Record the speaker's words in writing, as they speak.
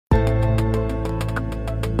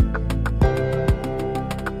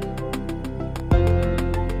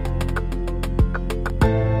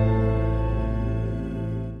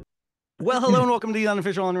Well, hello and welcome to the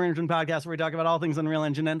Unofficial Unreal Engine podcast, where we talk about all things Unreal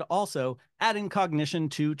Engine and also adding cognition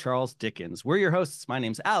to Charles Dickens. We're your hosts. My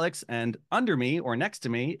name's Alex, and under me or next to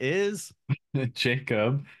me is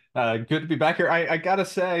Jacob. Good to be back here. I gotta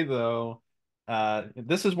say though,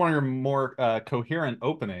 this is one of your more coherent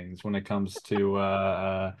openings when it comes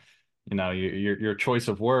to your choice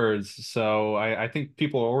of words. So I think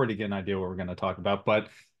people already get an idea what we're going to talk about. But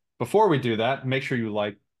before we do that, make sure you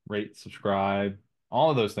like, rate, subscribe, all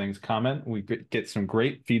of those things. Comment. We get some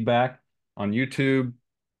great feedback on YouTube.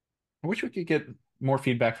 I wish we could get more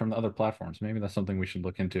feedback from the other platforms. Maybe that's something we should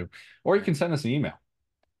look into. Or you can send us an email.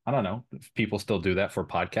 I don't know if people still do that for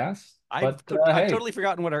podcasts, I've but I've hey, totally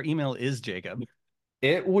forgotten what our email is, Jacob.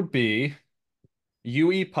 it would be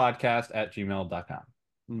uepodcast@gmail.com.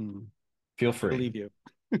 Hmm, Feel I free. believe you.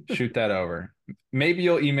 Shoot that over. Maybe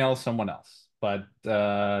you'll email someone else, but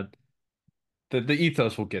the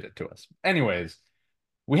ethos will get it to us. Anyways,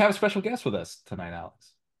 we have a special guest with us tonight,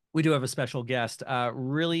 Alex. We do have a special guest.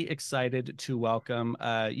 Really excited to welcome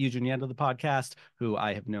Yu-Jun Yeh to the podcast, who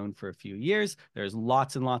I have known for a few years. There's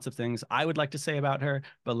lots and lots of things I would like to say about her,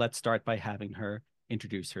 but let's start by having her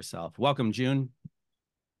introduce herself. Welcome, June.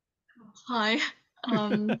 Hi.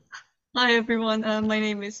 Um, Hi everyone. My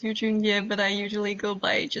name is Yu-Jun Yeh, but I usually go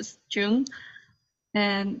by just Jun.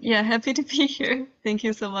 And yeah, happy to be here. Thank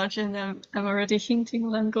you so much. And I'm already hinting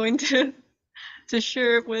what I'm going to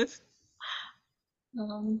share with.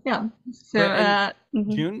 Yeah. So Right, and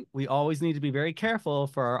mhm. June, we always need to be very careful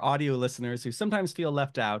for our audio listeners who sometimes feel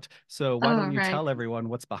left out. So why Oh, don't you right. tell everyone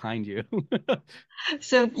what's behind you?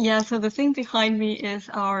 So yeah, so the thing behind me is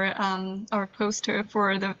our poster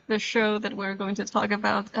for the show that we're going to talk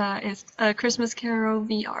about is Christmas Carol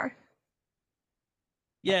VR.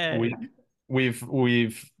 Yay. We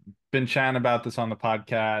we've been chatting about this on the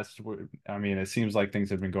podcast. I mean, it seems like things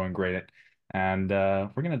have been going great, and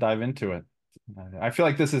we're gonna dive into it. I feel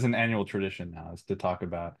like this is an annual tradition now, is to talk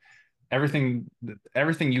about everything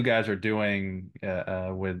everything you guys are doing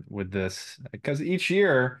with this, because each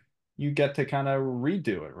year you get to kind of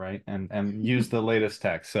redo it, right? And use the latest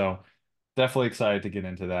tech. So definitely excited to get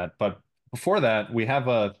into that. But before that, we have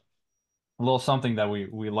a little something that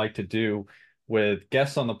we like to do with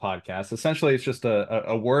guests on the podcast. Essentially, it's just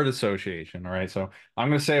a word association. All right. So I'm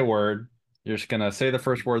going to say a word. You're just going to say the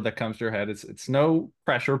first word that comes to your head. It's no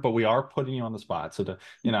pressure, but we are putting you on the spot. So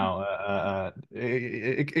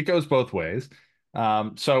it goes both ways.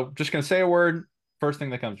 So just going to say a word, first thing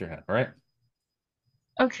that comes to your head. All right.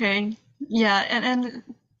 Okay, yeah, and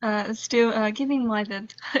still keep in mind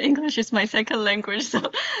that English is my second language, so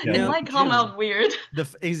Yeah. it Now, might come June, out weird.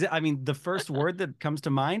 the first word that comes to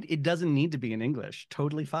mind, it doesn't need to be in English.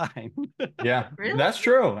 Totally fine. Yeah. Really? That's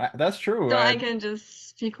true. That's true. So I can just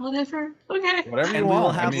speak whatever? Okay. Whatever you And we will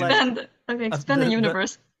want. I have mean, like Expand the the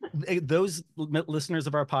universe. those listeners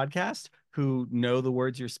of our podcast who know the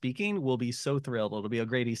words you're speaking will be so thrilled. It'll be a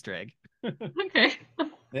great Easter egg. Okay.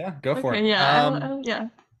 yeah, go for it. Okay, yeah, yeah.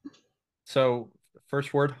 So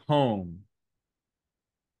first word, home.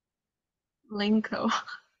 Linko.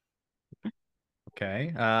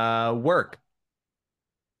 Okay. Work,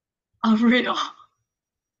 Unreal.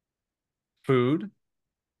 food,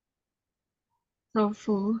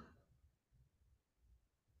 Tofu.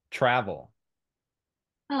 travel.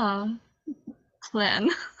 Ah, plan.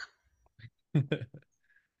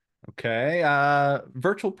 Okay.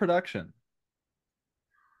 Virtual production,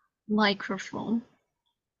 Microphone.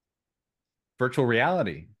 virtual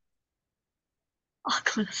reality.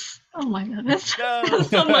 Oculus. Oh my god, that's No.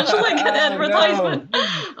 so much like an No. advertisement.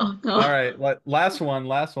 Oh no. All right. Last one.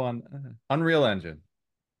 Last one. Unreal Engine.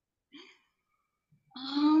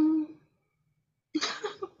 Um,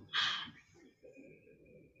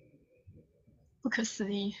 不可思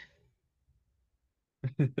议.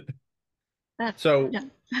 That So yeah.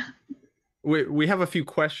 we have a few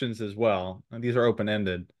questions as well, and these are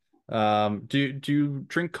open-ended. Do you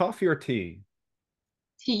drink coffee or tea?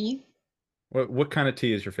 Tea. What kind of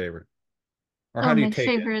tea is your favorite? Or how Oh, do you my take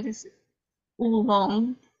it? favorite is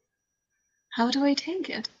oolong. How do I take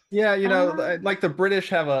it? Yeah, Uh, like the British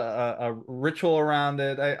have a ritual around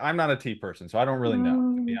it. I'm not a tea person, so I don't really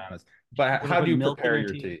know, to be um, honest. But You ever how put do you milk in prepare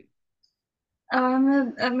your your tea? tea?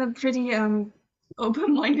 I'm a pretty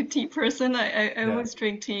open-minded tea person. I Yeah. always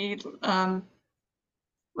drink tea.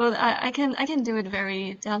 Well, I can do it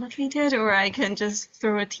very delicate, or I can just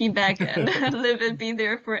throw a tea bag and leave it be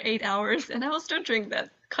there for 8 hours, and I will still drink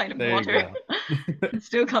that kind of There you water. go. Hey,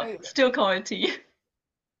 Still call it tea.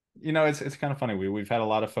 it's kind of funny. We've had a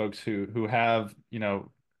lot of folks who have,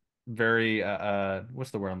 very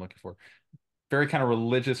what's the word I'm looking for? Very kind of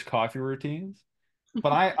religious coffee routines.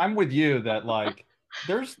 But I'm with you that, like,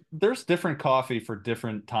 there's different coffee for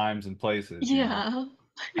different times and places, you know.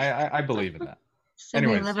 Yeah, I believe in that.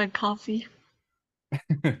 Anyways, 7-Eleven coffee.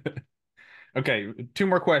 okay, two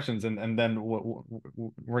more questions and then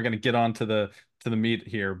we're gonna get on to the meat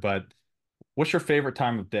here. But what's your favorite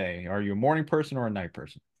time of day? Are you a morning person or a night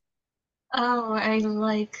person? Oh, I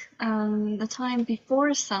like the time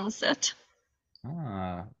before sunset.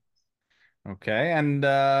 Ah, okay. And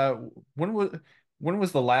when was when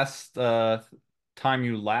was the last time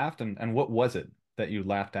you laughed and what was it that you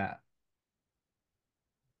laughed at?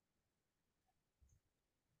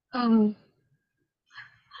 Um,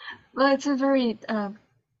 well, it's a very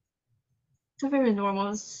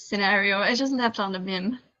normal scenario. I just laughed on the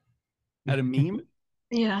meme. At a meme?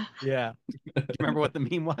 Yeah. Yeah. Do you remember what the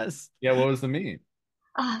meme was? Yeah, what was the meme?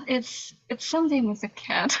 It's something with a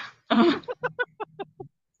cat.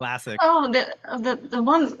 Classic. Oh, the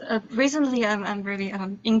one recently I'm really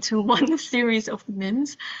into one series of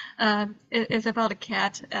memes. It's about a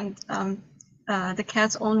cat, and the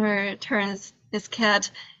cat's owner turns this cat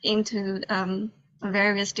into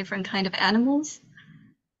various different kind of animals.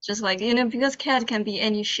 Just like, because cat can be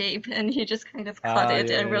any shape, and he just kind of cut Ah, it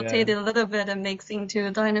and rotate yeah, it a little bit and makes into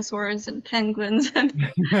dinosaurs and penguins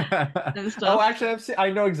and, yeah. and Oh, stuff. actually, I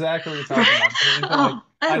know exactly what you're talking about. Oh,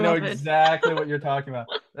 I I know love it. exactly what you're talking about.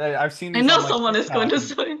 I've seen I these know on like someone is going TikTok to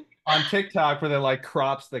say. on TikTok where they like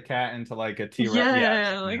crops the cat into like a T-Rex. Yeah, Yeah,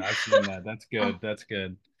 yeah, I've yeah. seen that. Like, I've seen that. That's oh, good. That's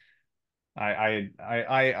good.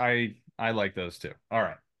 I like those too. All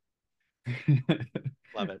right.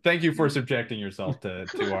 Love it. Thank you for subjecting yourself to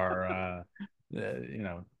our you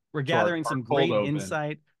know, We're to gathering our some cold great open.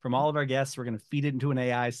 insight from all of our guests. We're going to feed it into an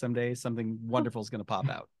AI someday. Something wonderful is going to pop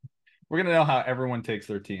out. We're gonna know how everyone takes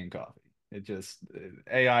their tea and coffee. It just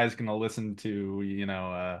AI is gonna listen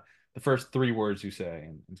to, the first three words you say,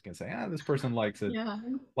 and it's gonna say, this person yeah.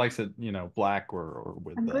 likes it, black or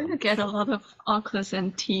with I'm going to get a lot of Oculus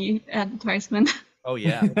and tea advertisement Oh,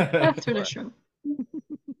 yeah, after the sure.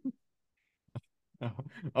 show.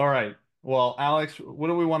 All right. Well, Alex, what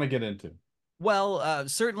do we want to get into? Well,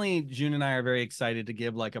 certainly June and I are very excited to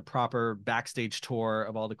give like a proper backstage tour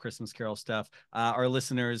of all the Christmas Carol stuff. Our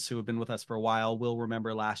listeners who have been with us for a while will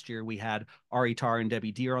remember last year we had Ari Tar and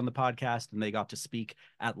Debbie Deer on the podcast, and they got to speak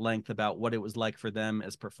at length about what it was like for them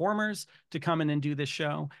as performers to come in and do this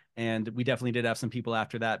show. And we definitely did have some people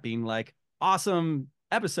after that being like, awesome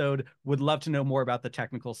episode, would love to know more about the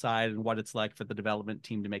technical side and what it's like for the development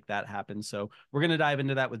team to make that happen. So we're going to dive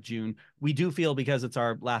into that with June. We do feel because it's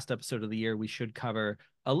our last episode of the year, we should cover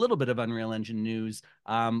a little bit of Unreal Engine news.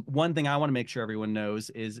 One thing I want to make sure everyone knows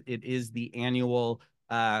is it is the annual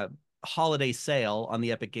holiday sale on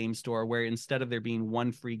the Epic Game Store, where instead of there being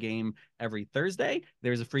one free game every Thursday,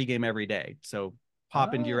 there's a free game every day. So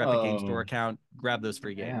pop into your Epic Game Store Oh, account, grab those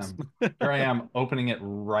free I games. am. Here I am opening it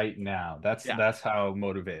right now. That's Yeah. that's how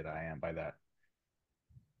motivated I am by that.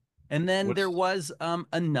 And then there What's was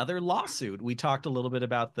another lawsuit. We talked a little bit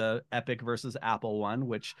about the Epic versus Apple one,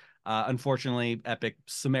 which unfortunately Epic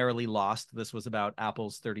summarily lost. This was about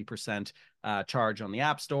Apple's 30% charge on the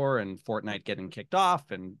App Store and Fortnite getting kicked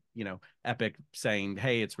off, and Epic saying,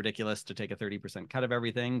 "Hey, it's ridiculous to take a 30% cut of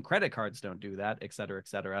everything. Credit cards don't do that, et cetera, et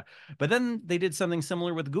cetera." But then they did something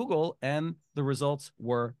similar with Google, and the results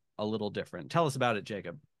were a little different. Tell us about it,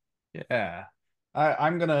 Jacob. Yeah.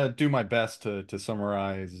 I'm gonna do my best to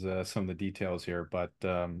summarize some of the details here, but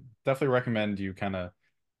definitely recommend you kind of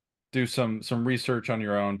do some research on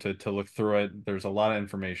your own to look through it. There's a lot of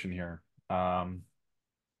information here.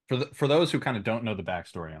 For those who kind of don't know the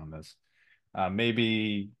backstory on this,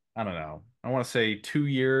 maybe I don't know. I want to say 2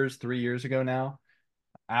 years, 3 years ago now,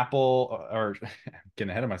 Apple or getting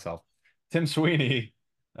ahead of myself. Tim Sweeney,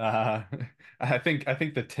 uh, I think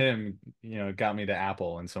the Tim, got me to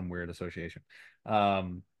Apple in some weird association.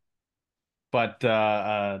 Um, but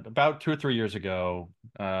about 2 or 3 years ago,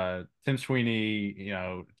 Tim Sweeney,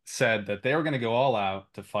 said that they were going to go all out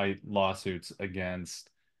to fight lawsuits against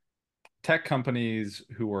tech companies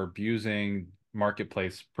who were abusing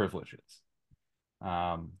marketplace privileges.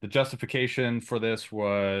 The justification for this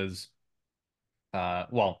was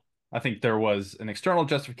well, I think there was an external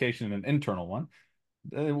justification and an internal one.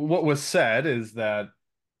 What was said is that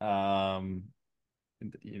um,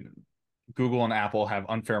 you know, Google and Apple have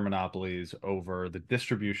unfair monopolies over the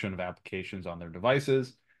distribution of applications on their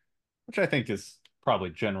devices, which I think is probably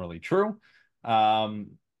generally true.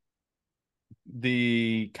 Um,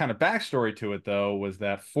 the kind of backstory to it, though, was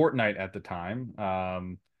that Fortnite at the time,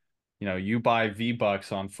 you buy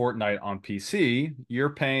V-Bucks on Fortnite on PC,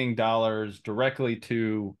 you're paying dollars directly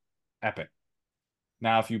to Epic.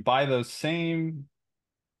 Now, if you buy those same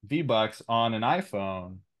V-Bucks on an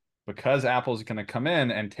iPhone, because Apple's going to come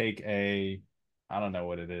in and take I don't know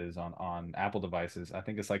what it is on Apple devices. I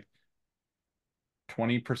think it's like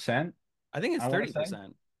 20%. I think it's I want to say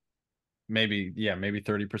 30%. maybe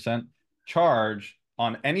 30% charge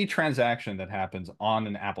on any transaction that happens on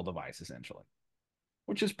an Apple device, essentially,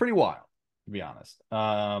 which is pretty wild, to be honest.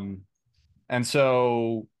 And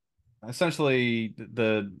so essentially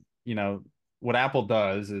you know, what Apple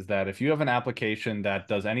does is that if you have an application that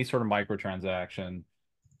does any sort of microtransaction,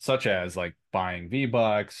 such as like buying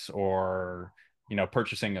V-Bucks or, you know,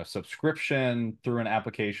 purchasing a subscription through an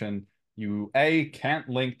application, you can't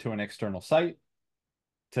link to an external site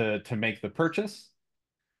to make the purchase.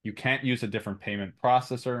 You can't use a different payment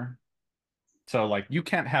processor. So like you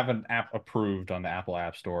can't have an app approved on the Apple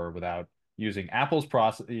App Store without using Apple's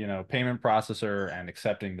payment processor and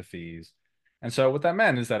accepting the fees. And so what that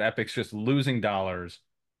meant is that Epic's just losing dollars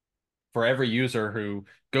for every user who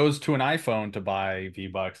goes to an iPhone to buy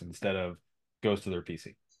V-Bucks instead of goes to their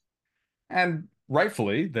PC. And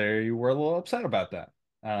rightfully, they were a little upset about that.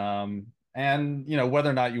 And you know,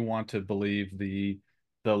 whether or not you want to believe the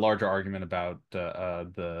larger argument about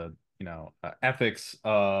the ethics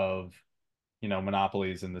of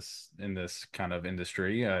monopolies in this kind of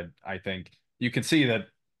industry, I think you can see that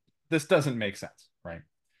this doesn't make sense, right?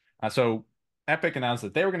 So Epic announced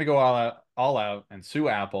that they were going to go all out and sue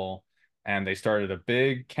Apple, and they started a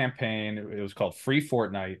big campaign. It was called Free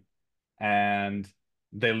Fortnite, and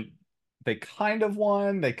they they kind of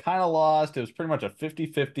won, they kind of lost. It was pretty much a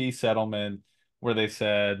 50-50 settlement where they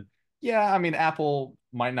said, yeah, I mean, Apple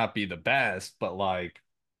might not be the best, but like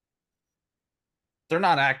they're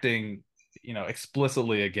not acting,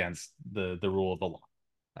 explicitly against the rule of the law,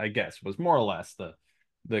 I guess, was more or less the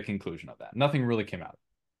conclusion of that. Nothing really came out.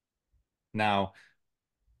 Now,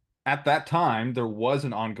 at that time, there was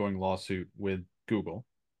an ongoing lawsuit with Google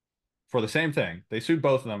for the same thing. They sued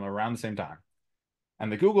both of them around the same time.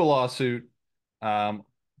 And the Google lawsuit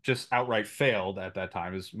just outright failed at that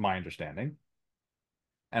time, is my understanding.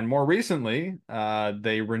 And more recently,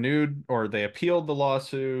 they renewed or they appealed the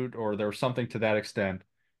lawsuit, or there was something to that extent,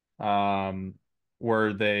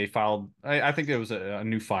 where they filed, I think it was a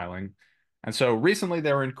new filing. And so recently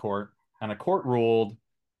they were in court, and a court ruled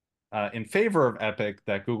in favor of Epic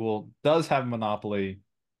that Google does have a monopoly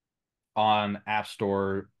on App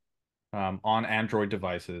Store on Android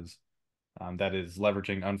devices, that is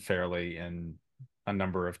leveraging unfairly in a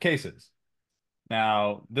number of cases.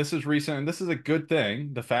 Now, this is recent, and this is a good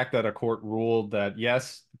thing. The fact that a court ruled that,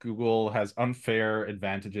 yes, Google has unfair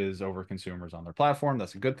advantages over consumers on their platform,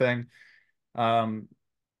 that's a good thing. Now,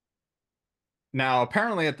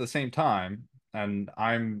 apparently at the same time, and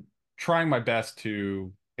I'm trying my best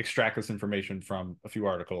to extract this information from a few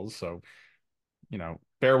articles, so,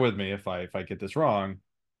 bear with me if I get this wrong.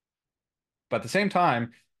 But at the same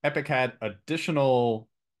time, Epic had additional,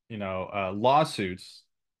 lawsuits.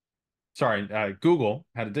 Sorry, Google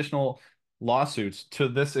had additional lawsuits to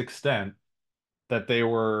this extent that they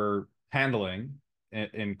were handling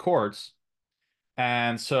in courts.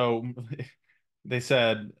 And so they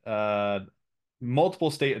said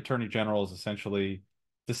multiple state attorney generals essentially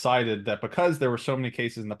decided that because there were so many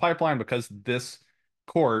cases in the pipeline, because this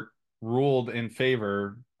court ruled in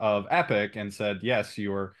favor of Epic and said, yes,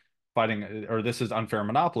 you're fighting, or this is unfair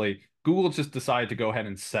monopoly, Google just decided to go ahead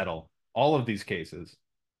and settle all of these cases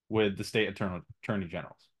with the state attorney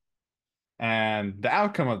generals. And the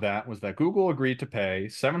outcome of that was that Google agreed to pay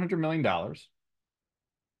 $700 million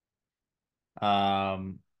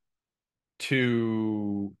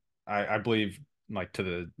to, I believe, like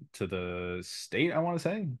to the state, I want to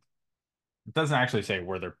say. It doesn't actually say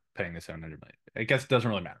where they're paying the 700 million. I guess it doesn't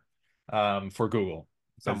really matter for Google,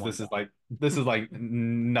 because this is like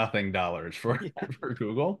nothing dollars for for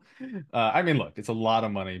Google. I mean, look, it's a lot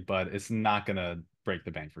of money, but it's not gonna break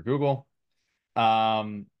the bank for Google.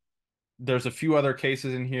 There's a few other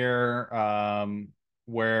cases in here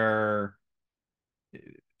where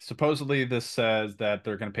supposedly this says that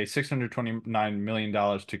they're going to pay $629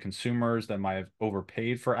 million to consumers that might have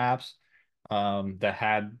overpaid for apps that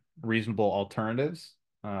had reasonable alternatives.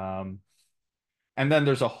 And then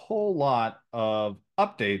there's a whole lot of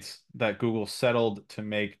updates that Google settled to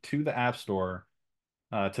make to the App Store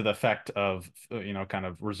to the effect of, kind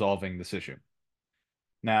of resolving this issue.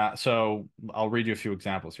 Now, so I'll read you a few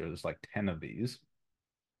examples here. There's like 10 of these.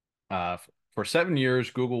 For 7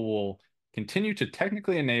 years, Google will continue to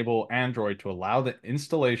technically enable Android to allow the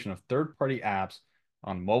installation of third-party apps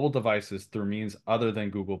on mobile devices through means other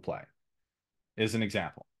than Google Play, is an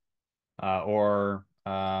example. For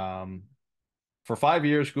 5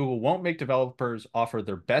 years, Google won't make developers offer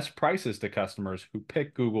their best prices to customers who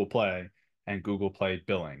pick Google Play and Google Play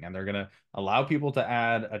billing, and they're going to allow people to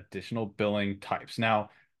add additional billing types. Now,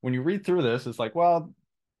 when you read through this, it's like, well,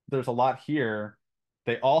 there's a lot here.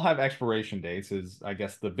 They all have expiration dates, is I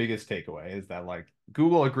guess the biggest takeaway is that like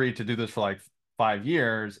Google agreed to do this for like 5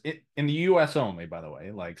 years in the US only, by the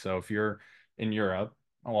way. Like, so if you're in Europe,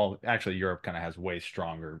 well, actually, Europe kind of has way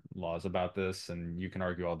stronger laws about this, and you can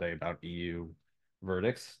argue all day about EU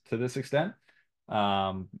verdicts to this extent.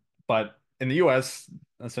 Um, but in the US,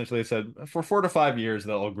 essentially, they said for 4 to 5 years,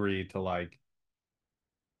 they'll agree to like,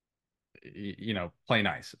 play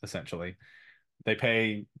nice, essentially. They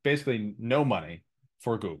pay basically no money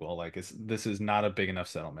for Google. Like, this is not a big enough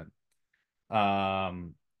settlement.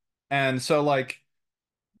 Um, and so like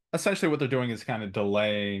essentially what they're doing is kind of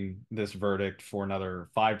delaying this verdict for another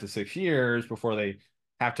 5 to 6 years before they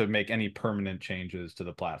have to make any permanent changes to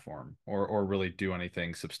the platform or really do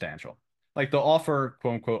anything substantial. Like they'll offer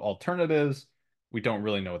quote unquote alternatives. We don't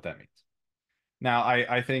really know what that means. Now,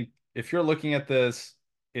 I think if you're looking at this,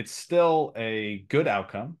 it's still a good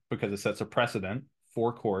outcome because it sets a precedent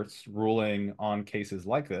for courts ruling on cases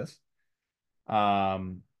like this.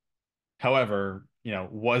 Um, However,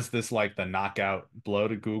 was this like the knockout blow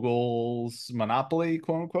to Google's monopoly,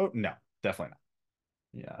 quote unquote? No, definitely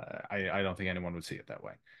not. Yeah, I don't think anyone would see it that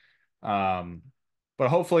way. Um, but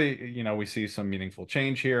hopefully, we see some meaningful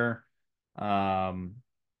change here. Um,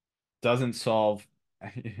 doesn't solve,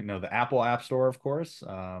 the Apple App Store, of course.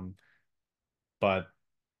 But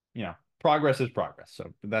progress is progress.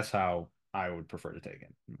 So that's how I would prefer to take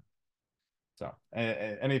it. So,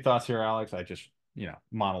 any thoughts here, Alex? I just,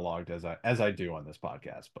 monologued as I do on this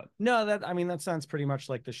podcast, but No, that sounds pretty much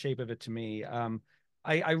like the shape of it to me.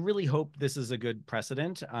 I really hope this is a good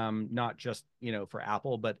precedent, not just, for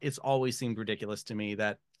Apple, but it's always seemed ridiculous to me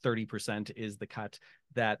that 30% is the cut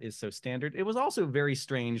that is so standard. It was also very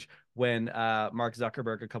strange when Mark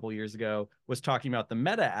Zuckerberg a couple of years ago was talking about the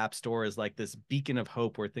Meta App Store as like this beacon of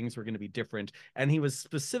hope where things were going to be different. And he was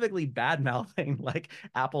specifically bad mouthing like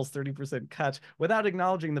Apple's 30% cut without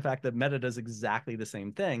acknowledging the fact that Meta does exactly the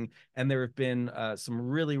same thing. And there have been some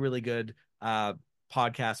really, really good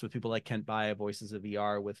podcasts with people like Kent Baya, Voices of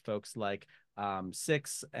VR, with folks like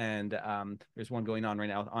Six, and there's one going on right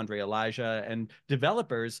now with Andre Elijah, and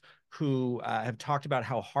developers who have talked about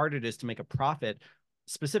how hard it is to make a profit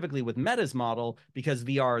specifically with Meta's model, because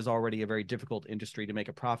VR is already a very difficult industry to make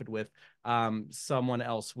a profit with. Someone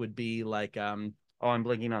else would be like, oh, I'm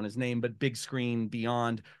blanking on his name, but Big Screen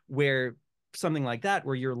Beyond, where something like that,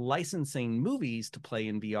 where you're licensing movies to play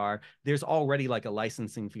in VR, there's already like a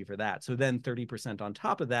licensing fee for that. So then 30% on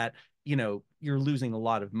top of that, you're losing a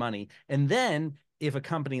lot of money. And then if a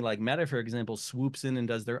company like Meta, for example, swoops in and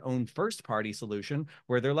does their own first party solution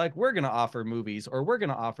where they're like, we're going to offer movies, or we're going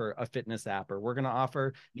to offer a fitness app, or we're going to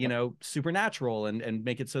offer, Supernatural, and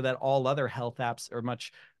make it so that all other health apps are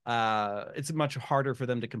it's much harder for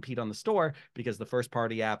them to compete on the store because the first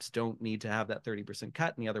party apps don't need to have that 30%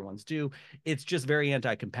 cut and the other ones do. It's just very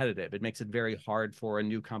anti-competitive. It makes it very hard for a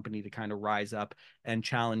new company to kind of rise up and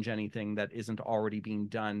challenge anything that isn't already being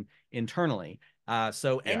done internally.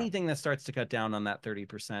 So anything that starts to cut down on that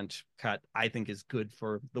 30% cut, I think, is good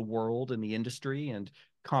for the world and the industry and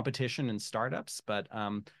competition and startups. But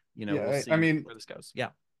we'll see where this goes. Yeah.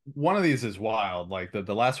 One of these is wild. Like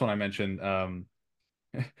the last one I mentioned,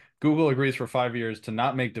 Google agrees for 5 years to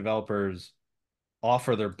not make developers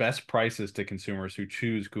offer their best prices to consumers who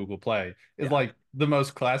choose Google Play. Is like the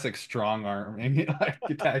most classic strong arming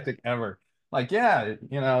tactic ever. Like, yeah,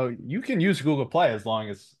 you can use Google Play as long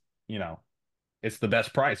as, it's the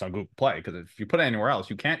best price on Google Play, because if you put it anywhere else,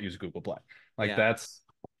 you can't use Google Play. Like that's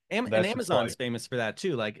and Amazon's famous for that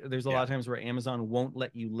too. Like there's a lot of times where Amazon won't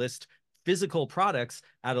let you list physical products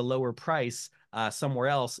at a lower price somewhere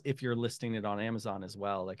else if you're listing it on Amazon as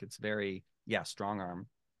well. Like it's very, strong arm.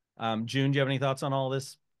 June, do you have any thoughts on all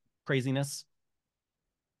this craziness?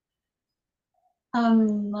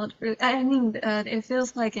 Not really. I mean, it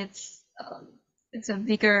feels like it's a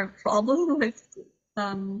bigger problem with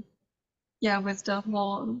with the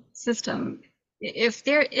whole system. If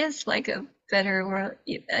there is like a better or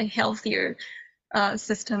a healthier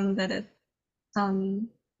system that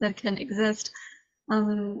can exist,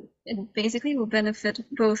 it basically will benefit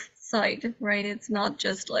both sides, right? It's not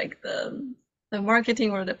just like the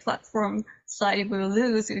marketing or the platform side will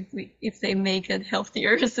lose if they make a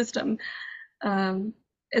healthier system.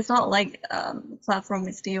 It's not like the platform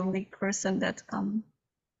is the only person that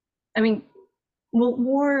I mean,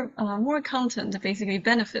 more content basically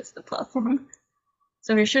benefits the platform.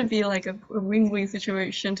 So it should be like a win-win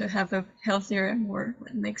situation to have a healthier and more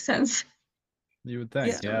that makes sense. You would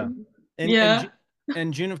think, yeah.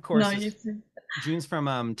 And June, of course, June's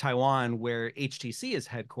from Taiwan, where HTC is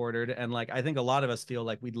headquartered, and like I think a lot of us feel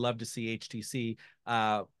like we'd love to see HTC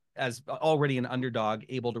as already an underdog,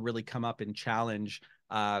 able to really come up and challenge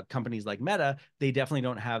companies like Meta. They definitely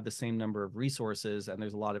don't have the same number of resources, and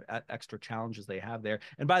there's a lot of extra challenges they have there.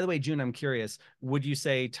 And by the way, June, I'm curious, would you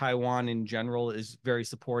say Taiwan in general is very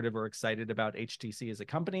supportive or excited about HTC as a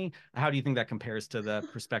company? How do you think that compares to the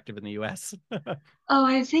perspective in the US? Oh,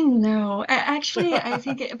 I think no. Actually, I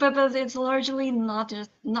think, but it's largely not just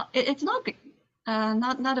not. It's not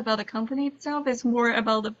not about the company itself. It's more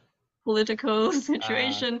about the political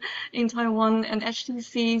situation in Taiwan, and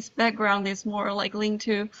HTC's background is more like linked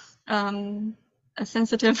to a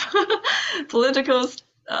sensitive political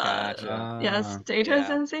Gotcha. yeah, Ah, status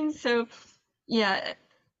Yeah. and things. So yeah,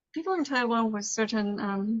 people in Taiwan with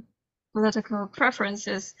certain political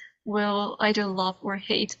preferences will either love or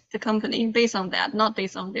hate the company based on that, not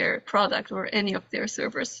based on their product or any of their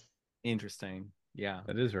servers. Interesting. Yeah.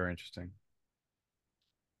 that is very interesting.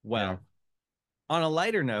 Yeah. Well, on a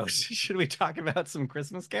lighter note, should we talk about some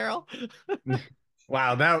Christmas Carol?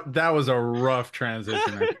 Wow, that was a rough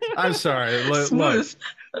transition there. I'm sorry. Look, Smooth.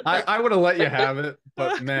 I would have let you have it,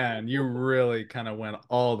 but man, you really kind of went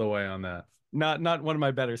all the way on that. Not one of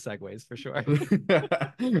my better segues for sure.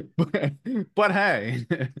 but hey,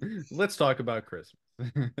 let's talk about Christmas.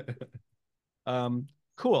 Um,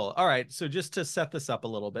 cool. All right. So just to set this up a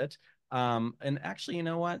little bit, and actually, you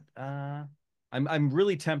know what? I'm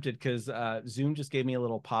really tempted because Zoom just gave me a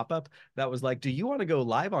little pop-up that was like, "Do you want to go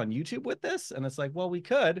live on YouTube with this?" And it's like, "Well, we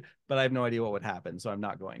could, but I have no idea what would happen, so I'm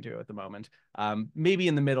not going to at the moment. Maybe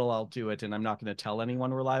in the middle I'll do it, and I'm not going to tell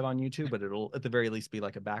anyone we're live on YouTube, but it'll at the very least be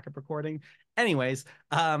like a backup recording." Anyways,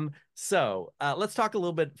 so let's talk a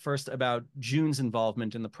little bit first about June's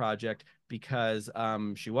involvement in the project because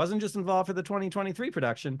she wasn't just involved for the 2023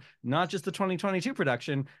 production, not just the 2022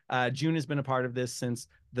 production. June has been a part of this since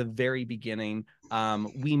the very beginning.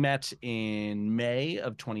 We met in May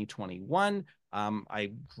of 2021.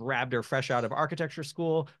 I grabbed her fresh out of architecture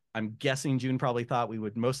school. I'm guessing June probably thought we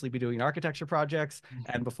would mostly be doing architecture projects.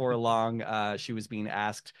 And before long, she was being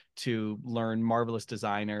asked to learn Marvelous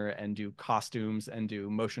Designer and do costumes and do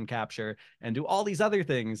motion capture and do all these other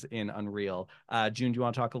things in Unreal. June, do you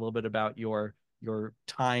want to talk a little bit about your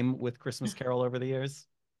time with Christmas Carol over the years?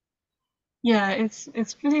 Yeah,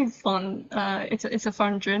 it's pretty fun. It's a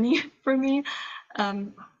fun journey for me.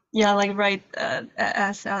 Um, yeah, like right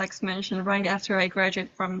as Alex mentioned, right after I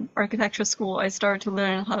graduated from architecture school, I started to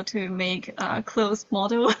learn how to make closed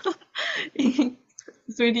model in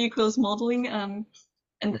 3D closed modeling. And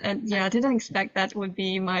yeah, I didn't expect that would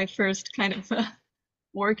be my first kind of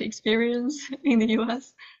work experience in the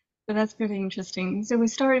US. But that's pretty interesting. So we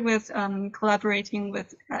started with collaborating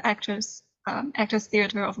with Actors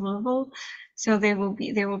Theater of Louisville. So there will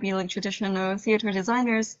be like traditional theater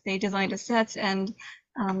designers. They design the sets and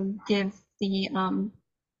give the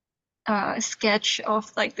sketch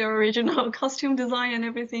of like the original costume design and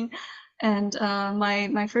everything. And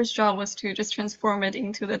my first job was to just transform it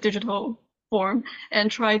into the digital form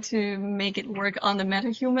and try to make it work on the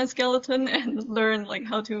metahuman skeleton and learn like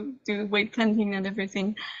how to do weight planting and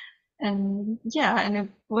everything. And yeah, and it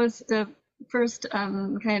was the first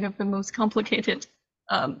kind of the most complicated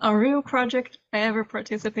Unreal project I ever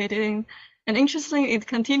participated in. And interestingly, it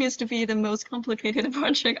continues to be the most complicated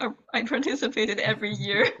project I participated every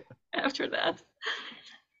year after that.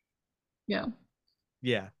 Yeah.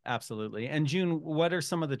 Yeah, absolutely. And June, what are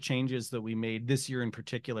some of the changes that we made this year in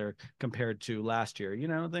particular compared to last year? You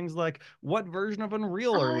know, things like what version of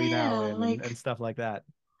Unreal are Oh we now yeah, in and stuff like that.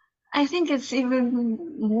 I think it's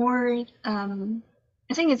even more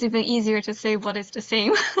I think it's even easier to say what is the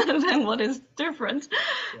same than what is different.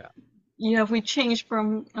 Yeah. Yeah, we changed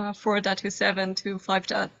from 4.27 to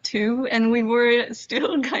 5.2, and we were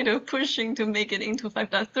still kind of pushing to make it into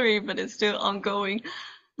 5.3, but it's still ongoing.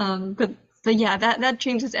 But yeah, that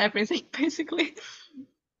changes everything basically.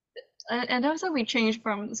 And also we changed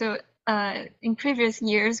from in previous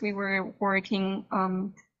years we were working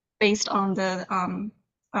based on the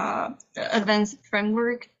advanced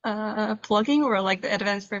framework plugin or like the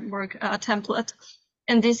advanced framework template.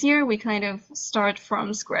 And this year we kind of start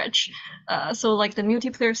from scratch. So like the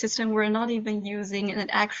multiplayer system, we're not even using an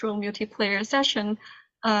actual multiplayer session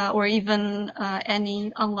or even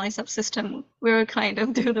any online subsystem. We'll kind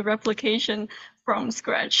of do the replication from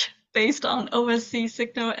scratch based on OSC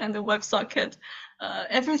signal and the WebSocket.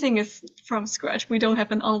 Everything is from scratch. We don't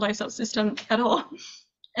have an online subsystem at all.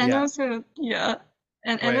 And Yeah. also, yeah,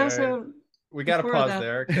 and Wait, also we got to before pause that,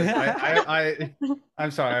 there because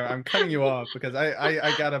I'm sorry, I'm cutting you off because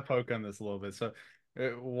I got to poke on this a little bit. So,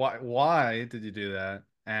 why did you do that?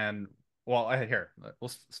 And well, here, we'll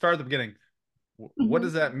start at the beginning. What Mhm.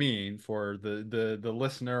 does that mean for the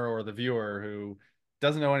listener or the viewer who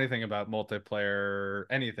doesn't know anything about multiplayer,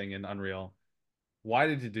 anything in Unreal? Why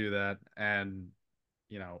did you do that? And,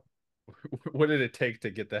 you know, what did it take to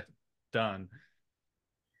get that done?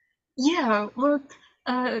 Yeah, well,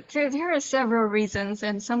 there are several reasons,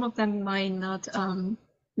 and some of them might not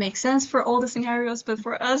make sense for all the scenarios, but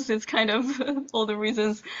for us, it's kind of all the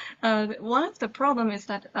reasons. One of the problem is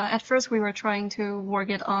that at first we were trying to work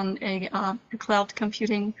it on a cloud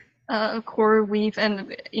computing core weave,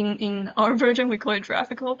 and in our version we call it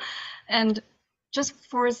graphical, and just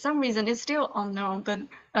for some reason it's still unknown. But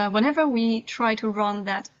whenever we try to run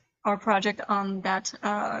that our project on that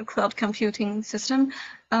cloud computing system,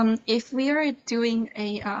 if we are doing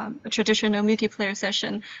a traditional multiplayer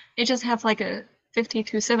session, it just have like a 50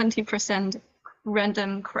 to 70%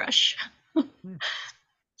 random crash Hmm.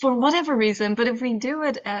 for whatever reason. But if we do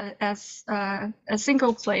it as a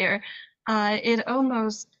single player, it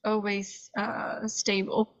almost always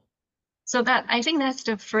stable. So that I think that's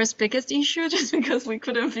the first biggest issue, just because we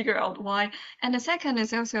couldn't figure out why. And the second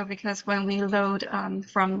is also because when we load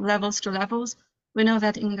from levels to levels, we know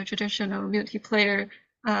that in the traditional multiplayer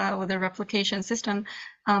or the replication system,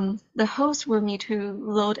 the host will need to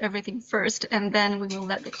load everything first, and then we will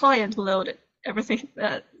let the client load everything.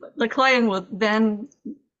 The client will then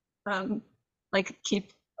like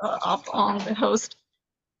keep up on the host.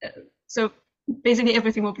 So basically,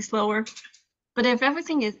 everything will be slower. But if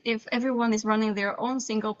everyone is running their own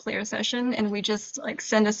single player session and we just like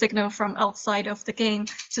send a signal from outside of the game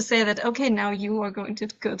to say that, okay, now you are going to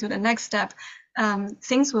go to the next step,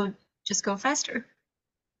 things will just go faster.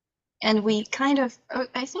 And we kind of,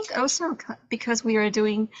 I think also because we are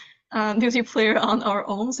doing multiplayer on our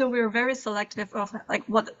own, so we're very selective of like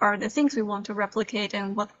what are the things we want to replicate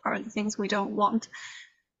and what are the things we don't want.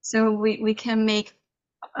 So we can make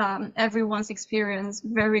everyone's experience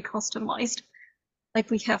very customized. Like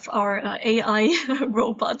we have our AI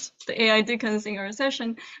robot, the AI Dickens in our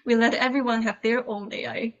session. We let everyone have their own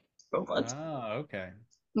AI robot. Oh, okay.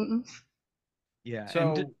 Mm-mm. Yeah, and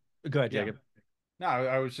So, go ahead, yeah. Jacob. No,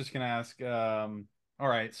 I was just gonna ask, all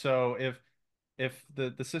right, so if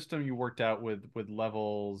the system you worked out with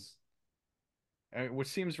levels, which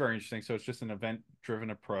seems very interesting, so it's just an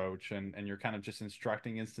event-driven approach, and you're kind of just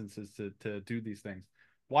instructing instances to do these things.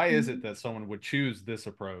 Why is it Mm-hmm. that someone would choose this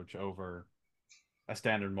approach over a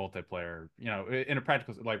standard multiplayer? In a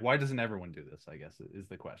practical, like, why doesn't everyone do this, I guess, is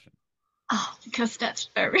the question. Oh, because that's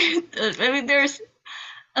very. I mean, there's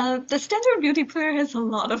the standard beauty player has a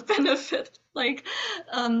lot of benefit. Like,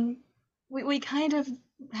 um, we kind of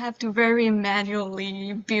have to very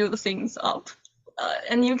manually build things up,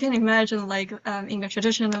 and you can imagine like in a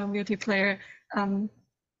traditional multiplayer um,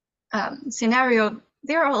 scenario,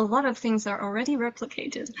 there are a lot of things that are already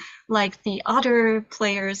replicated, like the other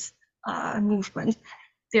players' movement,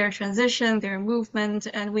 their transition, their movement,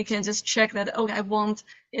 and we can just check that, oh, I want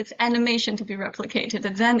its animation to be replicated,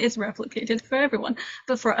 and then it's replicated for everyone.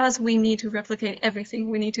 But for us, we need to replicate everything.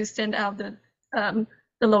 We need to send out the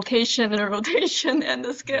location and the rotation and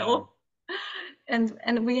the Yeah. scale,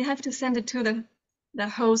 and we have to send it to the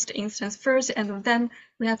host instance first, and then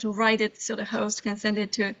we have to write it so the host can send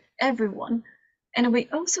it to everyone. And we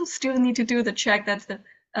also still need to do the check that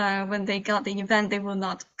when they got the event, they will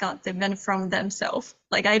not got the event from themselves.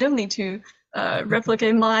 Like I don't need to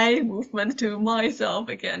replicate my movement to myself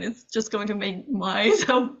again. It's just going to make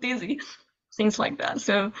myself busy. Things like that.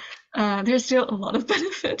 So there's still a lot of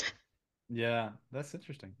benefit. Yeah, that's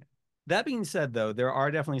interesting. That being said, though, there are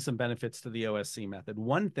definitely some benefits to the OSC method.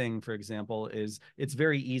 One thing, for example, is it's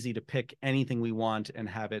very easy to pick anything we want and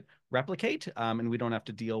have it replicate, and we don't have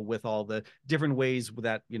to deal with all the different ways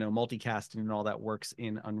that multicasting and all that works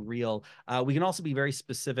in Unreal. We can also be very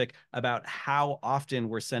specific about how often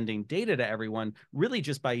we're sending data to everyone, really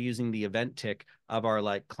just by using the event tick of our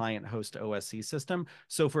like client host OSC system.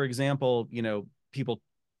 So, for example, people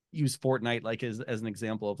use Fortnite like as an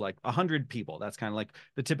example of like 100 people. That's kind of like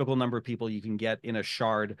the typical number of people you can get in a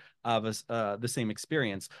shard of the same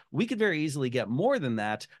experience. We could very easily get more than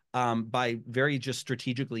that by very just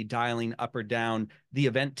strategically dialing up or down the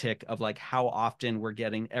event tick of like how often we're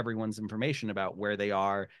getting everyone's information about where they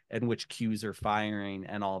are and which queues are firing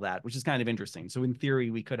and all that, which is kind of interesting. So in theory,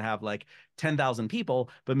 we could have like 10,000 people,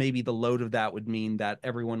 but maybe the load of that would mean that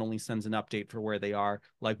everyone only sends an update for where they are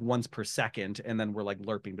like once per second, and then we're like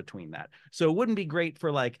lerping between that. So it wouldn't be great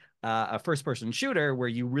for like a first-person shooter where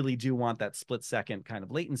you really do want that split-second kind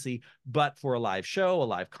of latency, but for a live show, a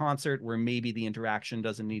live concert, where maybe the interaction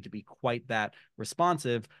doesn't need to be quite that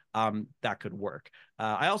responsive, that could work.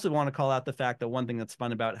 I also want to call out the fact that one thing that's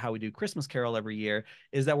fun about how we do Christmas Carol every year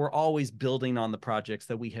is that we're always building on the projects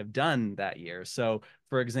that we have done that year. So,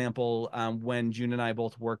 for example, when June and I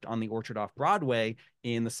both worked on the Orchard Off-Broadway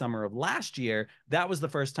in the summer of last year, that was the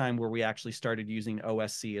first time where we actually started using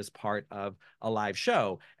OSC as part of a live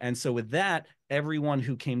show. And so with that, everyone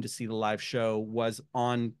who came to see the live show was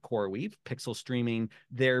on CoreWeave, Pixel streaming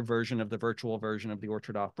their version of the virtual version of the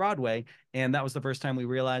Orchard Off-Broadway. And that was the first time we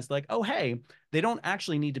realized, like, oh, hey, they don't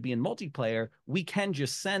actually need to be in multiplayer. We can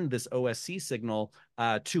just send this OSC signal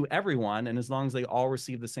to everyone. And as long as they all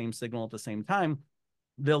receive the same signal at the same time,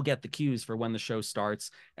 they'll get the cues for when the show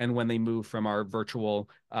starts and when they move from our virtual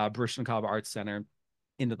Baryshnikov Arts Center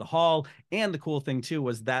into the hall. And the cool thing too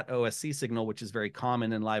was that OSC signal, which is very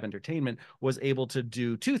common in live entertainment, was able to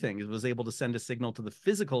do two things. It was able to send a signal to the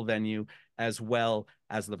physical venue as well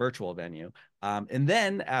as the virtual venue. And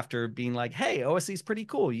then after being like, hey, OSC is pretty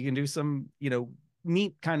cool, you can do some,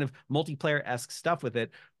 neat kind of multiplayer-esque stuff with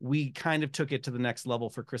it, we kind of took it to the next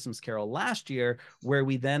level for Christmas Carol last year, where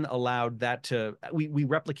we then allowed that to, we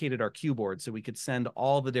replicated our cue board so we could send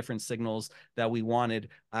all the different signals that we wanted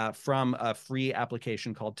from a free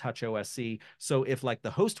application called Touch OSC. So if like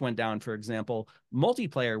the host went down, for example,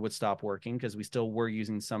 multiplayer would stop working because we still were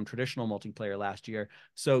using some traditional multiplayer last year.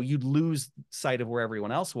 So you'd lose sight of where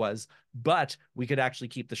everyone else was, but we could actually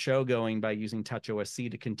keep the show going by using Touch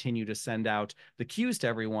OSC to continue to send out the cues to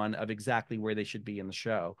everyone of exactly where they should be in the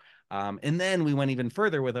show. And then we went even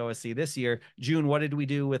further with OSC this year. June, what did we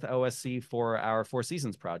do with OSC for our Four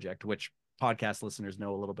Seasons project, which podcast listeners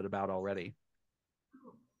know a little bit about already?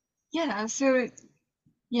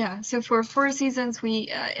 So for Four Seasons, we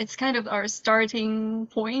it's kind of our starting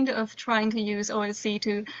point of trying to use OSC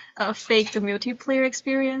to fake the multiplayer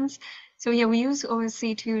experience. So yeah, we use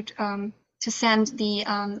OSC to send the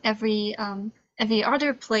every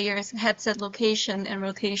other player's headset location and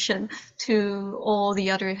rotation to all the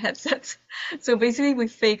other headsets. So basically,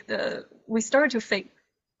 we start to fake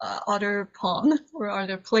other pawn or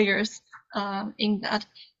other players in that,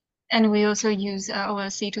 and we also use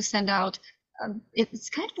OSC to send out.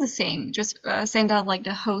 It's kind of the same, just send out like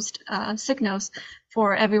the host signals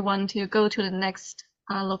for everyone to go to the next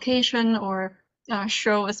location or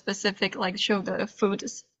show a specific, like show the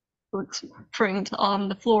footprint on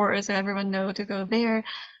the floor so everyone know to go there.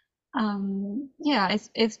 Yeah,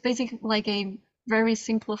 it's basically like a very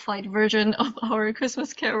simplified version of our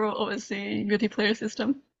Christmas Carol OSC multiplayer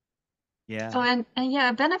system. Yeah. Oh, and yeah,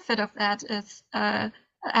 a benefit of that is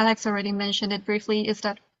Alex already mentioned it briefly, is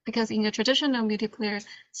that because in a traditional multiplayer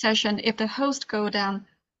session, if the host go down,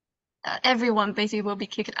 everyone basically will be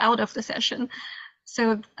kicked out of the session.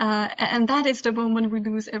 So, and that is the moment we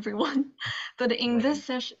lose everyone. But in this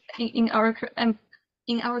session, in our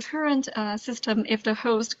current system, if the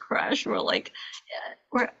host crash,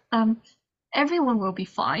 everyone will be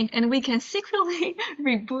fine, and we can secretly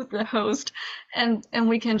reboot the host, and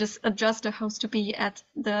we can just adjust the host to be at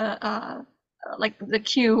the like the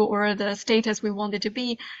queue or the status we want it to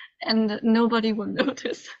be, and nobody will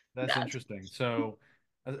notice. That's interesting. So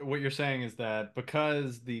what you're saying is that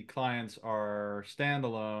because the clients are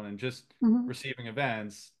standalone and just receiving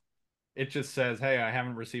events, it just says, hey, I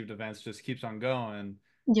haven't received events, just keeps on going.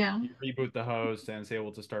 Yeah. You reboot the host and it's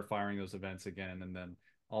able to start firing those events again, and then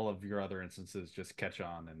all of your other instances just catch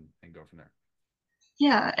on and go from there.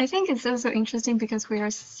 Yeah, I think it's also interesting because we are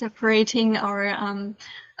separating our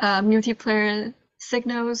multiplayer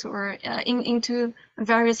signals or into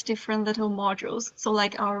various different little modules. So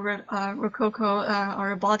like our Rococo,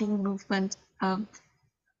 our body movement,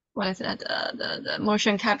 what is that? The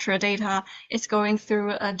motion capture data is going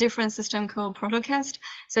through a different system called Protocast.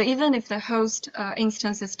 So even if the host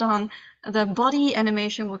instance is done, the body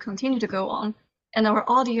animation will continue to go on. And our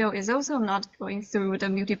audio is also not going through the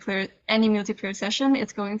any multiplayer session.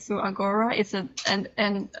 It's going through Agora. It's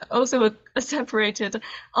and also a separated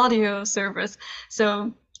audio service.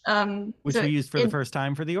 So which we used for the first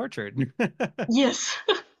time for the Orchard. Yes,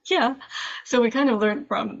 yeah. So we kind of learned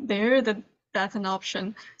from there that that's an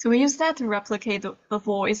option. So we use that to replicate the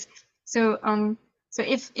voice. So so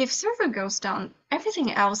if server goes down,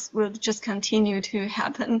 everything else will just continue to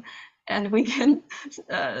happen. And we can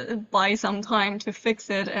buy some time to fix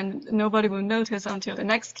it, and nobody will notice until the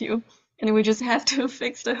next queue. And we just have to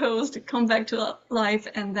fix the host, come back to life,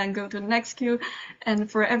 and then go to the next queue. And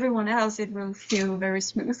for everyone else, it will feel very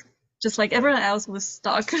smooth, just like everyone else was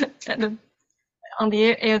stuck in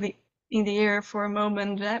the air for a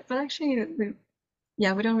moment. But actually,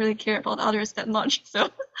 yeah, we don't really care about others that much, so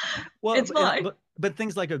Well, it's fine. but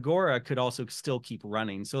things like Agora could also still keep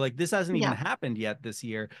running. So like this hasn't even Yeah. happened yet this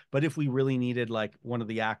year. But if we really needed like one of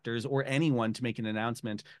the actors or anyone to make an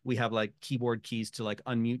announcement, we have like keyboard keys to like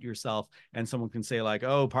unmute yourself, and someone can say like,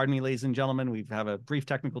 "Oh, pardon me, ladies and gentlemen, we have a brief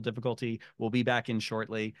technical difficulty. We'll be back in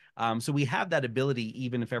shortly." So we have that ability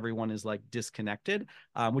even if everyone is like disconnected,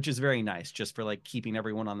 which is very nice, just for like keeping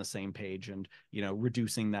everyone on the same page and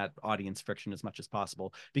reducing that audience friction as much as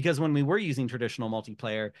possible. Because when we were using traditional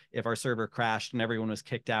multiplayer, if our server crashed and everyone was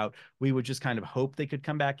kicked out, we would just kind of hope they could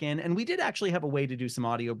come back in. And we did actually have a way to do some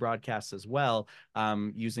audio broadcasts as well,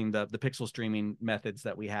 using the pixel streaming methods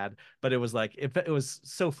that we had. But it was like it was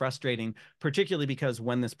so frustrating, particularly because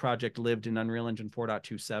when this project lived in Unreal Engine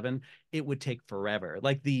 4.27, it would take forever.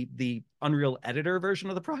 Like the Unreal Editor version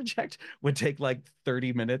of the project would take like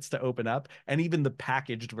 30 minutes to open up, and even the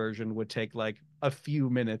packaged version would take like a few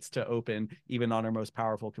minutes to open, even on our most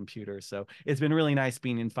powerful computers. So it's been really nice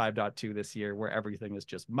being in 5.2 this year, where everything is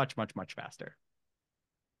just much, much, much faster.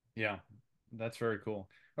 Yeah, that's very cool.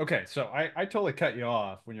 Okay, so I totally cut you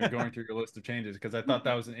off when you're going through your list of changes because I thought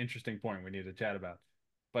that was an interesting point we need to chat about.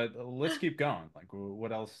 But let's keep going. Like,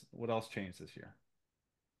 what else changed this year?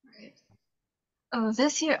 Right. Oh,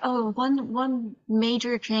 this year, one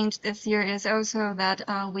major change this year is also that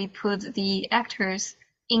we put the actors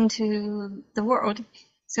into the world.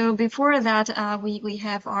 So before that, we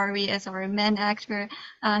have Ari as our main actor.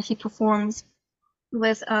 He performs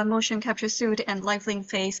with a motion capture suit and lifelink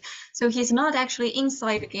face. So he's not actually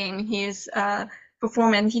inside the game. He is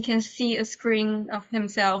performing. He can see a screen of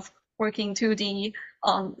himself working 2D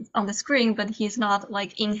on the screen, but he's not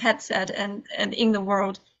like in headset and in the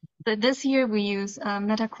world. But this year we use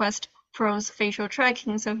MetaQuest Pro's facial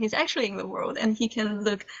tracking, so he's actually in the world and he can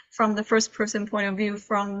look from the first person point of view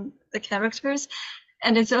from the characters.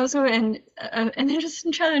 And it's also an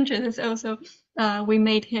interesting challenge. It's also we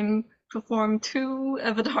made him perform two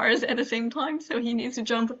avatars at the same time, so he needs to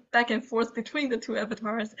jump back and forth between the two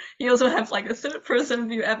avatars. He also has like a third person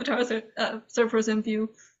view avatar, so third person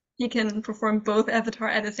view. He can perform both avatar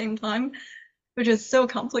at the same time, which is so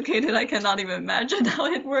complicated. I cannot even imagine how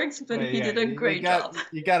it works, but he Yeah, did a great job.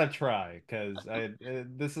 you got to try because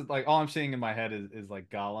this is like all I'm seeing in my head is like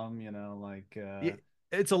Gollum, like Yeah,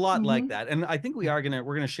 it's a lot like Mm-hmm. that, and I think we're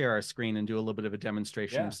gonna share our screen and do a little bit of a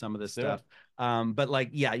demonstration yeah, of some of this let's do it. stuff. But like,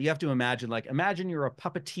 yeah, you have to imagine you're a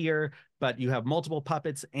puppeteer, but you have multiple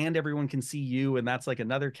puppets, and everyone can see you, and that's like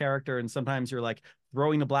another character. And sometimes you're like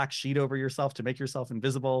throwing a black sheet over yourself to make yourself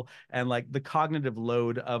invisible, and like the cognitive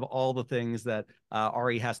load of all the things that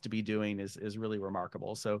Ari has to be doing is really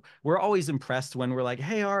remarkable. So we're always impressed when we're like,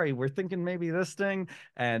 "Hey, Ari, we're thinking maybe this thing."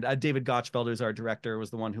 And David Gotchfelder, our director,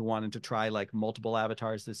 was the one who wanted to try like multiple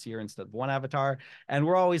avatars this year instead of one avatar. And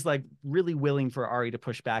we're always like really willing for Ari to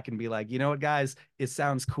push back and be like, you know what, guys, it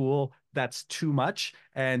sounds cool. That's too much.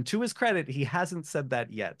 And to his credit, he hasn't said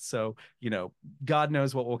that yet. So, God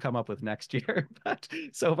knows what we'll come up with next year. But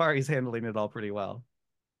so far, he's handling it all pretty well.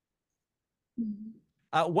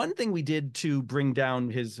 Mm-hmm. One thing we did to bring down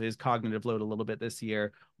his cognitive load a little bit this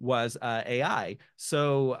year was AI.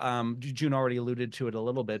 So June already alluded to it a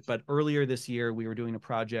little bit, but earlier this year we were doing a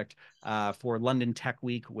project for London Tech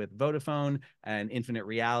Week with Vodafone and Infinite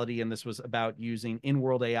Reality, and this was about using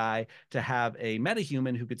in-world AI to have a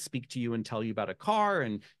metahuman who could speak to you and tell you about a car,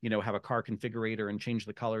 and have a car configurator and change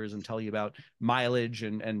the colors and tell you about mileage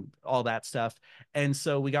and all that stuff. And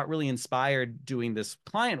so we got really inspired doing this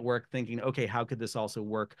client work, thinking, okay, how could this also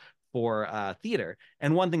work for theater?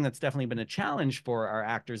 And one thing that's definitely been a challenge for our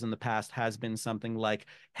actors in the past has been something like,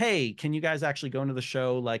 hey, can you guys actually go into the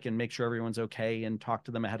show like and make sure everyone's okay and talk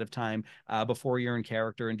to them ahead of time before you're in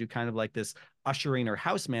character, and do kind of like this ushering or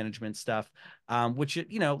house management stuff, which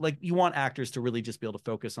like you want actors to really just be able to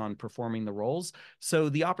focus on performing the roles. So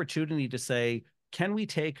the opportunity to say, can we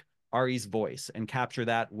take Ari's voice and capture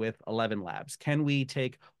that with 11 Labs? Can we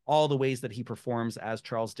take all the ways that he performs as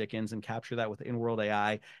Charles Dickens and capture that with in-world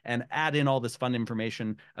AI and add in all this fun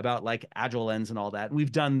information about like Agile Lens and all that? And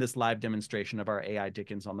we've done this live demonstration of our AI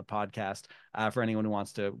Dickens on the podcast for anyone who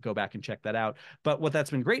wants to go back and check that out. But what that's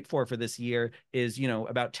been great for this year is,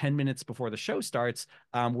 about 10 minutes before the show starts,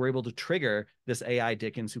 we're able to trigger this AI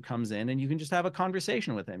Dickens who comes in, and you can just have a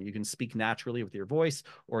conversation with him. You can speak naturally with your voice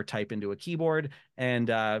or type into a keyboard,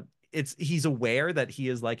 and he's aware that he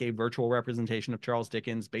is like a virtual representation of Charles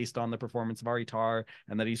Dickens based on the performance of Ari Tar,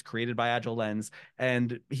 and that he's created by Agile Lens.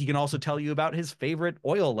 And he can also tell you about his favorite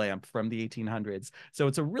oil lamp from the 1800s. So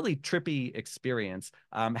it's a really trippy experience.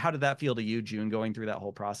 How did that feel to you, June, going through that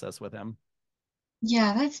whole process with him?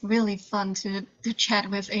 Yeah, that's really fun to chat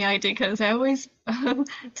with AI because I always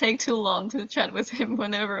take too long to chat with him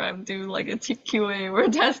whenever I'm doing like a QA or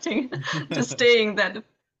testing, just stay in that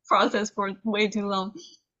process for way too long.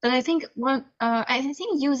 But I think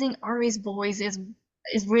using Ari's voice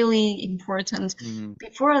is really important. Mhm.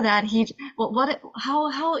 Before that,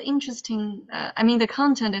 how interesting. I mean, the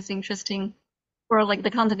content is interesting, or like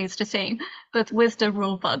the content is the same, but with the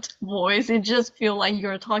robot voice, it just feel like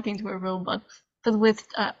you're talking to a robot. But with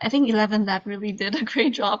I think 11 Lab really did a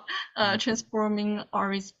great job transforming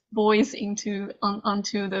Ari's voice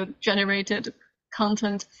onto the generated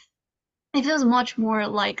content. It feels much more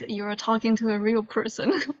like you're talking to a real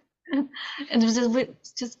person, and just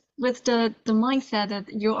with the mindset that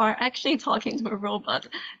you are actually talking to a robot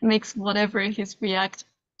makes whatever his react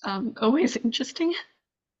always interesting.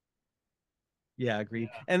 Yeah, agreed.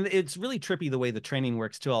 And it's really trippy the way the training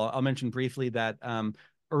works too. I'll mention briefly that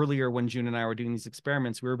earlier when June and I were doing these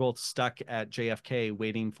experiments, we were both stuck at JFK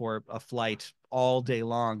waiting for a flight all day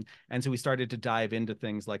long. And so we started to dive into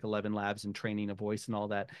things like 11 Labs and training a voice and all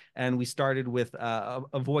that. And we started with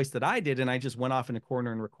a voice that I did, and I just went off in a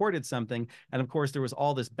corner and recorded something. And of course, there was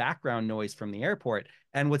all this background noise from the airport.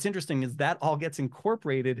 And what's interesting is that all gets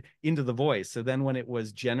incorporated into the voice. So then when it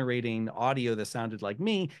was generating audio that sounded like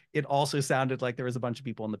me, it also sounded like there was a bunch of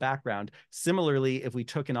people in the background. Similarly, if we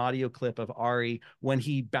took an audio clip of Ari when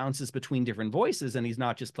he bounces between different voices and he's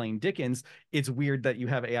not just playing Dickens, it's weird that you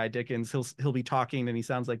have AI Dickens. He'll be talking and he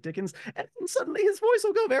sounds like Dickens, and suddenly his voice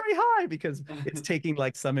will go very high because it's taking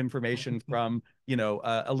like some information from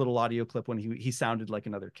a little audio clip when he sounded like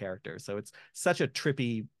another character. So it's such a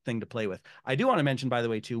trippy thing to play with. I do want to mention, by the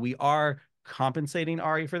way, too, we are compensating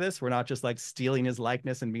Ari for this. We're not just like stealing his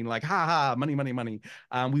likeness and being like, ha ha, money, money, money.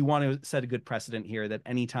 We want to set a good precedent here that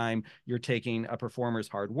anytime you're taking a performer's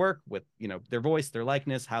hard work with, their voice, their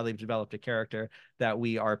likeness, how they've developed a character, that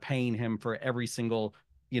we are paying him for every single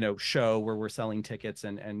show where we're selling tickets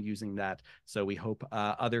and using that. So we hope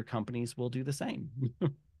other companies will do the same.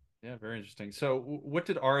 Yeah, very interesting. So what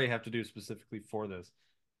did Ari have to do specifically for this?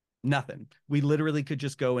 Nothing. We literally could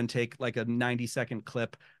just go and take like a 90-second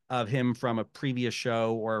clip of him from a previous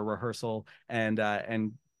show or a rehearsal, and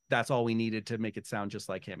that's all we needed to make it sound just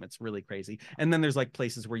like him. It's really crazy. And then there's like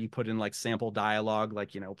places where you put in like sample dialogue,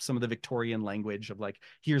 like some of the Victorian language of like,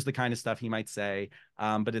 here's the kind of stuff he might say.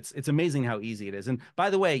 But it's amazing how easy it is. And by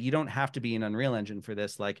the way, you don't have to be an Unreal Engine for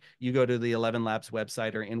this. Like, you go to the 11 Labs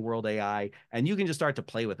website or in World AI, and you can just start to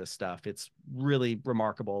play with this stuff. It's really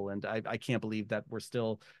remarkable, and I can't believe that we're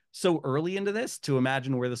still so early into this. To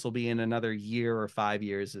imagine where this will be in another year or 5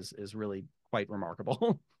 years is really quite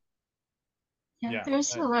remarkable. Yeah, Yeah.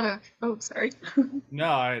 there's a lot of. Oh, sorry. No,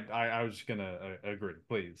 I was just gonna agree.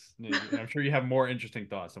 Please, I'm sure you have more interesting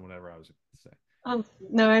thoughts than whatever I was going to say.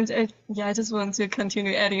 No, yeah, I just want to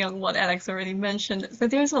continue adding on what Alex already mentioned. So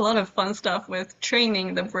there's a lot of fun stuff with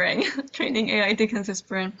training the brain, training AI Dickens's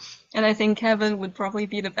brain, and I think Kevin would probably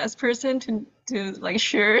be the best person to like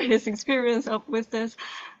share his experience up with this.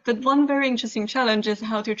 But one very interesting challenge is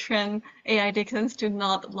how to train AI Dickens to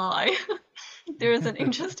not lie. There is an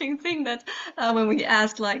interesting thing that when we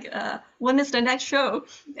asked like when is the next show,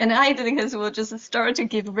 and I think his will just start to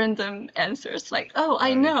give random answers like, oh, I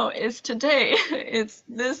Right. know it's today, it's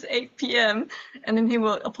this 8 p.m. and then he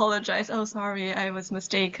will apologize, oh sorry, I was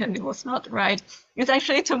mistaken, it was not right, it's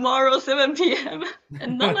actually tomorrow 7 p.m.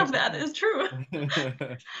 and none of that is true.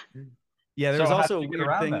 Yeah, there So was how did also a you get weird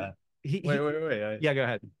around thing. that? He Wait. Yeah, go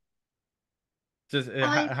ahead. Just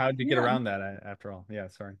I how did you get yeah. around that after all? Yeah,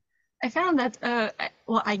 sorry. I found that,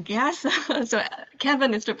 well, I guess, so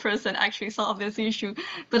Kevin is the person actually solved this issue,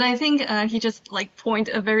 but I think he just like point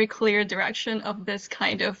a very clear direction of this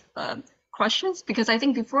kind of questions, because I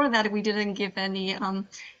think before that we didn't give any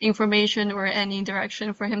information or any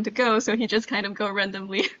direction for him to go, so he just kind of go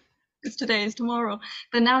randomly. It's today, is tomorrow.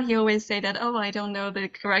 But now he always say that, oh, I don't know the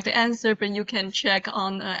correct answer, but you can check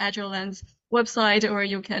on Agile Lens website, or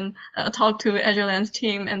you can talk to Agile Lens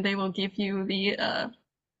team, and they will give you the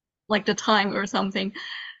like the time or something.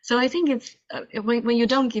 So I think it's when you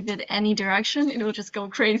don't give it any direction, it will just go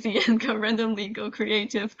crazy and go randomly, go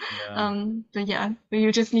creative. Yeah. But yeah, but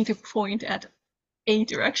you just need to point at a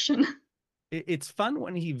direction. It's fun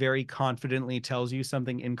when he very confidently tells you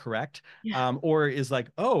something incorrect, Yeah. or is like,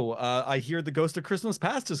 oh, I hear the ghost of Christmas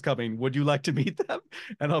past is coming, would you like to meet them?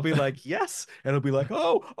 And I'll be like, yes. And he'll be like,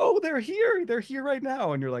 oh, they're here right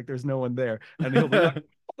now. And you're like, there's no one there. And he'll be like,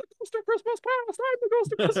 oh, the ghost of Christmas past, I'm the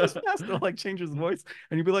ghost of Christmas past. And he'll like change his voice,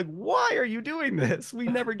 and you'll be like, why are you doing this? We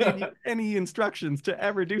never gave you any instructions to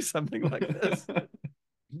ever do something like this.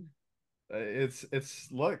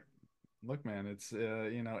 It's look, Look, man, it's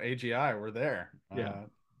AGI, we're there. Yeah,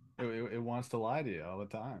 It wants to lie to you all the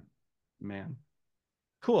time. man.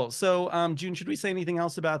 Cool. So, June, should we say anything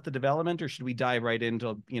else about the development, or should we dive right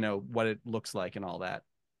into, what it looks like and all that?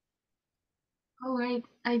 All right.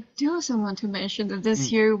 I do also want to mention that this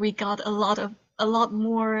Mm, year we got a lot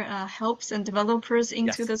more helps and developers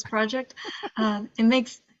into yes. this project. It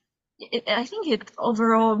makes I think it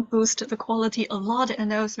overall boosts the quality a lot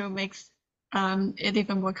and also makes it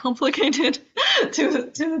even more complicated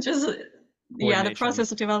to just the Coordination.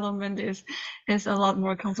 process of development is a lot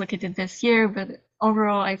more complicated this year, but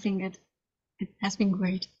overall I think it has been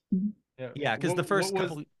great. Yeah. Yeah, because the What first was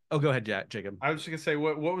couple. Oh, go ahead, Jacob. I was just gonna say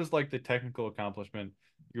what was like the technical accomplishment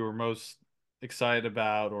you were most excited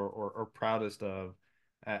about or proudest of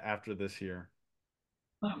after this year?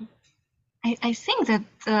 Um, I think that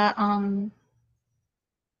the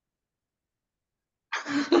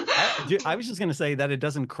I was just gonna say that it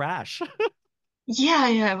doesn't crash.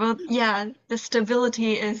 yeah, the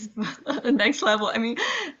stability is next level. I mean,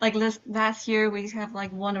 like last year we have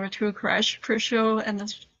like one or two crash per show, and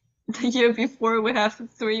the year before we have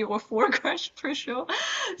three or four crash per show.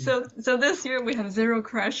 So this year we have zero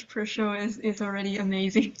crash per show is already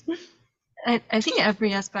amazing. I think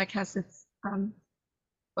every aspect has its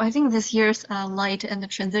I think this year's light and the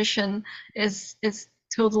transition is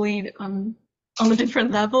totally on a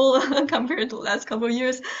different level compared to the last couple of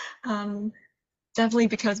years. Um, Definitely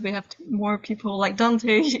because we have more people like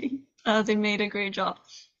Dante. They made a great job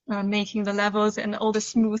making the levels and all the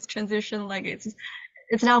smooth transition. Like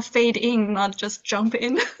it's now fade in, not just jump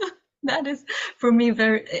in. That is for me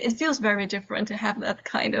very. It feels very different to have that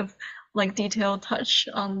kind of like detailed touch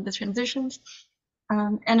on the transitions.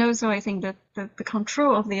 And also, I think that the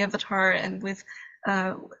control of the avatar and with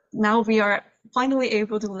uh, now we are finally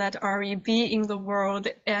able to let Ari be in the world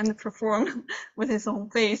and perform with his own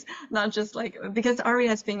face, not just like because Ari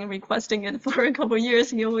has been requesting it for a couple of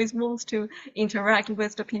years. He always wants to interact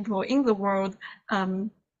with the people in the world,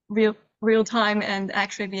 um, real time, and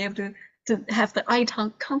actually be able to have the eye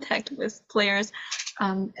contact with players.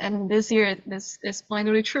 And this year, this is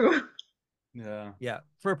finally true. Yeah. Yeah.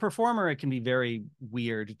 For a performer, it can be very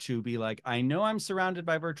weird to be like, I know I'm surrounded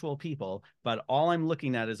by virtual people, but all I'm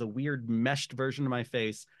looking at is a weird meshed version of my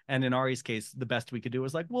face. And in Ari's case, the best we could do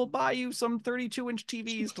was like, we'll buy you some 32-inch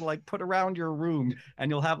TVs to like put around your room,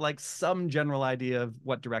 and you'll have like some general idea of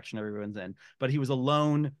what direction everyone's in. But he was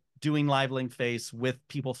alone doing live link face with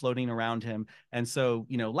people floating around him. And so,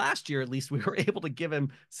 last year, at least we were able to give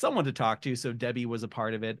him someone to talk to. So Debbie was a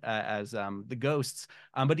part of it as the ghosts.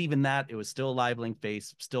 But even that, it was still a live link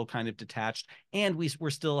face, still kind of detached. And we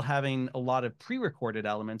were still having a lot of pre-recorded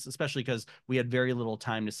elements, especially because we had very little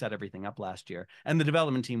time to set everything up last year. And the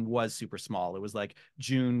development team was super small. It was like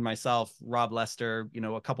June, myself, Rob Lester,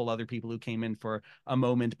 a couple other people who came in for a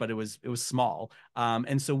moment, but it was small.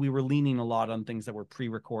 And so we were leaning a lot on things that were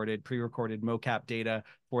pre-recorded mocap data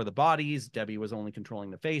for the bodies. Debbie was only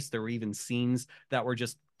controlling the face. There were even scenes that were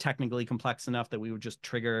just technically complex enough that we would just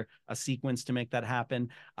trigger a sequence to make that happen.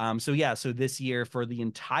 So this year, for the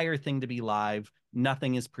entire thing to be live,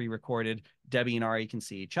 nothing is pre-recorded. Debbie and Ari can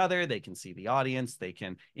see each other. They can see the audience. They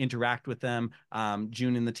can interact with them.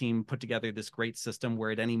 June and the team put together this great system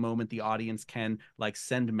where at any moment the audience can like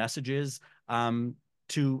send messages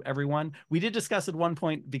to everyone. We did discuss at one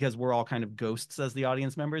point, because we're all kind of ghosts as the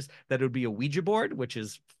audience members, that it would be a Ouija board, which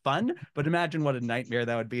is fun. But imagine what a nightmare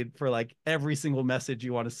that would be for like every single message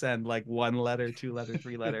you want to send, like 1 letter, 2 letter,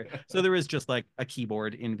 3 letter. So there is just like a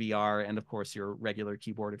keyboard in VR, and of course your regular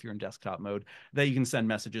keyboard if you're in desktop mode, that you can send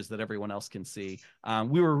messages that everyone else can see.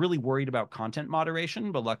 We were really worried about content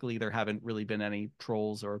moderation, but luckily there haven't really been any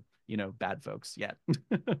trolls or bad folks yet.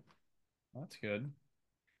 That's good.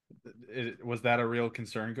 Was that a real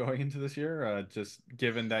concern going into this year? Just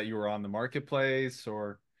given that you were on the marketplace,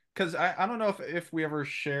 or because I don't know if we ever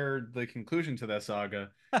shared the conclusion to that saga.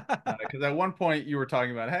 Because at one point you were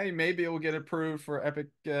talking about, hey, maybe it will get approved for Epic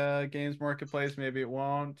Games Marketplace, maybe it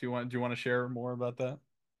won't. Do you want to share more about that?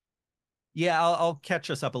 Yeah, I'll catch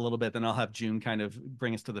us up a little bit, then I'll have June kind of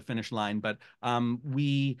bring us to the finish line. But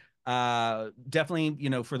we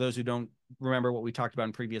definitely, for those who don't remember what we talked about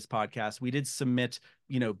in previous podcasts, we did submit,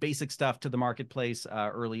 basic stuff to the marketplace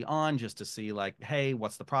early on, just to see like, hey,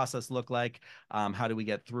 what's the process look like? How do we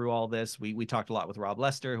get through all this? We talked a lot with Rob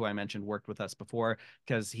Lester, who I mentioned worked with us before,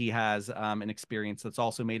 because he has an experience that's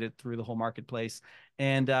also made it through the whole marketplace.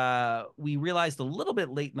 And we realized a little bit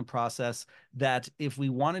late in the process that if we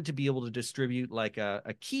wanted to be able to distribute like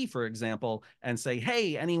a key, for example, and say,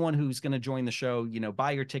 hey, anyone who's going to join the show,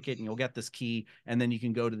 buy your ticket and you'll get this key, and then you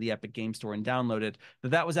can go to the Epic Game Store and download it,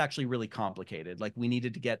 that was actually really complicated. Like we needed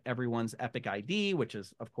needed to get everyone's Epic ID, which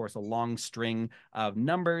is, of course, a long string of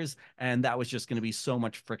numbers. And that was just going to be so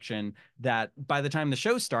much friction that by the time the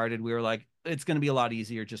show started, we were like, it's going to be a lot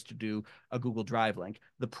easier just to do a Google Drive link.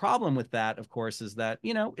 The problem with that, of course, is that,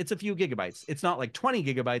 it's a few gigabytes. It's not like 20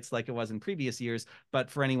 gigabytes like it was in previous years, but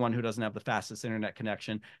for anyone who doesn't have the fastest internet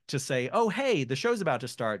connection to say, oh, hey, the show's about to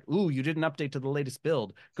start. Ooh, you didn't update to the latest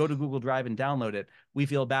build. Go to Google Drive and download it. We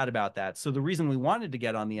feel bad about that. So the reason we wanted to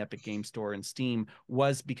get on the Epic Game Store and Steam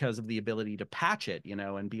was because of the ability to patch it,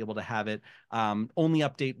 and be able to have it only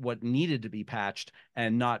update what needed to be patched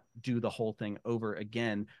and not do the whole thing over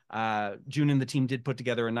again. June and the team did put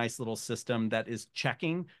together a nice little system that is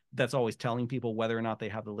checking, that's always telling people whether or not they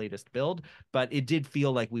have the latest build, but it did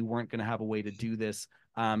feel like we weren't going to have a way to do this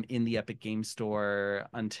in the Epic Game Store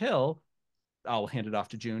until I'll hand it off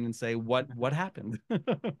to June and say what happened.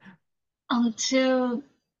 Until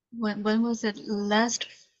when was it? Last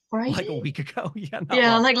Friday? Like a week ago. Yeah,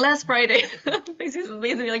 yeah, long. Like last Friday.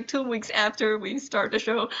 basically like 2 weeks after we start the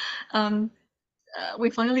show. We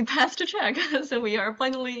finally passed the check. So we are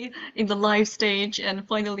finally in the live stage and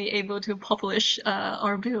finally able to publish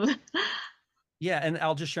our build. Yeah, and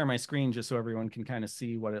I'll just share my screen just so everyone can kind of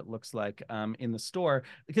see what it looks like in the store.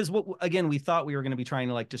 Because again, we thought we were going to be trying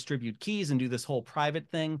to like distribute keys and do this whole private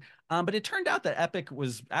thing. But it turned out that Epic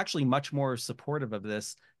was actually much more supportive of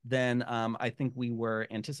this than I think we were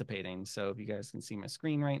anticipating. So if you guys can see my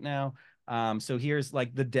screen right now. So here's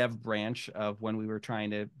like the dev branch of when we were trying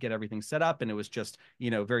to get everything set up, and it was just,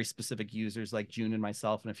 very specific users like June and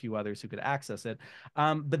myself and a few others who could access it.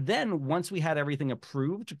 But then once we had everything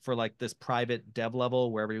approved for like this private dev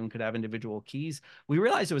level where everyone could have individual keys, we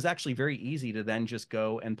realized it was actually very easy to then just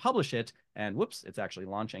go and publish it. And whoops, it's actually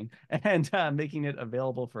launching and making it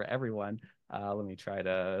available for everyone. Let me try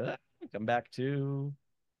to come back to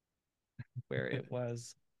where it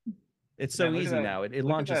was. It's so easy now. It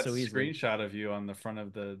launches so easily. Screenshot of you on the front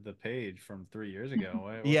of the page from 3 years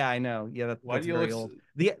ago. Yeah, I know. Yeah, that's very old.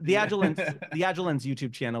 The Agile Lens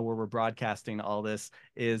YouTube channel where we're broadcasting all this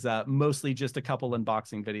is mostly just a couple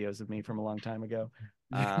unboxing videos of me from a long time ago.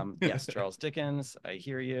 Yes, Charles Dickens, I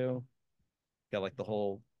hear you. Got like the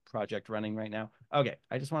whole project running right now. Okay,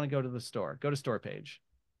 I just want to go to the store. Go to store page.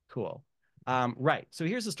 Cool. Right. So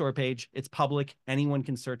here's the store page. It's public. Anyone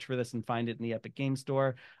can search for this and find it in the Epic Game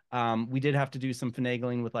Store. We did have to do some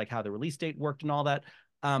finagling with like how the release date worked and all that.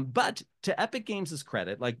 But to Epic Games'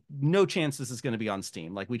 credit, like no chance this is going to be on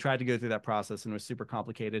Steam. Like we tried to go through that process and it was super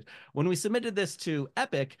complicated. When we submitted this to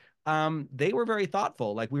Epic, they were very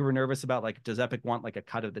thoughtful. Like we were nervous about like, does Epic want like a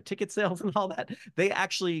cut of the ticket sales and all that? They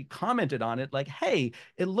actually commented on it like, hey,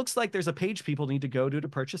 it looks like there's a page people need to go to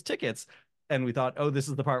purchase tickets. And we thought, oh, this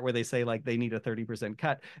is the part where they say like they need a 30%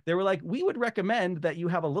 cut. They were like, we would recommend that you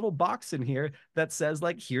have a little box in here that says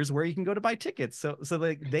like, here's where you can go to buy tickets. So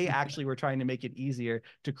like they actually were trying to make it easier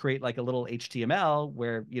to create like a little HTML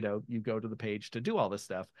where, you go to the page to do all this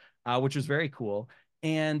stuff, which was very cool.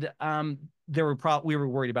 And we were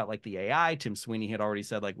worried about like the AI. Tim Sweeney had already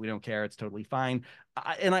said like, we don't care, it's totally fine.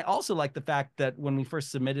 And I also like the fact that when we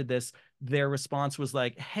first submitted this, their response was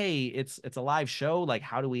like, hey, it's a live show. Like,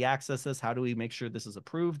 how do we access this? How do we make sure this is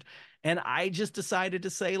approved? And I just decided to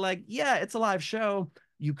say like, yeah, it's a live show.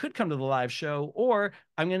 You could come to the live show, or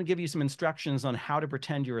I'm going to give you some instructions on how to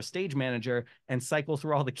pretend you're a stage manager and cycle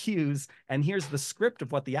through all the cues. And here's the script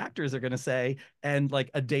of what the actors are going to say. And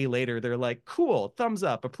like a day later, they're like, cool, thumbs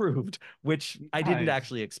up, approved, which I didn't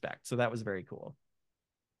actually expect. So that was very cool.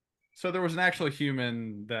 So there was an actual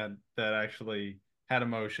human that actually had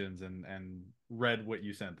emotions and read what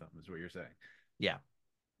you sent them, is what you're saying. Yeah.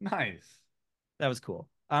 Nice. That was cool.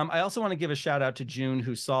 I also want to give a shout out to June,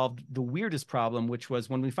 who solved the weirdest problem, which was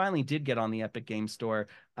when we finally did get on the Epic Game Store,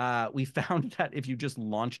 we found that if you just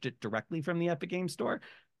launched it directly from the Epic Game Store,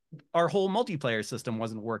 our whole multiplayer system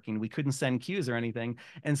wasn't working. We couldn't send queues or anything.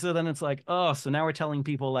 And so then it's like, oh, so now we're telling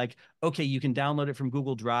people like, okay, you can download it from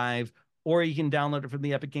Google Drive, or you can download it from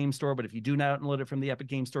the Epic Game Store. But if you do download it from the Epic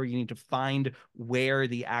Game Store, you need to find where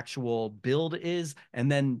the actual build is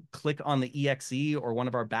and then click on the exe or one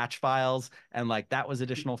of our batch files. And like that was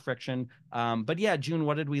additional friction. But yeah, June,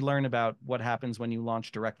 what did we learn about what happens when you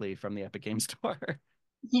launch directly from the Epic Game Store?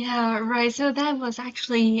 Yeah, right. So that was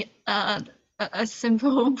actually a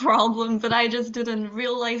simple problem, but I just didn't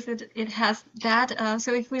realize it has that.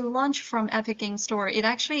 So if we launch from Epic Game Store, it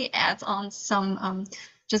actually adds on some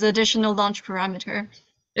just additional launch parameter.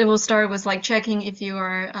 It will start with like checking if you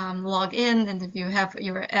are logged in and if you have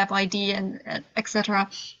your app ID and etc.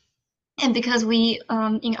 And because we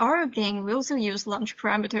in our game we also use launch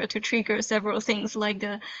parameter to trigger several things like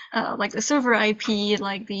the server IP,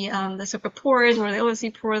 like the server port or the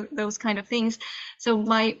OSC port, those kind of things. So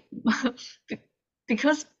my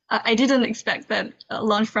because I didn't expect that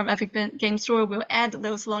launch from Epic Game Store will add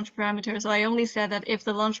those launch parameters. So I only said that if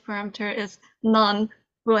the launch parameter is none,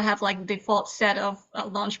 we'll have like default set of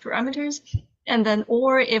launch parameters. And then,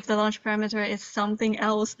 or if the launch parameter is something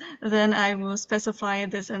else, then I will specify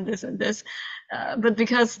this and this and this. But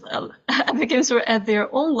because Epic Games Store add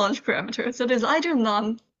their own launch parameter, so there's either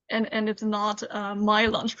none and it's not my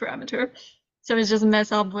launch parameter. So it's just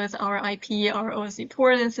mess up with our IP, our OSC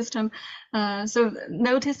port and system. So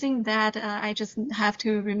noticing that, I just have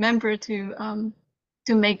to remember to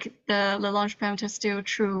make the launch parameter still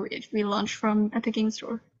true if we launch from Epic Games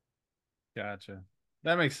Store. Gotcha.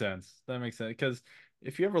 That makes sense. That makes sense. Because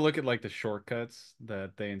if you ever look at like the shortcuts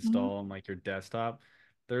that they install on like your desktop,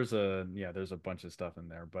 there's a bunch of stuff in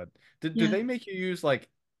there. But do Yeah. they make you use like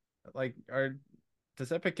are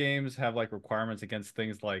does Epic Games have like requirements against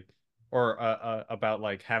things like or about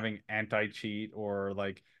like having anti-cheat or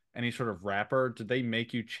like any sort of wrapper? Do they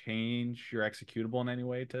make you change your executable in any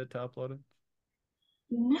way to upload it?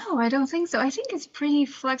 No, I don't think so. I think it's pretty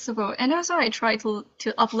flexible. And also I tried to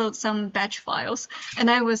upload some batch files,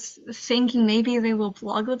 and I was thinking maybe they will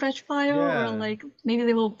block the batch file, or Yeah. like maybe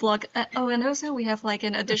they will block. Oh, and also we have like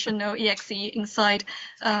an additional exe inside,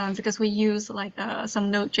 because we use like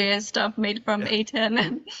some Node.js stuff made from Yeah. A10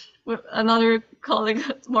 and with another colleague,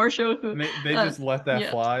 Marshall, who And they just let that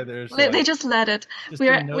yeah, fly. There's they like just let it. Just a We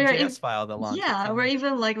are Node.js file to launch it yeah, we're from.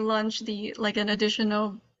 even like launch the like an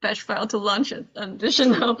additional batch file to launch an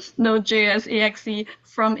additional Node.js exe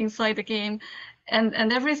from inside the game, and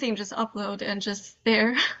everything just upload and just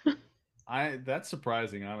there. I that's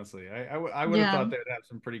surprising, honestly. I would have Yeah, thought they'd have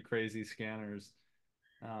some pretty crazy scanners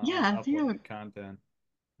yeah, uploading content.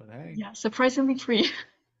 But hey, yeah, surprisingly free.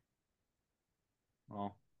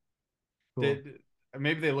 well, Cool. did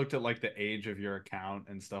maybe they looked at like the age of your account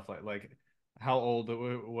and stuff like how old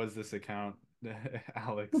was this account,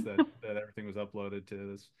 Alex, that everything was uploaded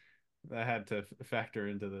to this that had to factor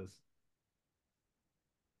into this.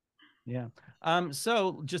 Yeah.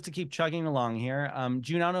 So just to keep chugging along here,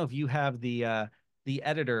 June, I don't know if you have the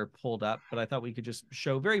editor pulled up, but I thought we could just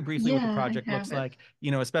show very briefly what the Yeah, I project looks have it. like.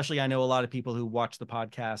 You know, especially I know a lot of people who watch the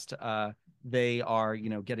podcast, they are,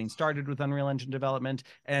 getting started with Unreal Engine development.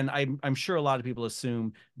 And I'm sure a lot of people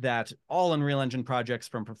assume that all Unreal Engine projects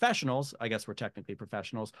from professionals, I guess we're technically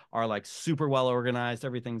professionals, are like super well organized.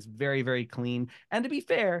 Everything's very, very clean. And to be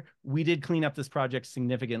fair, we did clean up this project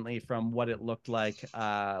significantly from what it looked like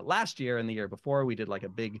last year and the year before. We did like a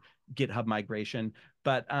big GitHub migration.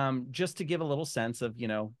 But just to give a little sense of,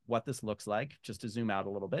 what this looks like, just to zoom out a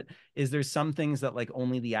little bit, is there's some things that like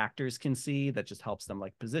only the actors can see that just helps them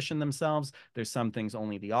like position themselves. There's some things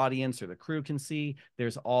only the audience or the crew can see.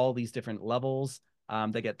 There's all these different levels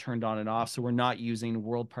that get turned on and off. So we're not using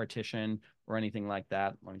world partition or anything like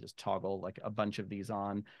that. Let me just toggle like a bunch of these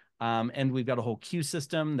on. And we've got a whole queue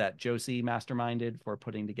system that Josie masterminded for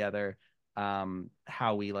putting together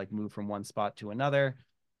how we like move from one spot to another.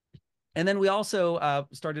 And then we also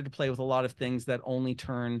started to play with a lot of things that only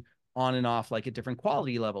turn on and off like at different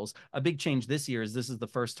quality levels. A big change this year is this is the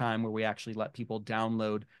first time where we actually let people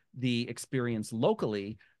download the experience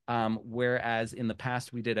locally. Whereas in the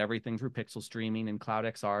past we did everything through pixel streaming and cloud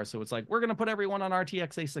XR. So it's like, we're going to put everyone on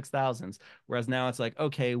RTX A6000s. Whereas now it's like,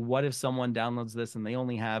 okay, what if someone downloads this and they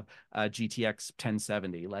only have GTX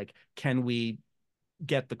 1070? Like, can we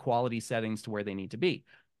get the quality settings to where they need to be?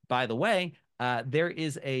 By the way, there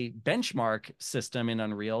is a benchmark system in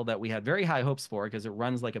Unreal that we had very high hopes for because it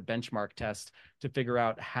runs like a benchmark test to figure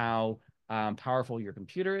out how powerful your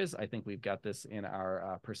computer is. I think we've got this in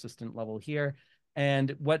our persistent level here.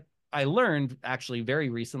 And what I learned actually very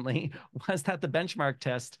recently was that the benchmark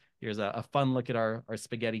test, here's a fun look at our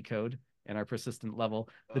spaghetti code and our persistent level.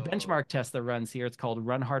 The Oh. benchmark test that runs here, it's called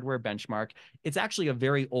Run Hardware Benchmark. It's actually a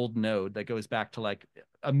very old node that goes back to like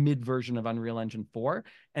a mid version of Unreal Engine 4.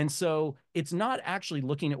 And so it's not actually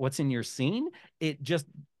looking at what's in your scene. It just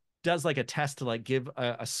does like a test to like give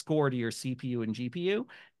a score to your CPU and GPU.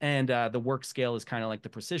 And the work scale is kind of like the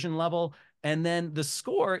precision level. And then the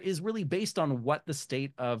score is really based on what the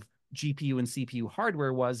state of GPU and CPU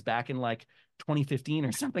hardware was back in like 2015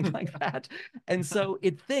 or something like that. And so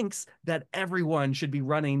it thinks that everyone should be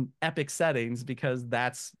running epic settings because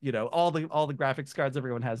that's, all the graphics cards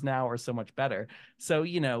everyone has now are so much better. So,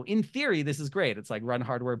 in theory, this is great. It's like run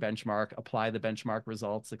hardware benchmark, apply the benchmark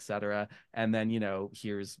results, etc. And then,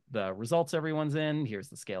 here's the results everyone's in, here's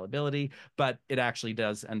the scalability, but it actually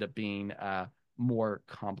does end up being more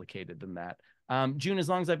complicated than that. June, as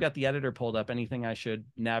long as I've got the editor pulled up, anything I should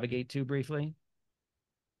navigate to briefly?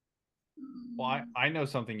 Well, I know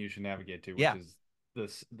something you should navigate to, which Yeah.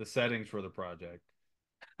 is the settings for the project,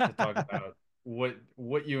 to talk about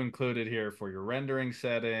what you included here for your rendering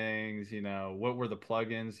settings, what were the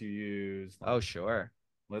plugins you used. Oh, Like, sure.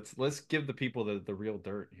 let's give the people the real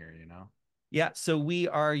dirt here. Yeah, so we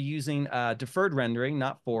are using deferred rendering,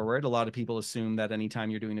 not forward. A lot of people assume that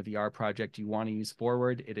anytime you're doing a VR project, you want to use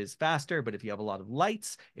forward. It is faster, but if you have a lot of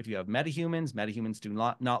lights, if you have metahumans do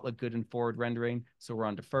not look good in forward rendering, so we're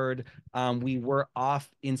on deferred. We were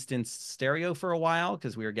off instance stereo for a while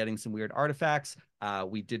because we were getting some weird artifacts.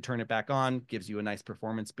 We did turn it back on, gives you a nice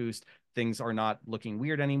performance boost. Things are not looking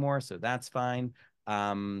weird anymore, so that's fine.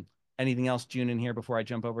 Anything else, June, in here before I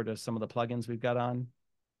jump over to some of the plugins we've got on?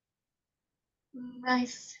 I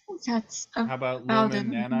think that's How about about it.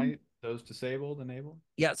 Lumen, Nanite? Those disabled, enabled?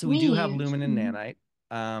 Yeah, so we do have Neat. Lumen and Nanite.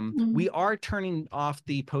 We Mm. are turning off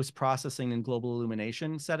the post-processing and global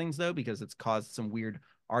illumination settings, though, because it's caused some weird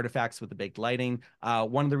artifacts with the baked lighting.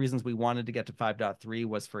 One of the reasons we wanted to get to 5.3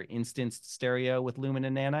 was for instanced stereo with Lumen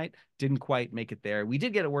and Nanite. Didn't quite make it there. We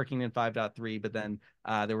did get it working in 5.3, but then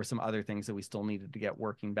there were some other things that we still needed to get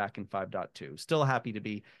working back in 5.2. Still happy to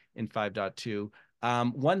be in 5.2.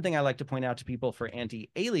 One thing I like to point out to people for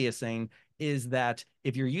anti-aliasing is that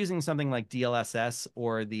if you're using something like DLSS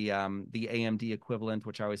or the AMD equivalent,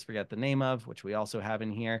 which I always forget the name of, which we also have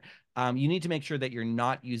in here, you need to make sure that you're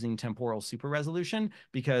not using temporal super resolution,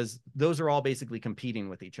 because those are all basically competing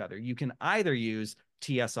with each other. You can either use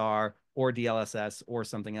TSR or DLSS or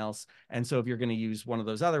something else. And so if you're going to use one of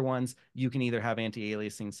those other ones, you can either have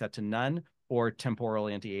anti-aliasing set to none or temporal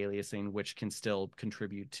anti-aliasing, which can still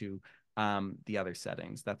contribute to the other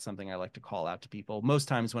settings. That's something I like to call out to people. Most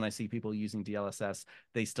times when I see people using DLSS,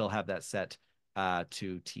 they still have that set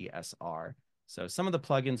to TSR. So some of the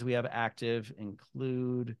plugins we have active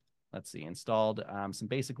include, let's see, installed some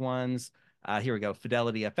basic ones. Here we go,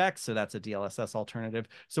 Fidelity FX. So that's a DLSS alternative.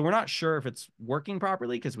 So we're not sure if it's working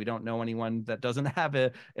properly because we don't know anyone that doesn't have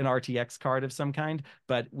an RTX card of some kind,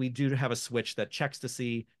 but we do have a switch that checks to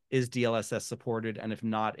see is DLSS supported, and if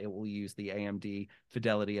not, it will use the AMD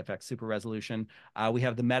Fidelity FX Super Resolution. We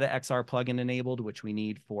have the Meta XR plugin enabled, which we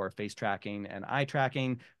need for face tracking and eye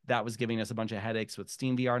tracking. That was giving us a bunch of headaches with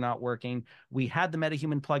SteamVR not working. We had the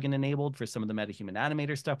MetaHuman plugin enabled for some of the MetaHuman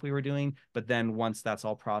animator stuff we were doing, but then once that's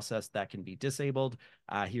all processed, that can be disabled.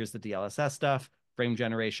 Here's the DLSS stuff. Frame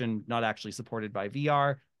generation, not actually supported by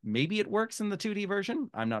VR. Maybe it works in the 2D version.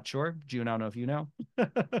 I'm not sure. June, I don't know if you know.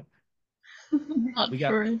 Not We got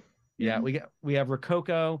sure. Yeah, we have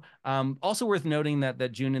Rococo. Also worth noting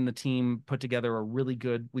that June and the team put together a really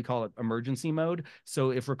good, we call it emergency mode.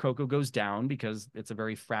 So if Rococo goes down, because it's a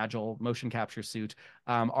very fragile motion capture suit,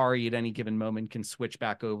 Ari at any given moment can switch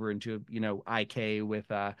back over into, IK with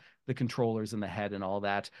the controllers and the head and all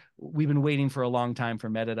that. We've been waiting for a long time for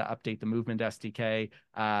Meta to update the movement SDK.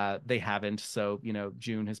 They haven't. So,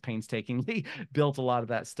 June has painstakingly built a lot of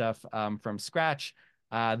that stuff from scratch.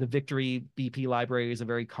 The Victory BP library is a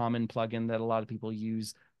very common plugin that a lot of people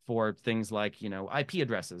use for things like, IP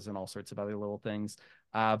addresses and all sorts of other little things.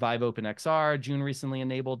 Vive OpenXR, June recently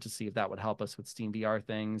enabled to see if that would help us with SteamVR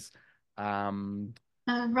things.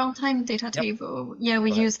 Runtime data Yep. table. Yeah, we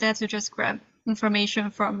Go ahead. use that to just grab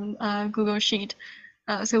information from Google Sheet.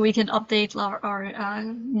 So we can update our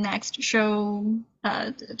next show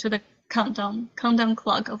to the countdown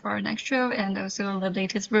clock of our next show, and also the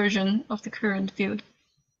latest version of the current build.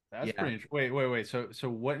 That's pretty interesting. Wait. So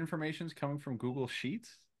what information is coming from Google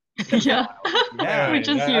Sheets? Yeah, Yeah. we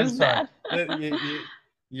just I'm use sorry. that.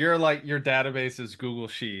 You're like, your database is Google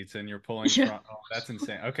Sheets and you're pulling Yeah. from. Oh, that's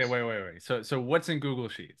insane. Okay, wait. So what's in Google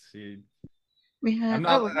Sheets? We have.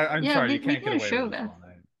 I'm Yeah, sorry, we you can't get can away show with this that. one.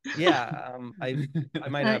 Yeah, I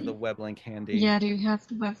might have the web link handy. Yeah, do you have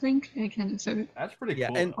the web link? I can so. That's pretty Yeah,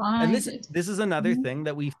 cool. and Find this it. this is another Mhm. thing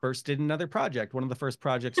that we first did another project. One of the first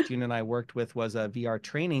projects June and I worked with was a VR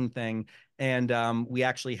training thing, and we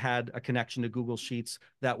actually had a connection to Google Sheets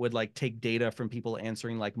that would like take data from people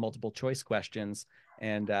answering like multiple choice questions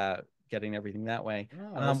and getting everything that way.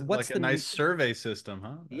 Oh, that's What's like a the nice survey system,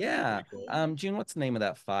 huh? That's yeah? pretty cool. June, what's the name of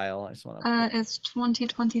that file? I just want to It's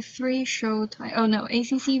 2023 showtime. Oh no,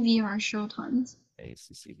 ACC VR showtimes.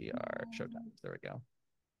 ACCVR Showtime. There we go.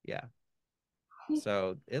 Yeah.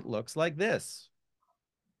 So it looks like this.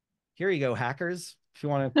 Here you go, hackers. If you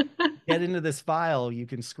want to get into this file, you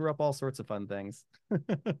can screw up all sorts of fun things.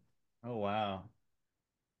 Oh wow.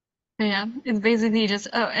 Yeah, it's basically just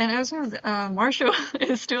and also Marshall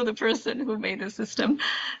is still the person who made the system.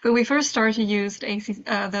 But we first started to use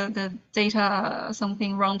the data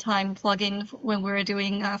something runtime plugin when we were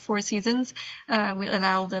doing 4 seasons. We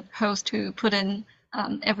allow the host to put in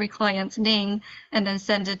every client's name and then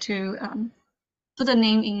send it to put the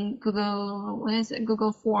name in Google, what is it,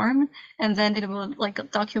 Google Form, and then it will like a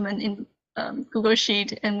document in Google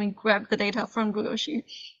Sheet, and we grab the data from Google Sheet.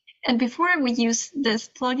 And before we use this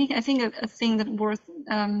plugin, I think a thing that worth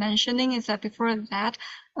mentioning is that before that,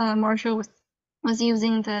 Marshall was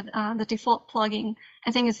using the default plugin.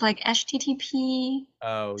 I think it's like HTTP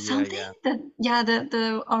Oh, something. yeah.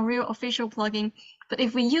 The Unreal official plugin. But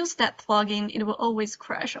if we use that plugin, it will always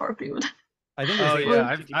crash our build. I think it was Oh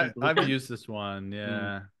yeah, HTTP I've Blueprint. used this one.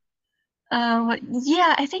 Yeah.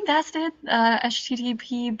 Yeah, I think that's it.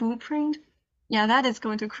 HTTP Blueprint. Yeah, that is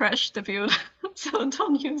going to crash the build. So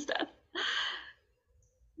don't use that.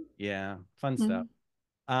 Yeah, fun stuff.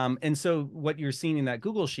 Mm. And so what you're seeing in that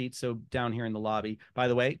Google Sheet, so down here in the lobby, by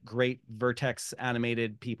the way, great Vertex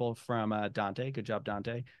animated people from Dante. Good job,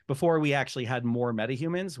 Dante. Before we actually had more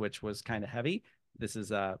metahumans, which was kind of heavy. This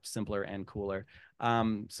is simpler and cooler.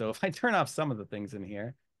 So if I turn off some of the things in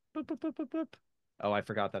here, boop, boop, boop, boop, boop. Oh, I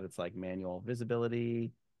forgot that it's like manual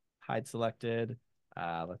visibility, hide selected.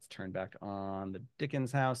 Let's turn back on the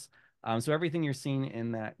Dickens house. So everything you're seeing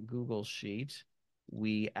in that Google Sheet,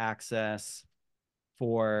 we access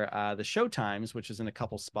for the show times, which is in a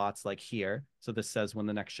couple spots like here. So this says when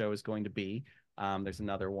the next show is going to be. There's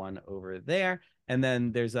another one over there. And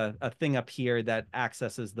then there's a thing up here that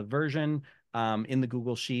accesses the version in the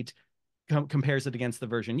Google Sheet, compares it against the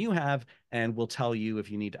version you have, and will tell you if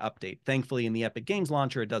you need to update. Thankfully, in the Epic Games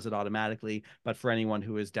Launcher, it does it automatically. But for anyone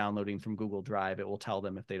who is downloading from Google Drive, it will tell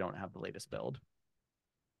them if they don't have the latest build.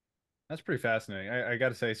 That's pretty fascinating. I got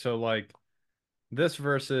to say, so like this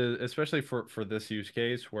versus, especially for this use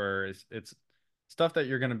case where it's stuff that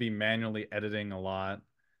you're going to be manually editing a lot.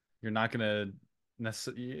 You're not going to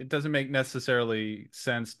it doesn't make necessarily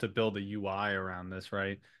sense to build a UI around this,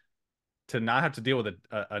 right? To not have to deal with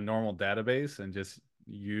a normal database and just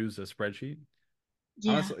use a spreadsheet.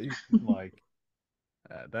 Yeah. Honestly, like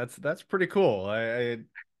that's pretty cool.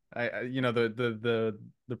 You know, the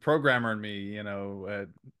programmer in me, you know,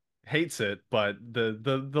 hates it, but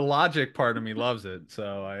the logic part of me loves it.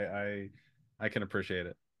 So I can appreciate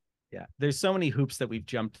it. Yeah, there's so many hoops that we've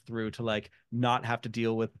jumped through to like not have to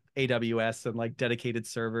deal with AWS and like dedicated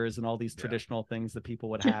servers and all these Yeah. traditional things that people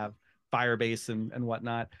would have, Firebase and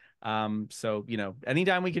whatnot. So you know,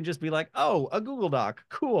 anytime we can just be like, oh, a Google Doc,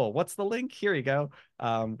 cool. What's the link? Here you go.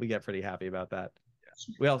 We get pretty happy about that.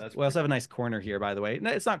 We also have a nice corner here, by the way.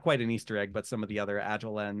 It's not quite an Easter egg, but some of the other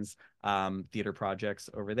Agile Lens theater projects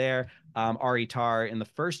over there. Ari Tar in the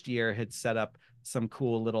first year had set up some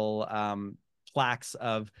cool little plaques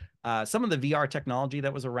of some of the VR technology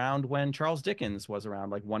that was around when Charles Dickens was around,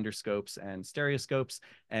 like wonderscopes and stereoscopes.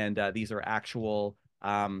 And these are actual,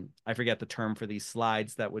 I forget the term for these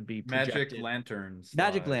slides that would be projected. Magic lanterns.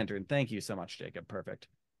 Magic lantern. Thank you so much, Jacob. Perfect.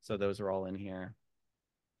 So those are all in here.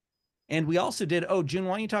 And we also did, oh, June,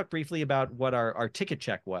 why don't you talk briefly about what our ticket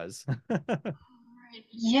check was?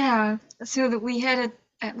 Yeah, so that we had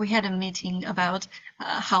a meeting about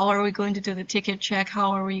how are we going to do the ticket check,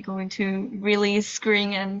 how are we going to really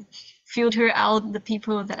screen and filter out the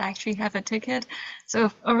people that actually have a ticket.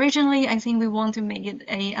 So originally, I think we want to make it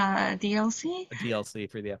a DLC. A DLC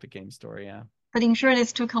for the Epic Games Store, yeah. But in short,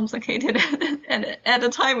 it's too complicated. And at the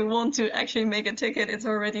time we want to actually make a ticket, it's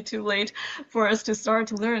already too late for us to start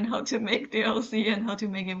to learn how to make DLC and how to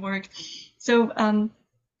make it work. So,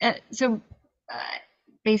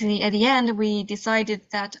 basically at the end, we decided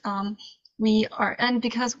that and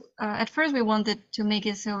because at first we wanted to make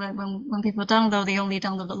it so that when people download, they only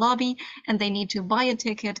download the lobby and they need to buy a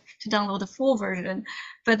ticket to download the full version.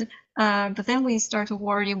 But then we start to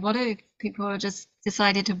worry, what if people just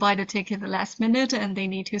decided to buy the ticket the last minute and they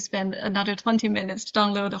need to spend another 20 minutes to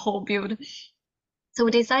download the whole build? So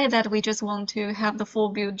we decided that we just want to have the full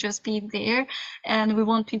build just be there, and we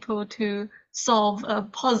want people to solve a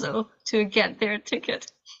puzzle to get their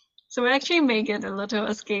ticket. So we actually make it a little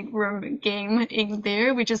escape room game in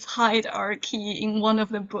there. We just hide our key in one of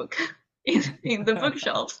the book in the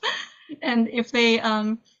bookshelves. And if they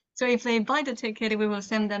buy the ticket, we will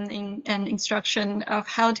send them in an instruction of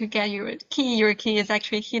how to get your key. Your key is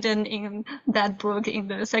actually hidden in that book in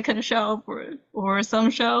the second shelf or some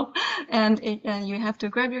shelf, and you have to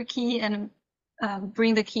grab your key and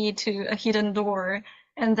bring the key to a hidden door,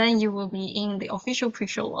 and then you will be in the official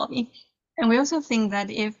pre-show lobby. And we also think that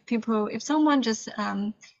if someone just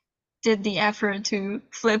did the effort to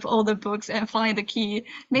flip all the books and find the key,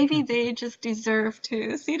 maybe they just deserve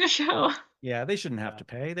to see the show. Yeah, they shouldn't have to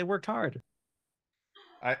pay. They worked hard.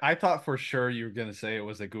 I thought for sure you were gonna say it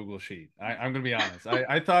was a Google Sheet. I'm gonna be honest.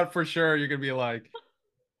 I thought for sure you're gonna be like,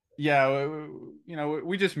 yeah, you know,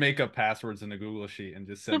 we just make up passwords in a Google Sheet and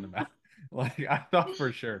just send them out. Like I thought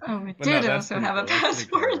for sure. Oh, we But no, did that's also pretty have a cool. That's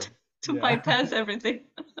pretty password clever. to Yeah. bypass everything.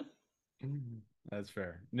 That's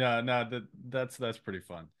fair. No, that's pretty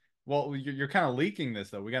fun. Well, you're kind of leaking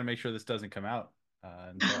this though. We got to make sure this doesn't come out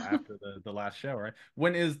until after the last show, right?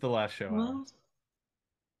 When is the last show Well,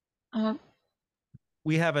 out?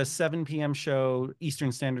 We have a 7 p.m. show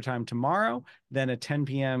Eastern Standard Time tomorrow, then a 10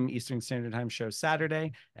 p.m. Eastern Standard Time show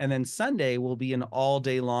Saturday, and then Sunday will be an all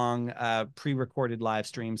day long pre-recorded live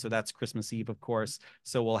stream. So that's Christmas Eve, of course.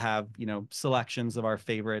 So we'll have, you know, selections of our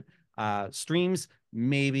favorite streams.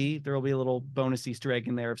 Maybe there will be a little bonus Easter egg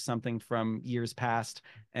in there of something from years past.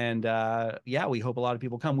 And yeah, we hope a lot of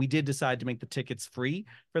people come. We did decide to make the tickets free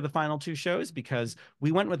for the final 2 shows because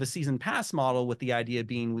we went with a season pass model with the idea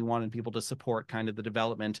being we wanted people to support kind of the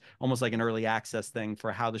development, almost like an early access thing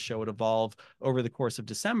for how the show would evolve over the course of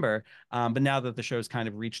December. But now that the show's kind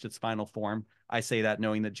of reached its final form, I say that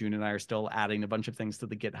knowing that June and I are still adding a bunch of things to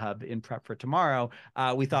the GitHub in prep for tomorrow.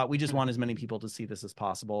 We thought we just want as many people to see this as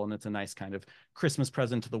possible. And it's a nice kind of Christmas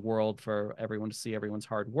present to the world for everyone to see everyone's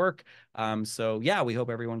hard work. So yeah, we hope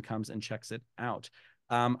everyone comes and checks it out.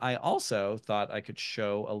 I also thought I could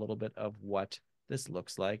show a little bit of what this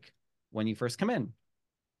looks like when you first come in.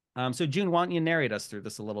 So June, why don't you narrate us through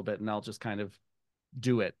this a little bit and I'll just kind of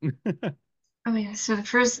do it. Oh yeah, so the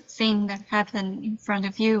first thing that happened in front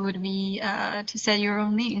of you would be to set your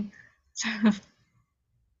own name. So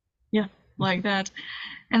yeah, like that.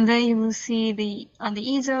 And then you will see on the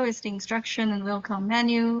easel is the instruction and welcome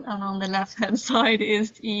menu, and on the left-hand side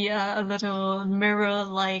is the little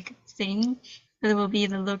mirror-like thing that will be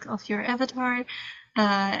the look of your avatar,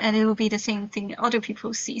 and it will be the same thing other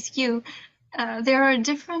people sees you. There are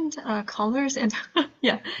different colors, and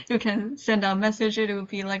yeah, you can send out message. It will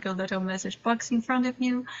be like a little message box in front of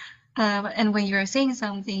you. And when you're saying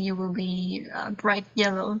something, you will be bright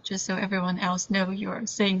yellow, just so everyone else know you're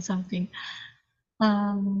saying something.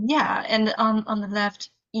 Yeah, and on the left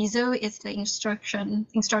easel is the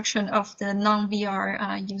instruction of the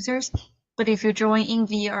non-VR users. But if you join in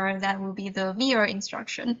VR, that will be the VR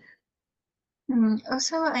instruction.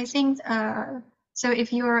 Also, I think so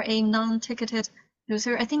if you're a non-ticketed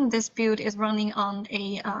user, I think this build is running on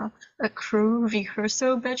a crew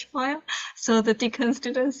rehearsal batch file, so the deacons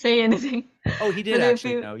didn't say anything. Oh, he did But if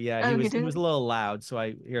actually you, know. Yeah, oh, he did? was a little loud. So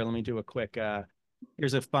here, let me do a quick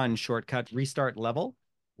here's a fun shortcut. Restart level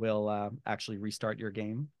will actually restart your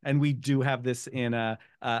game. And we do have this in a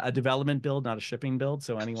development build, not a shipping build.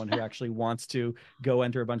 So anyone who actually wants to go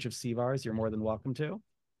enter a bunch of CVARs, you're more than welcome to.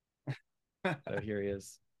 So here he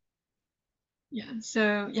is. Yeah,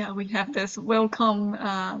 so yeah, we have this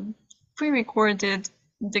welcome pre-recorded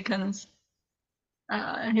Dickens.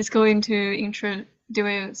 He's going to do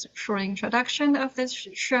a short introduction of this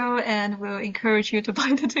show, and will encourage you to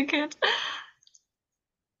buy the ticket.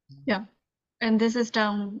 Yeah, and this is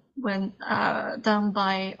done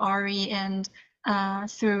by Ari and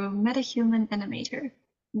through MetaHuman Animator,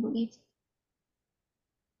 I believe.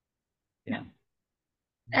 Yeah.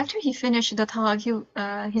 After he finished the talk,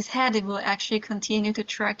 his head will actually continue to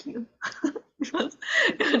track you. Because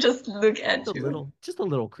it'll just look at you. Just a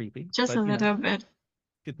little creepy. Just a little bit.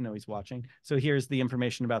 Good to know he's watching. So here's the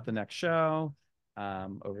information about the next show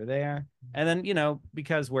over there. And then, you know,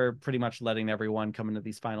 because we're pretty much letting everyone come into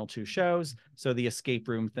these final 2 shows. So the escape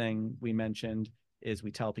room thing we mentioned is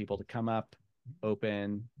we tell people to come up,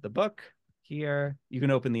 open the book here. You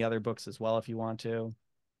can open the other books as well if you want to.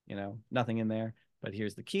 You know, nothing in there. But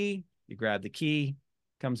here's the key. You grab the key,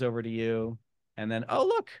 comes over to you. And then, oh,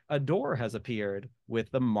 look, a door has appeared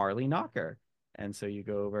with the Marley knocker. And so you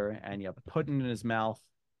go over and you put it in his mouth.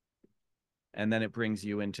 And then it brings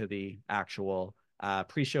you into the actual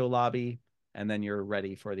pre-show lobby. And then you're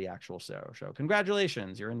ready for the actual show.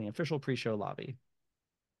 Congratulations, you're in the official pre-show lobby.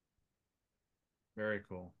 Very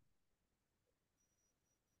cool.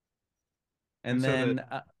 And then,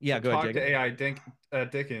 yeah, go ahead, Talk Jacob. to AI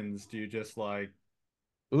Dickens, do you just like...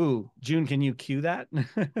 Ooh, June, can you cue that?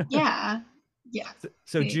 Yeah. Yeah.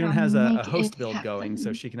 So June has a host build going,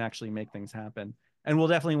 so she can actually make things happen. And we'll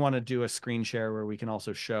definitely want to do a screen share where we can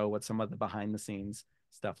also show what some of the behind the scenes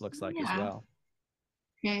stuff looks like as well.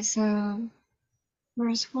 Okay, so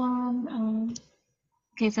first one.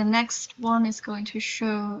 Okay, the next one is going to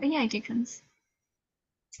show AI Dickens.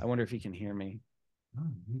 I wonder if he can hear me.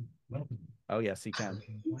 Oh, yes, he can.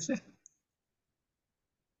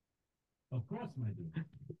 Of course, my dear.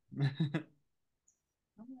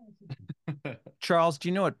 Charles, do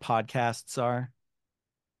you know what podcasts are?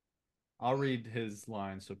 I'll read his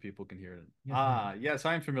line so people can hear it. Yes, Yes,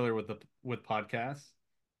 I'm familiar with podcasts.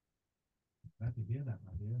 glad to hear that,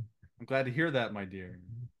 my dear. I'm glad to hear that, my dear.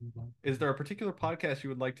 Is there a particular podcast you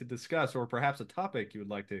would like to discuss, or perhaps a topic you would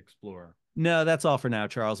like to explore? No, that's all for now,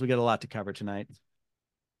 Charles. We got a lot to cover tonight.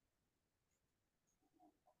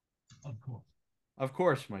 Of course. Of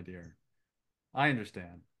course, my dear. I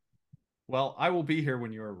understand. Well, I will be here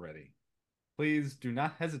when you are ready. Please do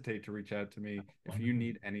not hesitate to reach out to me if you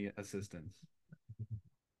need any assistance.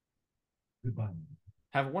 Goodbye.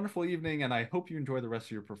 Have a wonderful evening, and I hope you enjoy the rest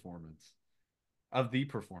of your performance. Of the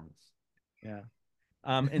performance. Yeah.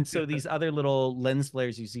 And so these other little lens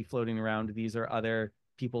flares you see floating around, these are other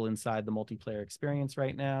people inside the multiplayer experience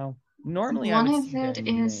right now. Normally, I One would of see their it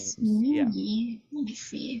is names. Yeah. me. Let me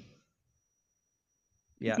see.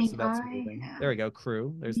 Yeah, think so that's I moving. have There we go.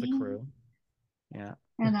 Crew. There's the me. crew. Yeah.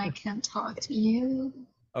 And I can talk to you.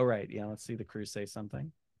 Oh, right. Yeah. Let's see the crew say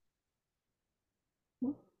something.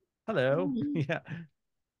 Oh, Hello. hi. Yeah.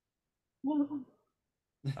 Oh,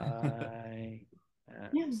 I am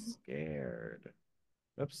yeah. scared.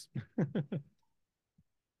 Oops.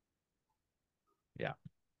 Yeah.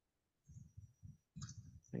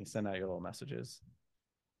 You send out your little messages.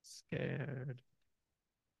 Scared.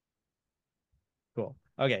 Cool.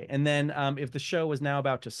 Okay. And then if the show was now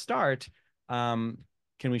about to start, can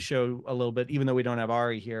we show a little bit, even though we don't have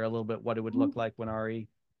Ari here, a little bit what it would look like when Ari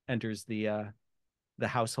enters the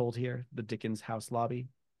household here, the Dickens house lobby?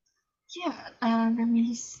 Yeah, let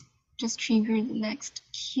me just trigger the next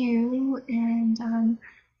queue, and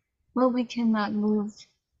well, we cannot move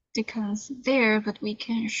Dickens there, but we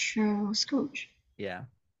can show Scrooge. Yeah.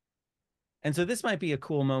 And so this might be a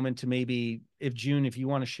cool moment to maybe, if June, if you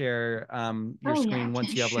want to share your Oh, yeah, screen I once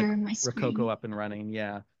can you have like share my screen. Rococo up and running.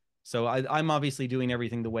 Yeah. So I'm obviously doing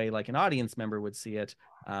everything the way like an audience member would see it,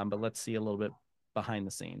 but let's see a little bit behind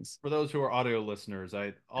the scenes. For those who are audio listeners,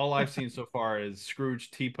 all I've seen so far is Scrooge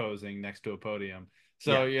T-posing next to a podium.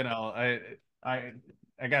 So, Yeah. I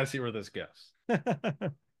gotta see where this goes. Oh,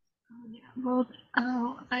 yeah. Well,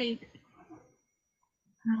 I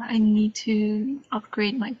need to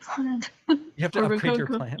upgrade my plan. You have to for upgrade your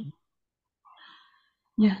Rococo. plan.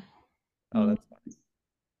 Yeah. Oh, that's funny.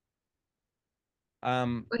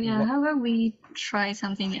 But yeah, how about we try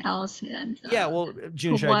something else and yeah, well,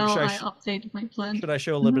 June, while I update my plan. should I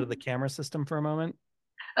show a little bit of the camera system for a moment?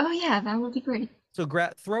 Oh yeah, that would be great. So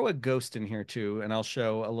throw a ghost in here too, and I'll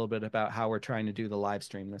show a little bit about how we're trying to do the live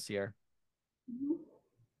stream this year.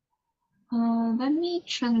 Let me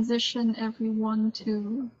transition everyone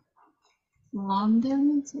to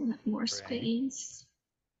London to have more space.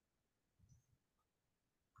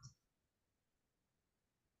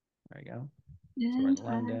 There you go. And So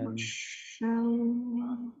I will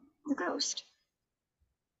show the ghost.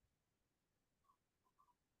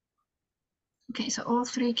 Okay, so all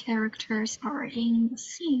three characters are in the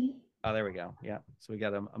scene. Oh, there we go. Yeah. So we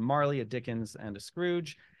got a Marley, a Dickens, and a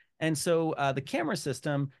Scrooge. And so the camera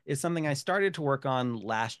system is something I started to work on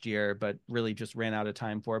last year, but really just ran out of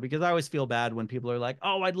time for, because I always feel bad when people are like,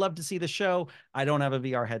 oh, I'd love to see the show. I don't have a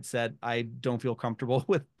VR headset. I don't feel comfortable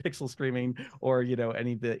with pixel streaming or,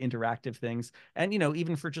 any of the interactive things. And,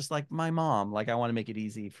 even for just like my mom, like I want to make it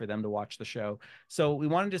easy for them to watch the show. So we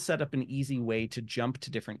wanted to set up an easy way to jump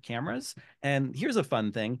to different cameras. And here's a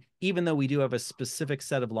fun thing. Even though we do have a specific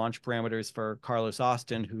set of launch parameters for Carlos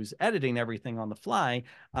Austin, who's editing everything on the fly,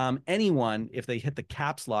 anyone, if they hit the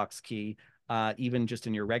caps locks key, even just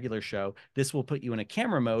in your regular show, this will put you in a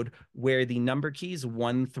camera mode where the number keys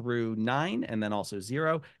 1 through 9 and then also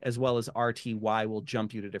 0, as well as RTY, will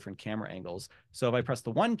jump you to different camera angles. So if I press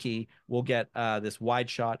the 1 key, we'll get this wide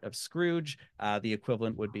shot of Scrooge. The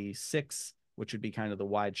equivalent would be 6, which would be kind of the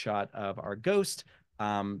wide shot of our ghost.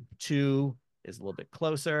 2 is a little bit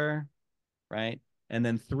closer, right? And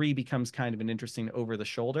then 3 becomes kind of an interesting over the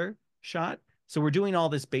shoulder shot. So we're doing all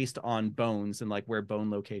this based on bones and like where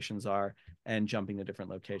bone locations are and jumping to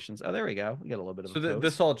different locations. Oh, there we go. We got a little bit of So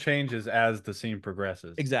this all changes as the scene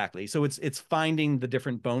progresses. Exactly. So it's finding the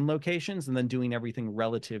different bone locations and then doing everything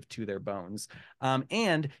relative to their bones.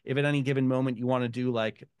 And if at any given moment you want to do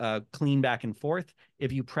like a clean back and forth,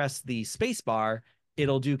 if you press the space bar,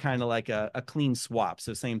 it'll do kind of like a clean swap.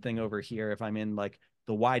 So same thing over here. If I'm in like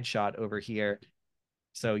the wide shot over here,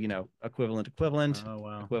 so equivalent, Oh,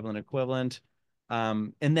 wow. equivalent.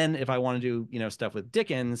 And then if I want to do stuff with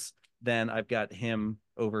Dickens, then I've got him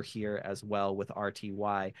over here as well with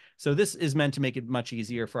RTY. So this is meant to make it much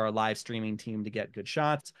easier for our live streaming team to get good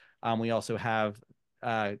shots. We also have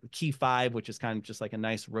key 5, which is kind of just like a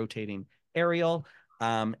nice rotating aerial,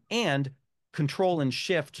 and Control and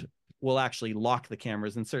Shift will actually lock the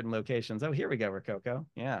cameras in certain locations. Oh, here we go, Rococo.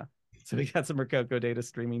 Yeah. So we got some Rococo data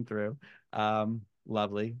streaming through.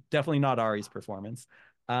 Lovely. Definitely not Ari's performance.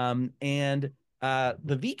 And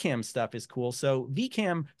the VCam stuff is cool. So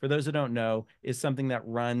VCam, for those who don't know, is something that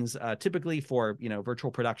runs typically for,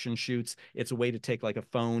 virtual production shoots. It's a way to take like a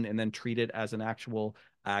phone and then treat it as an actual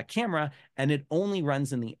camera, and it only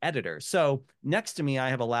runs in the editor. So next to me, I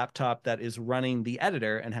have a laptop that is running the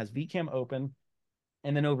editor and has VCam open.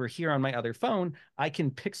 And then over here on my other phone, I can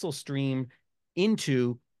pixel stream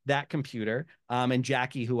into that computer. And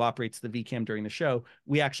Jackie, who operates the VCam during the show,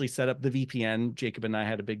 we actually set up the VPN. Jacob and I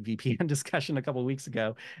had a big VPN discussion a couple of weeks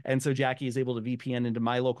ago. And so Jackie is able to VPN into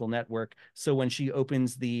my local network. So when she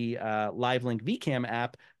opens the LiveLink VCam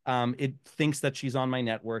app, it thinks that she's on my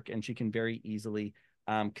network and she can very easily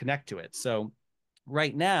connect to it. So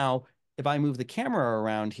right now, if I move the camera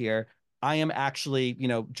around here, I am actually,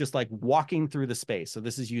 just like walking through the space. So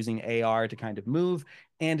this is using AR to kind of move.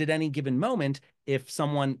 And at any given moment, if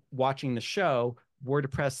someone watching the show were to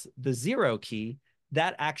press the 0 key,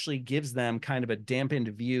 that actually gives them kind of a dampened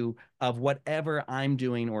view of whatever I'm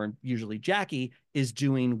doing, or usually Jackie is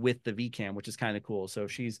doing with the VCam, which is kind of cool. So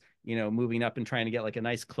if she's, moving up and trying to get like a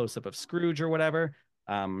nice close-up of Scrooge or whatever,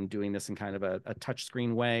 doing this in kind of a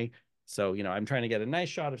touchscreen way. So, I'm trying to get a nice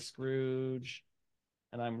shot of Scrooge,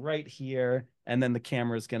 and I'm right here, and then the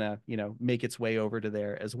camera is gonna, make its way over to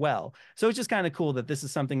there as well. So it's just kind of cool that this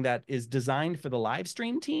is something that is designed for the live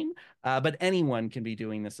stream team, but anyone can be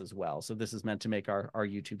doing this as well. So this is meant to make our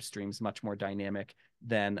YouTube streams much more dynamic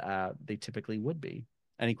than they typically would be.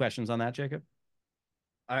 Any questions on that, Jacob?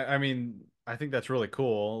 I mean, I think that's really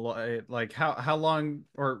cool. Like how long,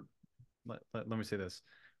 or let me say this.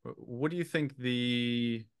 What do you think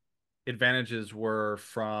the advantages were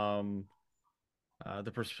from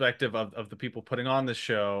the perspective of the people putting on the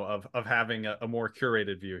show of having a more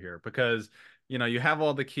curated view here? Because you have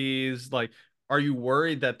all the keys. Like, are you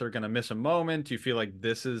worried that they're going to miss a moment? Do you feel like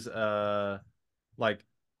this is like,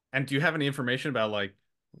 and do you have any information about like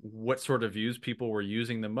what sort of views people were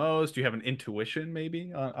using the most? Do you have an intuition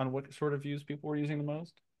maybe on what sort of views people were using the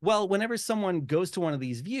most? Well, whenever someone goes to one of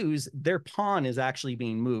these views, their pawn is actually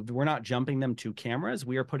being moved. We're not jumping them to cameras.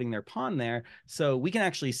 We are putting their pawn there. So we can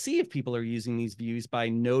actually see if people are using these views by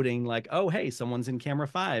noting like, oh, hey, someone's in camera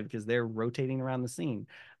 5 because they're rotating around the scene.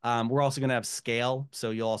 We're also going to have scale. So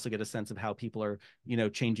you'll also get a sense of how people are,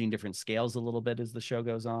 changing different scales a little bit as the show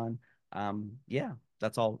goes on. Yeah,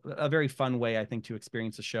 that's all a very fun way, I think, to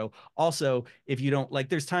experience a show. Also, if you don't like,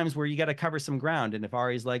 there's times where you got to cover some ground. And if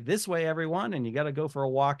Ari's like, this way, everyone, and you got to go for a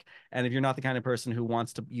walk. And if you're not the kind of person who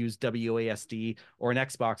wants to use WASD or an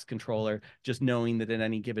Xbox controller, just knowing that at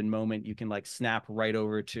any given moment, you can like snap right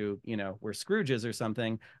over to, where Scrooge is or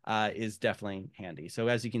something is definitely handy. So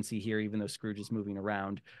as you can see here, even though Scrooge is moving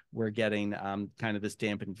around, we're getting kind of this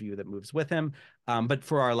dampened view that moves with him. But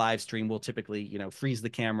for our live stream, we'll typically, freeze the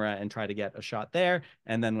camera and try to get a shot there.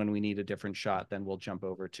 And then when we need a different shot, then we'll jump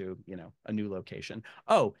over to, a new location.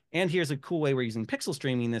 Oh, and here's a cool way we're using pixel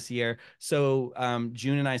streaming this year. So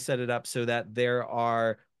June and I set it up so that there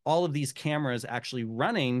are all of these cameras actually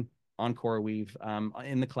running on CoreWeave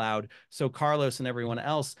in the cloud. So Carlos and everyone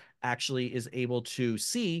else actually is able to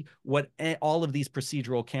see what all of these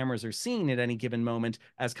procedural cameras are seeing at any given moment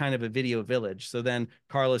as kind of a video village. So then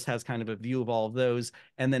Carlos has kind of a view of all of those.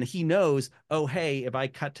 And then he knows, oh, hey, if I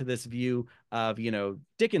cut to this view of,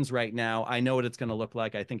 Dickens right now, I know what it's going to look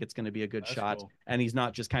like. I think it's going to be a good shot. Cool. And he's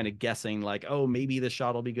not just kind of guessing like, oh, maybe the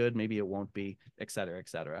shot will be good, maybe it won't be, et cetera, et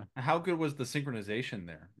cetera. How good was the synchronization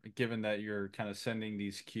there, given that you're kind of sending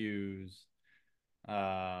these cues,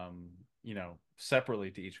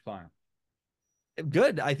 separately to each client?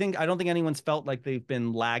 Good. I don't think anyone's felt like they've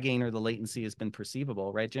been lagging or the latency has been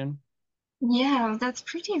perceivable, right, Jim? Yeah, that's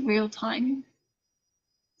pretty real time.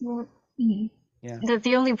 Yeah.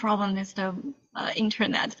 The only problem is the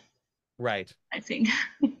internet, Right. I think.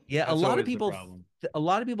 Yeah, That's a lot always of the people problem.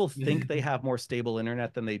 think they have more stable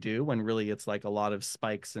internet than they do, when really it's like a lot of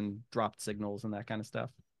spikes and dropped signals and that kind of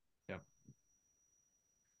stuff. Yep.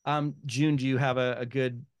 June, do you have a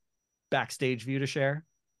good backstage view to share?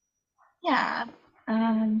 Yeah.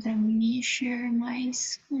 Let me share my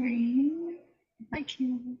screen. If I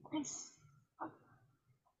can this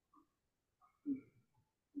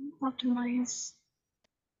optimize.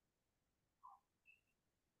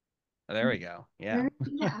 There we go. Yeah.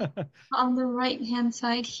 Yeah. On the right hand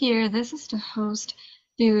side here, this is the host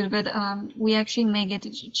build, but we actually make it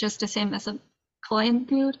just the same as a client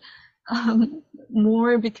build,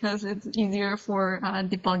 more because it's easier for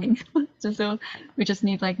debugging. So we just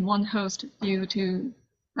need like one host view to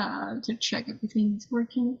to check everything is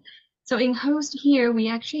working. So in host here, we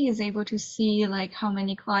actually is able to see like how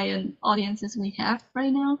many client audiences we have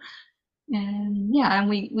right now. And yeah, and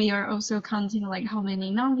we are also counting like how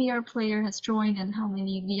many non-VR player has joined and how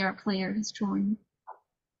many VR player has joined.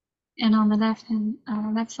 And on the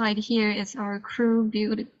left side here is our crew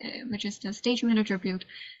build, which is the stage manager build.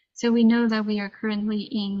 So we know that we are currently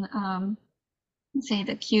in, say,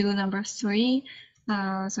 the queue number 3.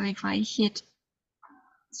 So if I hit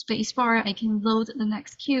spacebar, I can load the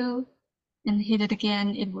next queue, and hit it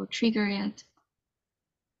again, it will trigger it.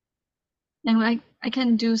 And I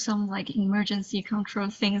can do some like emergency control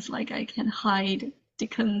things, like I can hide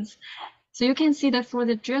Dickens. So you can see that for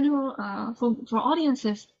the general, for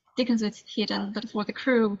audiences, Dickens is hidden, but for the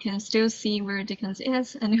crew, we can still see where Dickens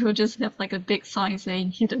is, and it will just have like a big sign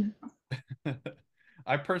saying hidden.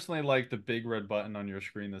 I personally like the big red button on your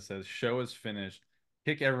screen that says "Show is finished."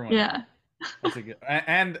 Kick everyone Yeah. out. That's a good,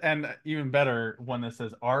 and even better one that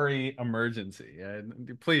says "Ari emergency."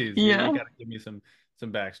 Please, Yeah. you got to give me some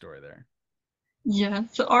backstory there. Yeah.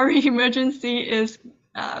 So our emergency is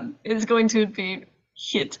going to be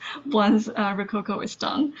hit once Rococo is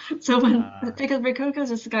done. So because Rococo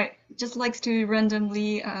just likes to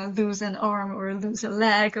randomly lose an arm or lose a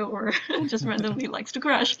leg or just randomly likes to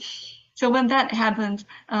crash. So when that happens,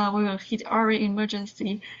 we will hit RE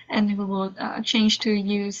emergency, and we will change to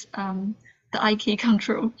use the IK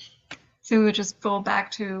control. So we'll just go back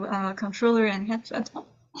to controller and headset.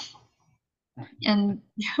 And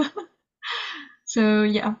so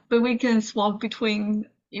yeah, but we can swap between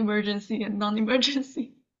emergency and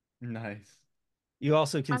non-emergency. Nice. You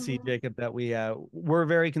also can see, Jacob, that we're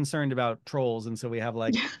very concerned about trolls, and so we have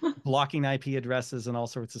like blocking IP addresses and all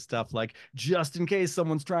sorts of stuff. Like just in case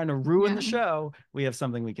someone's trying to ruin the show, we have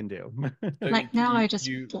something we can do. Like now, I just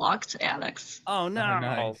blocked Alex. Oh no! Oh,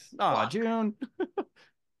 nice. Oh, June. Oh,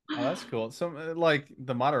 that's cool. So, like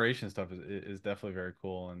the moderation stuff is definitely very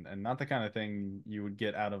cool, and not the kind of thing you would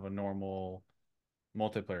get out of a normal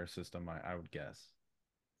multiplayer system, I would guess.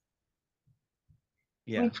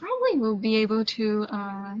 Yeah. We probably will be able to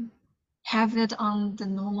have it on the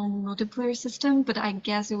normal multiplayer system, but I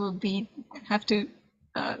guess it will have to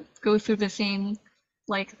go through the same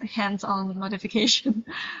like hands-on modification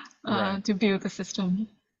to build the system.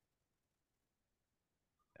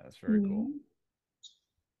 Yeah, that's very cool.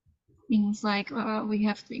 Things like we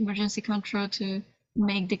have the emergency control to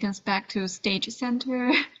make Dickens back to stage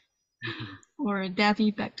center, or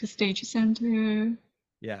Debbie back to stage center.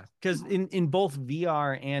 Yeah, because in both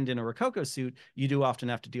VR and in a Rococo suit, you do often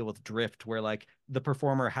have to deal with drift, where like the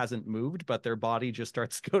performer hasn't moved, but their body just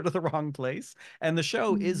starts to go to the wrong place. And the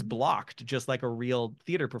show is blocked, just like a real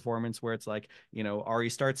theater performance, where it's like, you know,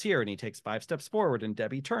 Ari starts here and he takes 5 steps forward and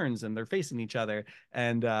Debbie turns and they're facing each other.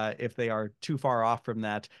 And if they are too far off from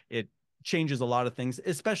that, it changes a lot of things,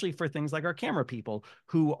 especially for things like our camera people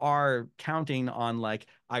who are counting on like,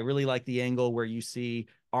 I really like the angle where you see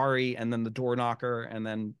Ari and then the door knocker and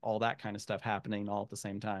then all that kind of stuff happening all at the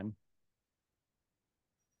same time.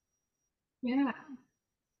 Yeah.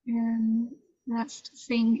 And last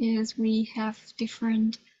thing is we have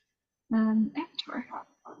different actor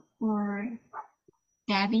for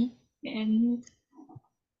Gabby and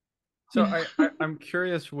so I'm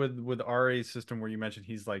curious with Ari's system where you mentioned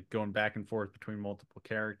he's like going back and forth between multiple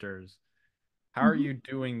characters. How are you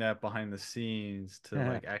doing that behind the scenes to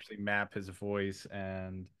like actually map his voice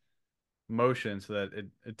and motion so that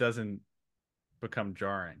it doesn't become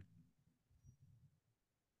jarring?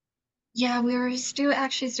 Yeah, we're still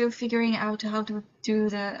figuring out how to do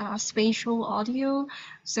the spatial audio.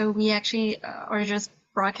 So we actually are just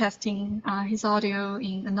broadcasting his audio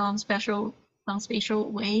in a non-spatial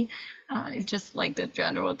way. It's just like the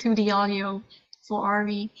general 2D audio for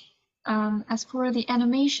Ari. As for the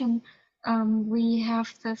animation, we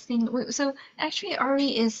have the thing. So actually,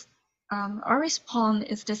 Ari's pawn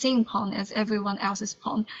is the same pawn as everyone else's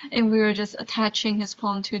pawn, and we were just attaching his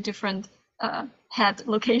pawn to different head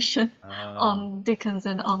location on Dickens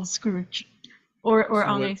and on Scrooge, or so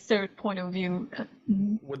on a third point of view.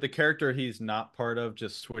 Would the character he's not part of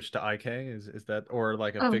just switch to IK? Is that, or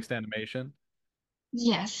like a fixed animation?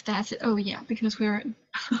 Yes, that's it. Oh yeah, because we're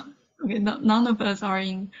okay. None of us are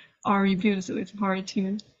in our review, so it's hard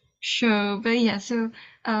to show. But yeah, so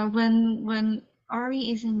when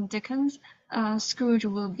Ari is in Dickens, Scrooge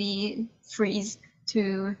will be freeze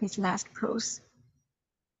to his last pose.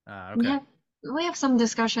 Okay. We have some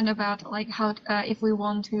discussion about like how if we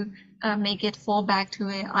want to make it fall back to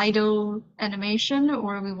an idle animation,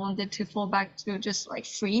 or we want it to fall back to just like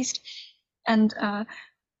freeze. And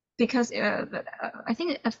because I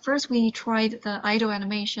think at first we tried the idle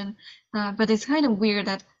animation, but it's kind of weird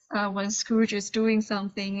that when Scrooge is doing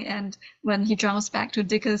something and when he jumps back to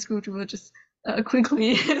Dickens, Scrooge will just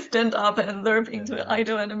quickly stand up and lerp into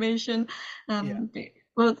idle animation.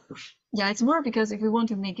 Well, yeah, it's more because if we want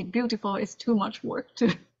to make it beautiful, it's too much work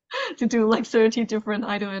to to do like 30 different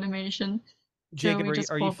idle animation. Jacob, so we just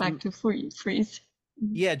fall back to freeze.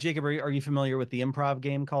 Yeah, Jacob, are you familiar with the improv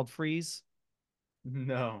game called Freeze?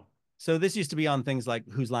 No. So this used to be on things like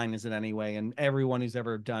Whose Line Is It Anyway? And everyone who's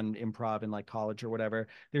ever done improv in like college or whatever,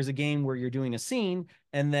 there's a game where you're doing a scene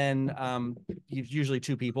and then usually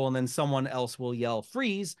two people, and then someone else will yell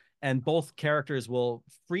freeze, and both characters will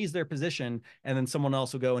freeze their position, and then someone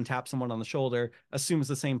else will go and tap someone on the shoulder, assumes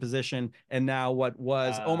the same position, and now what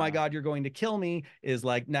was oh my god you're going to kill me is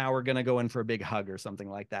like now we're going to go in for a big hug or something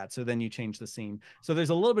like that. So then you change the scene. So there's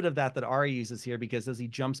a little bit of that Ari uses here, because as he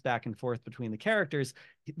jumps back and forth between the characters,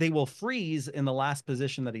 they will freeze in the last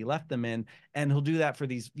position that he left them in, and he'll do that for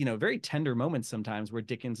these very tender moments sometimes where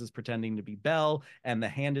Dickens is pretending to be Belle and the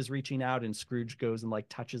hand is reaching out and Scrooge goes and like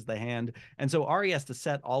touches the hand. And so Ari has to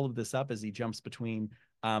set all of this up as he jumps between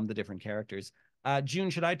the different characters. June,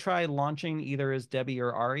 should I try launching either as Debbie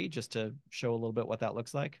or Ari just to show a little bit what that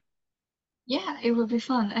looks like? Yeah, it will be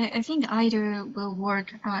fun. I think either will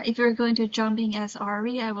work. If you're going to jumping as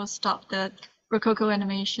Ari, I will stop the Rococo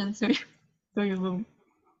animation, so you will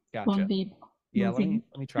won't be yeah, moving.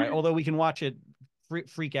 let me try. Although we can watch it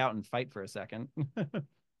freak out and fight for a second.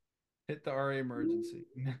 Hit the RA emergency.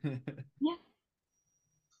 Yeah.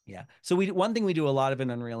 Yeah. So one thing we do a lot of in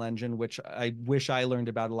Unreal Engine, which I wish I learned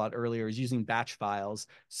about a lot earlier, is using batch files.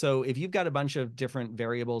 So if you've got a bunch of different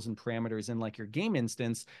variables and parameters in like your game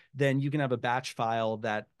instance, then you can have a batch file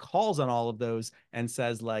that calls on all of those and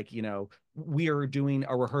says like, we are doing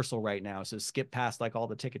a rehearsal right now. So skip past like all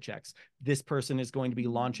the ticket checks. This person is going to be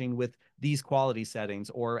launching with these quality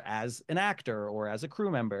settings, or as an actor or as a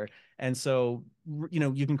crew member. And so,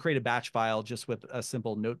 you can create a batch file just with a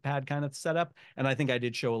simple notepad kind of setup. And I think I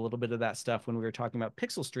did show a little bit of that stuff when we were talking about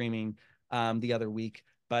pixel streaming the other week.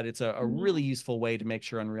 But it's a really useful way to make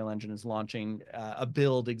sure Unreal Engine is launching a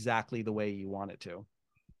build exactly the way you want it to.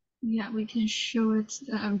 Yeah, we can show it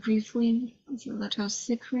briefly. It's a little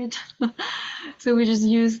secret. So we just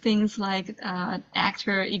use things like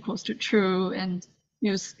actor equals to true, and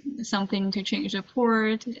use something to change the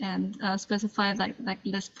port, and specify like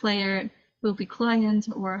this player will be client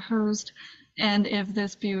or host, and if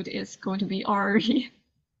this build is going to be Ari,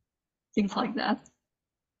 things like that.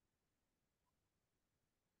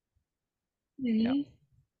 Okay. Yeah.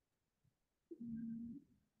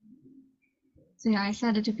 So yeah, I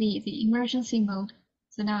set it to be the emergency mode.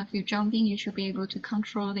 So now if you're jumping, you should be able to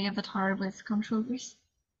control the avatar with controllers.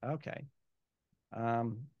 Okay.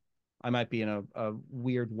 I might be in a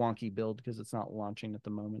weird wonky build because it's not launching at the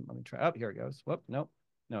moment. Let me try. Oh, here it goes. Whoop, nope.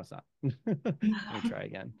 No, it's not. Let me try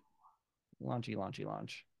again. Launchy, launchy,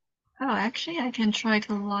 launch. Oh, actually, I can try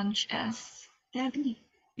to launch as Debbie.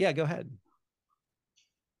 Yeah, go ahead.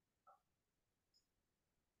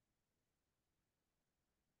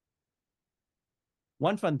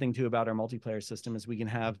 One fun thing too about our multiplayer system is we can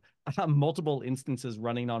have multiple instances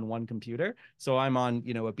running on one computer. So I'm on,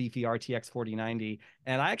 a beefy RTX 4090,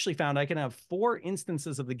 and I actually found I can have 4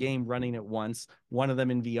 instances of the game running at once, one of them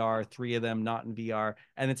in VR, 3 of them not in VR,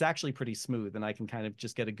 and it's actually pretty smooth, and I can kind of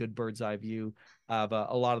just get a good bird's eye view of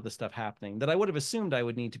a lot of the stuff happening that I would have assumed I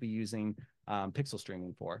would need to be using pixel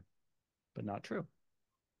streaming for, but not true.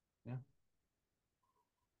 Yeah.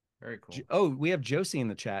 Very cool. Oh, we have Josie in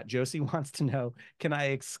the chat. Josie wants to know, can I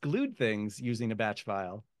exclude things using a batch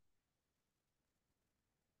file?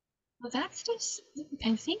 Well, that's just,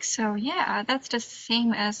 I think so. Yeah, that's the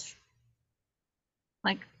same as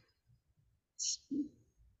like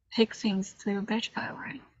pick things to a batch file,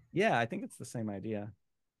 right? Yeah, I think it's the same idea.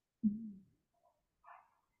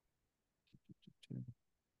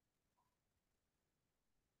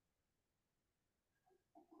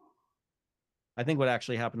 I think what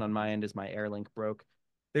actually happened on my end is my Airlink broke.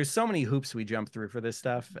 There's so many hoops we jump through for this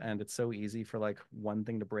stuff, and it's so easy for like one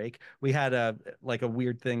thing to break. We had a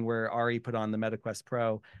weird thing where Ari put on the MetaQuest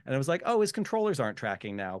Pro, and it was like, oh, his controllers aren't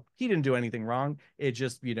tracking now. He didn't do anything wrong. It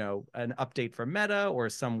just, an update from Meta or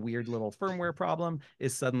some weird little firmware problem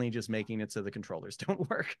is suddenly just making it so the controllers don't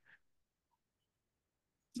work.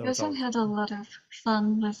 So you also had a lot of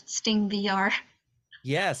fun with Steam VR.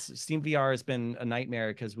 Yes, Steam VR has been a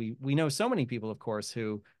nightmare because we know so many people, of course,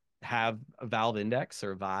 who have a Valve Index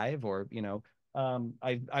or Vive or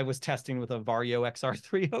I was testing with a Vario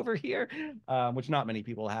XR3 over here, which not many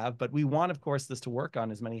people have, but we want, of course, this to work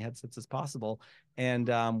on as many headsets as possible.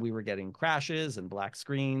 And we were getting crashes and black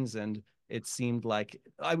screens, and it seemed like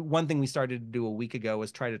one thing we started to do a week ago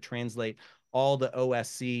was try to translate all the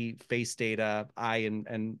OSC face data, eye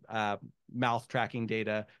and mouth tracking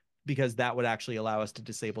data, because that would actually allow us to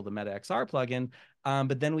disable the Meta XR plugin.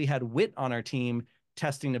 But then we had Wit on our team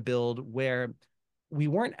testing a build where we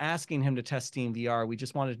weren't asking him to test Steam VR. We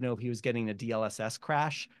just wanted to know if he was getting a DLSS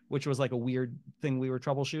crash, which was like a weird thing we were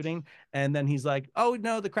troubleshooting. And then he's like, oh,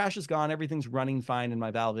 no, the crash is gone. Everything's running fine in my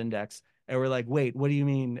Valve Index. And we're like, wait, what do you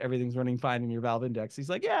mean everything's running fine in your Valve Index? He's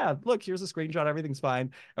like, yeah, look, here's a screenshot. Everything's fine.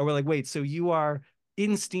 And we're like, wait, so you are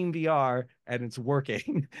in Steam VR and it's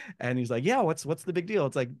working? And he's like, yeah, what's the big deal?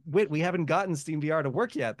 It's like, wait, we haven't gotten Steam VR to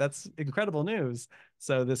work yet. That's incredible news.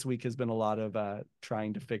 So this week has been a lot of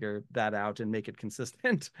trying to figure that out and make it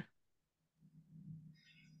consistent.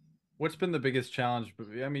 What's been the biggest challenge?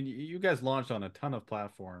 I mean, you guys launched on a ton of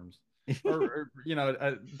platforms, or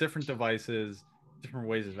different devices, different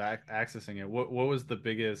ways of accessing it. What was the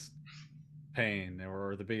biggest pain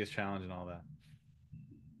or the biggest challenge and all that?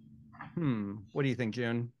 What do you think,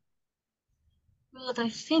 June? Well, I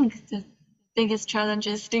think the biggest challenge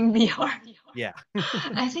is Steam VR. Yeah.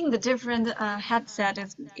 I think the different headset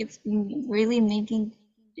it's really making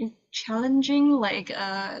it challenging. Like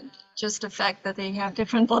just the fact that they have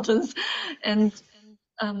different buttons, and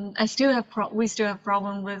we still have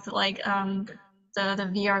problem with like the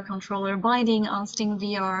VR controller binding on Steam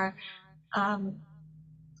VR.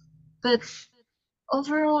 But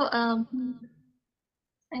overall,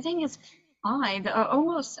 I think it's fine.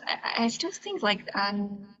 I still think like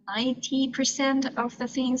 90% of the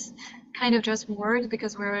things kind of just work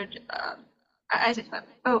because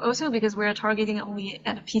also because we're targeting only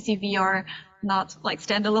at PC VR, not like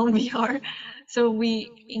standalone VR. So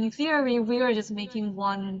in theory, we are just making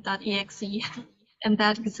one .exe, and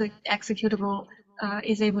that executable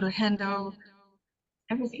is able to handle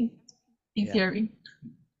everything in theory.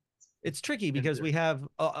 It's tricky because we have,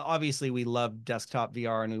 obviously we love desktop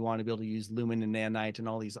VR and we want to be able to use Lumen and Nanite and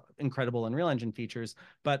all these incredible Unreal Engine features.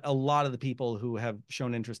 But a lot of the people who have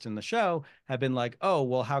shown interest in the show have been like, oh,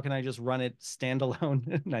 well, how can I just run it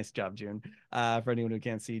standalone? Nice job, June. For anyone who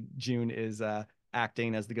can't see, June is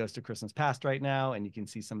acting as the Ghost of Christmas Past right now. And you can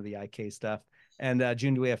see some of the IK stuff. And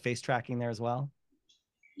June, do we have face tracking there as well?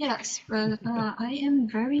 Yes, but I am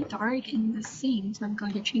very dark in the scene, so I'm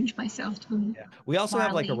going to change myself to. Yeah. We also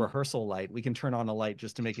have like a rehearsal light. We can turn on a light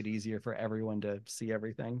just to make it easier for everyone to see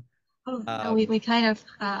everything. Oh, no, we kind of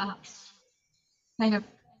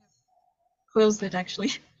closed it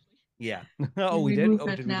actually. Yeah. Oh, we did. Oh,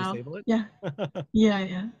 did we now. disable it? Yeah.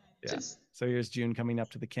 Yeah. Just... So here's June coming up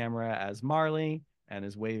to the camera as Marley and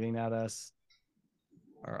is waving at us.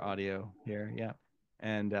 Our audio here. Yeah.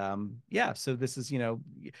 And so this is,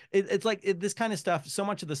 it's like this kind of stuff. So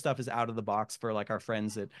much of the stuff is out of the box for like our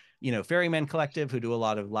friends at, Ferryman Collective, who do a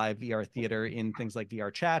lot of live VR theater in things like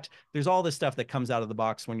VR chat. There's all this stuff that comes out of the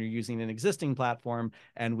box when you're using an existing platform.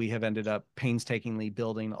 And we have ended up painstakingly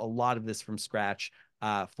building a lot of this from scratch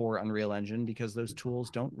for Unreal Engine because those tools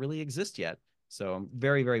don't really exist yet. So I'm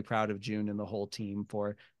very, very proud of June and the whole team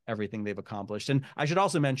for everything they've accomplished. And I should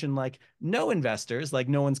also mention, like, no investors, like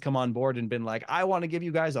no one's come on board and been like, I want to give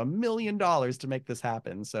you guys $1 million to make this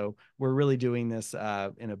happen. So we're really doing this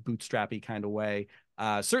in a bootstrappy kind of way.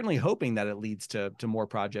 Certainly hoping that it leads to more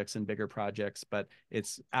projects and bigger projects, but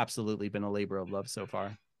it's absolutely been a labor of love so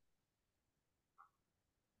far.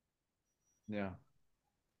 Yeah.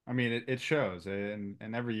 I mean, it shows, and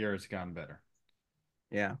every year it's gotten better.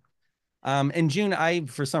 Yeah. In June, I,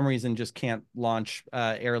 for some reason, just can't launch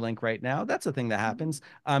Airlink right now. That's a thing that happens.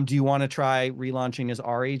 Do you want to try relaunching as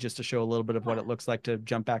Ari just to show a little bit of what it looks like to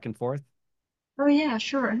jump back and forth? Oh, yeah,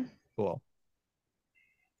 sure. Cool.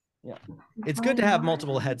 Yeah. It's good to have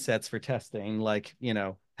multiple headsets for testing. Like,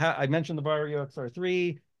 I mentioned the Vario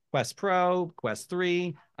XR3, Quest Pro, Quest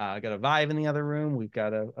 3. I got a Vive in the other room. We've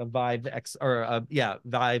got a Vive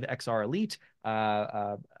Vive XR Elite.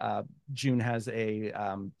 June has a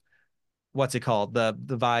what's it called? The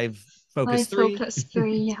Vive Focus 3. Focus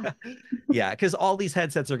 3, yeah. Yeah, because all these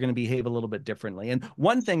headsets are going to behave a little bit differently. And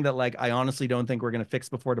one thing that, like, I honestly don't think we're going to fix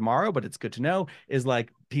before tomorrow, but it's good to know, is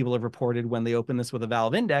like people have reported when they open this with a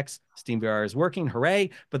Valve Index, SteamVR is working, hooray,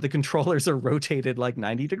 but the controllers are rotated like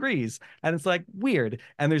 90 degrees. And it's like weird.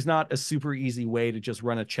 And there's not a super easy way to just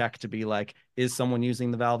run a check to be like, is someone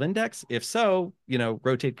using the Valve Index? If so,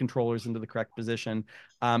 rotate controllers into the correct position.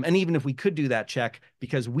 And even if we could do that check,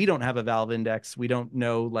 because we don't have a Valve Index, we don't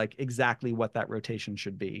know like exactly what that rotation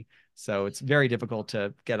should be. So it's very difficult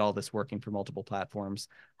to get all this working for multiple platforms.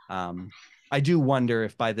 I do wonder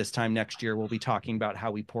if by this time next year, we'll be talking about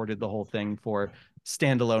how we ported the whole thing for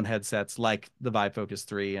standalone headsets like the Vive Focus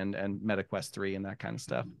 3 and MetaQuest 3 and that kind of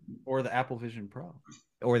stuff. Or the Apple Vision Pro.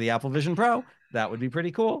 Or the Apple Vision Pro. That would be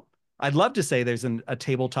pretty cool. I'd love to say there's a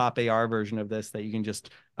tabletop AR version of this that you can just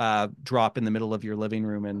drop in the middle of your living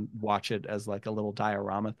room and watch it as like a little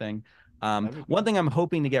diorama thing. One thing I'm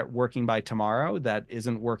hoping to get working by tomorrow that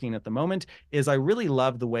isn't working at the moment is I really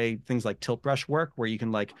love the way things like tilt brush work, where you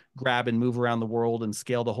can like grab and move around the world and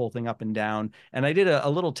scale the whole thing up and down. And I did a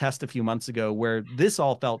little test a few months ago where this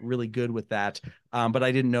all felt really good with that. But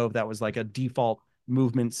I didn't know if that was like a default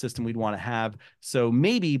movement system we'd want to have. So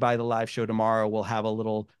maybe by the live show tomorrow, we'll have a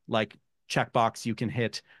little like checkbox you can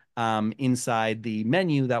hit inside the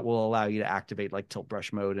menu that will allow you to activate like tilt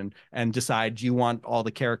brush mode and decide, do you want all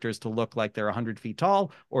the characters to look like they're 100 feet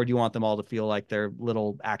tall, or do you want them all to feel like they're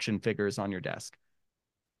little action figures on your desk?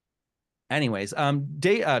 Anyways,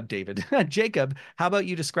 David, Jacob, how about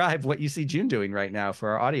you describe what you see June doing right now for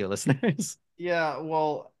our audio listeners? Yeah,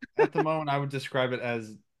 well, at the moment, I would describe it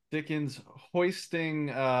as Dickens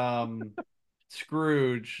hoisting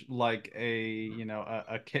Scrooge like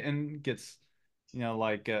a kitten gets,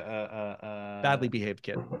 like Badly behaved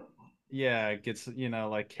kid. yeah, it gets,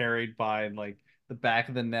 like carried by like the back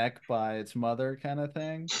of the neck by its mother kind of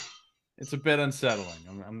thing. It's a bit unsettling.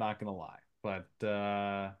 I'm not gonna lie, but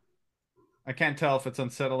I can't tell if it's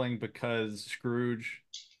unsettling because Scrooge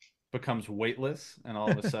becomes weightless and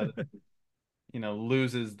all of a sudden,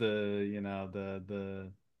 loses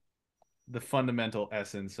the fundamental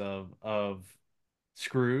essence of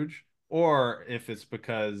Scrooge, or if it's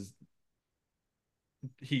because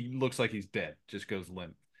he looks like he's dead, just goes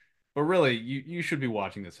limp. But really, you should be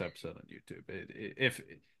watching this episode on YouTube.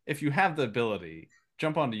 If you have the ability,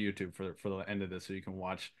 jump onto YouTube for the end of this so you can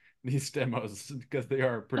watch these demos because they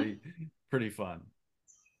are pretty fun.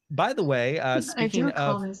 By the way, speaking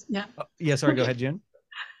of, yeah, sorry, go ahead, June.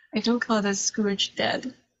 I do call this Scrooge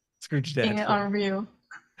dead. Scrooge dead. In Unreal.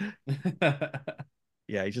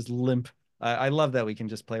 Yeah, he just limp. I love that we can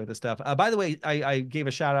just play with this stuff. By the way, I gave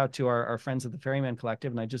a shout out to our friends at the Ferryman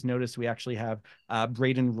Collective, and I just noticed we actually have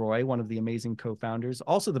Braden Roy, one of the amazing co-founders,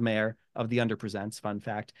 also the mayor of the Underpresents, fun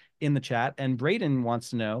fact, in the chat. And Braden wants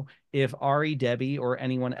to know if Ari, Debbie, or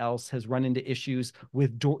anyone else has run into issues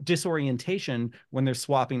with disorientation when they're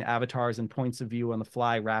swapping avatars and points of view on the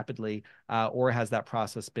fly rapidly, or has that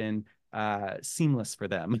process been seamless for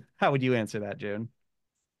them? How would you answer that, June?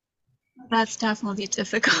 That's definitely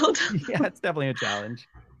difficult. Yeah, it's definitely a challenge.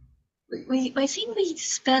 I think we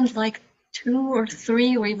spent like 2 or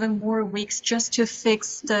 3 or even more weeks just to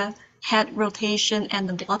fix the head rotation and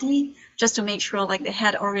the body, just to make sure like the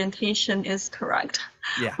head orientation is correct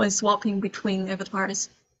when swapping between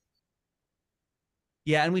avatars.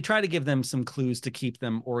 Yeah, and we try to give them some clues to keep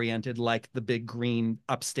them oriented, like the big green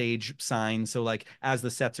upstage sign. So like as the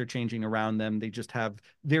sets are changing around them, they just have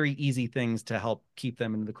very easy things to help keep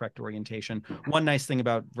them in the correct orientation. One nice thing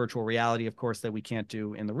about virtual reality, of course, that we can't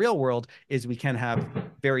do in the real world is we can have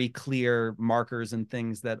very clear markers and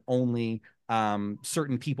things that only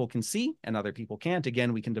certain people can see and other people can't.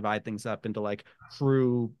 Again, we can divide things up into like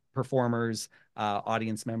crew, performers,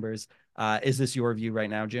 audience members. Is this your view right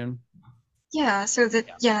now, June? Yeah, so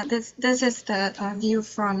this is the view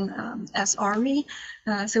from SRE.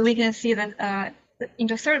 So we can see that in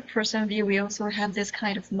the third person view, we also have this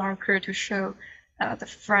kind of marker to show the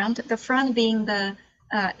front being the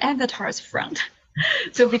avatar's front.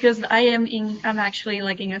 So because I'm actually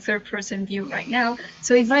like in a third person view right now.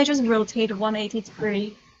 So if I just rotate 180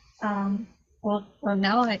 degree, well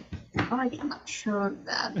now I cannot show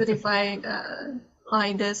that, but if I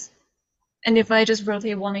hide this, and if I just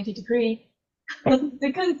rotate 180 degree,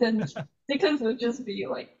 the content would just be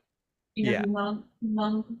like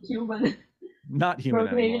non-human, not human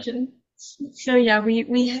rotation. Anymore. So yeah,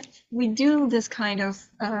 we do this kind of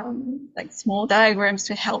like small diagrams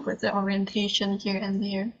to help with the orientation here and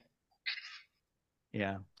there.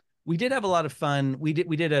 Yeah. We did have a lot of fun. We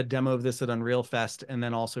did a demo of this at Unreal Fest, and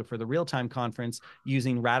then also for the real-time conference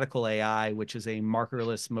using Radical AI, which is a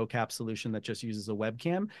markerless mocap solution that just uses a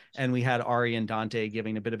webcam. And we had Ari and Dante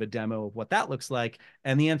giving a bit of a demo of what that looks like.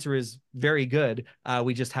 And the answer is very good.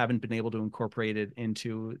 We just haven't been able to incorporate it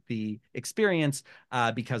into the experience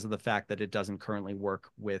because of the fact that it doesn't currently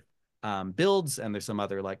work with builds, and there's some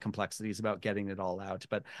other like complexities about getting it all out.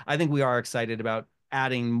 But I think we are excited about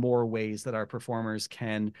adding more ways that our performers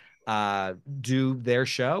can do their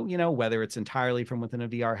show, whether it's entirely from within a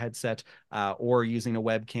VR headset or using a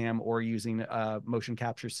webcam or using a motion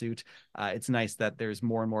capture suit. It's nice that there's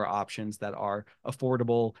more and more options that are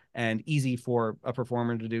affordable and easy for a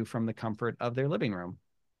performer to do from the comfort of their living room.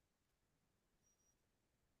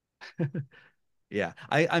 Yeah,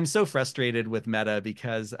 I'm so frustrated with Meta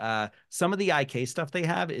because some of the IK stuff they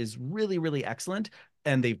have is really, really excellent.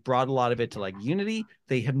 And they've brought a lot of it to like Unity.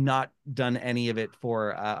 They have not done any of it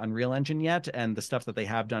for Unreal Engine yet. And the stuff that they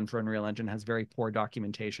have done for Unreal Engine has very poor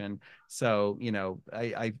documentation. So,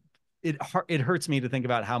 it hurts me to think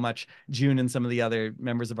about how much June and some of the other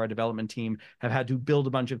members of our development team have had to build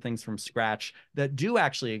a bunch of things from scratch that do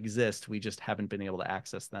actually exist. We just haven't been able to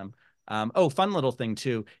access them. Fun little thing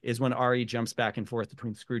too is when Ari jumps back and forth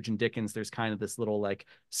between Scrooge and Dickens, there's kind of this little like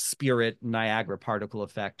spirit Niagara particle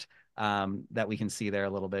effect that we can see there a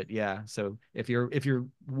little bit. Yeah. So if you're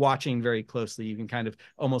watching very closely, you can kind of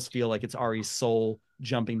almost feel like it's Ari's soul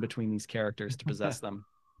jumping between these characters to possess them.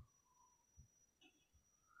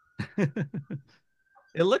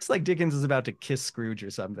 It looks like Dickens is about to kiss Scrooge or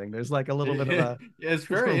something. There's like a little bit of a yeah, it's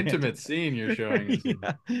very intimate scene you're showing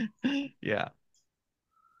us. Yeah.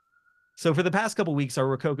 So for the past couple of weeks, our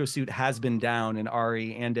Rococo suit has been down, and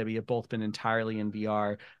Ari and Debbie have both been entirely in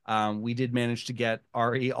VR. We did manage to get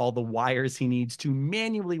Ari all the wires he needs to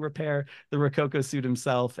manually repair the Rococo suit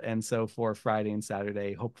himself. And so for Friday and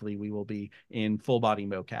Saturday, hopefully we will be in full body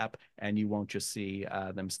mocap, and you won't just see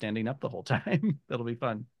them standing up the whole time. That'll be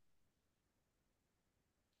fun.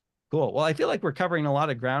 Cool. Well, I feel like we're covering a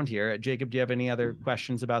lot of ground here. Jacob, do you have any other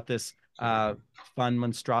questions about this fun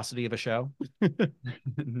monstrosity of a show?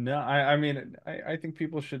 No, I mean, I think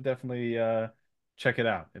people should definitely check it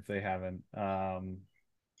out if they haven't. I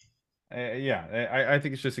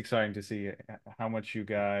think it's just exciting to see how much you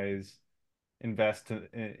guys invest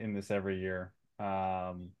in this every year,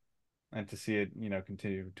 and to see it,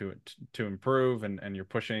 continue to improve, and you're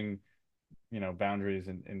pushing, boundaries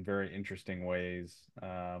in very interesting ways.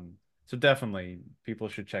 So definitely people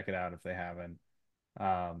should check it out if they haven't.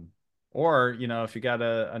 Or, if you got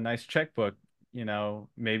a nice checkbook,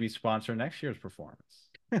 maybe sponsor next year's performance.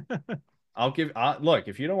 Look,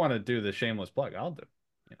 if you don't want to do the shameless plug, I'll do.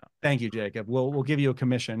 Thank you, Jacob. We'll give you a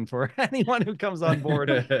commission for anyone who comes on board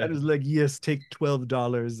and is like, yes, take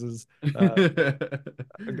 $12 as a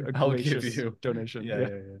I'll give gracious you donation. Yeah.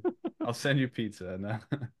 I'll send you pizza. No.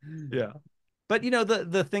 Yeah. But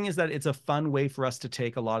the thing is that it's a fun way for us to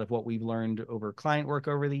take a lot of what we've learned over client work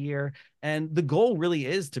over the year. And the goal really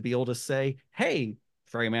is to be able to say, hey,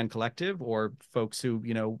 Ferryman Collective, or folks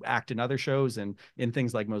who, act in other shows and in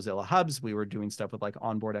things like Mozilla Hubs. We were doing stuff with like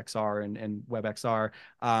Onboard XR and WebXR.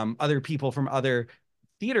 Other people from other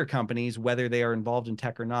theater companies, whether they are involved in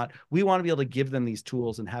tech or not, we want to be able to give them these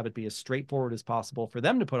tools and have it be as straightforward as possible for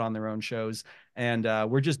them to put on their own shows. And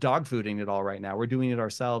we're just dog fooding it all right now. We're doing it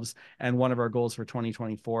ourselves. And one of our goals for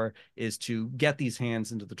 2024 is to get these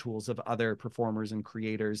hands into the tools of other performers and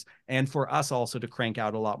creators. And for us also to crank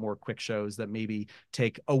out a lot more quick shows that maybe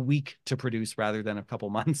take a week to produce rather than a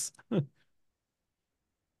couple months.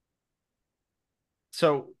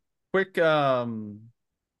 So quick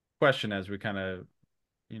question as we kind of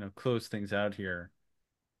close things out here.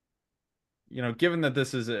 Given that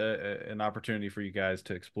this is an opportunity for you guys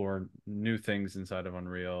to explore new things inside of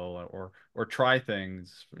Unreal, or try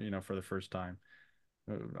things, for the first time,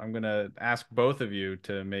 I'm gonna ask both of you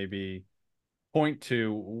to maybe point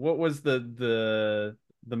to what was the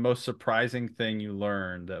most surprising thing you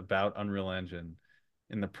learned about Unreal Engine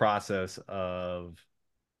in the process of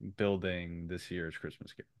building this year's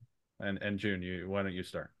Christmas game. And June, why don't you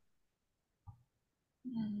start?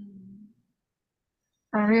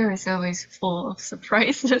 Unreal is always full of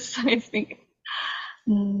surprises, I think.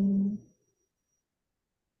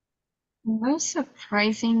 Most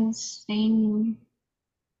surprising thing.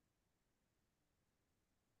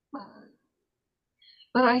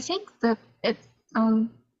 Well, I think that I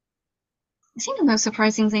think the most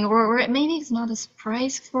surprising thing, or maybe it's not a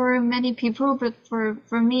surprise for many people, but for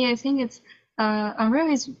me, I think it's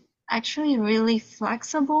Unreal is actually really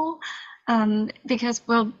flexible, because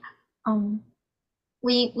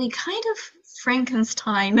we kind of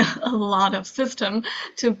Frankenstein a lot of system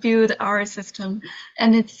to build our system,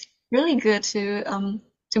 and it's really good to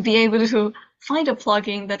be able to find a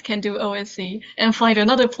plugin that can do OSC and find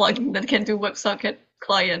another plugin that can do WebSocket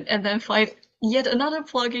client, and then find yet another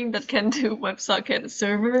plugin that can do WebSocket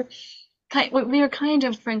server. We are kind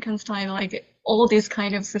of Frankenstein like all these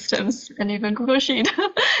kind of systems and even Google Sheet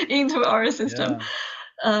into our system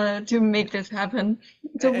to make this happen.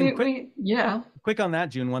 So quick on that,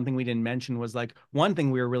 June, one thing we didn't mention was like one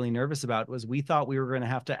thing we were really nervous about was we thought we were going to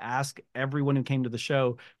have to ask everyone who came to the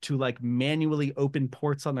show to like manually open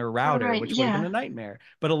ports on their router, right, which would have been yeah. a nightmare.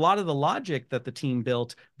 But a lot of the logic that the team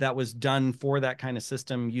built that was done for that kind of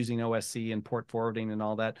system using OSC and port forwarding and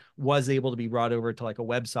all that was able to be brought over to like a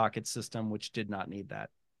WebSocket system, which did not need that.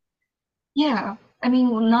 Yeah, I mean,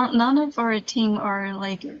 none of our team are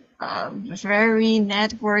like very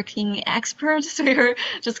networking experts. We're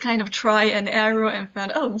just kind of try and error and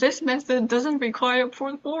found, oh, this method doesn't require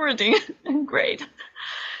port forwarding. Great.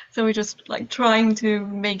 So we're just like trying to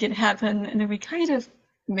make it happen, and then we kind of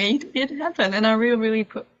made it happen. And I really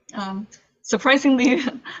put surprisingly,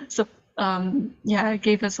 yeah, it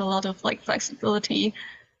gave us a lot of like flexibility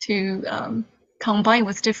to combine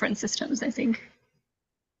with different systems, I think.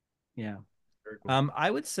 Yeah. Cool. I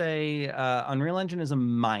would say Unreal Engine is a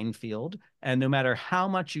minefield, and no matter how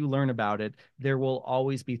much you learn about it, there will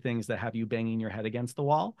always be things that have you banging your head against the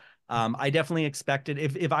wall. I definitely expected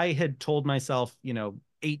if I had told myself,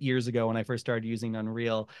 8 years ago when I first started using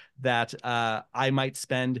Unreal, that I might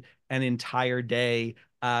spend an entire day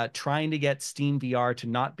trying to get Steam VR to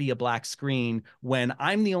not be a black screen when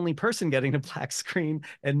I'm the only person getting a black screen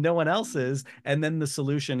and no one else is. And then the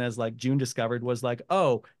solution, as like June discovered, was like,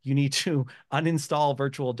 oh, you need to uninstall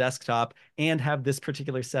Virtual Desktop and have this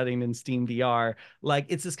particular setting in Steam VR. Like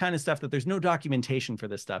it's this kind of stuff that there's no documentation for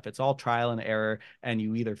this stuff. It's all trial and error, and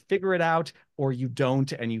you either figure it out or you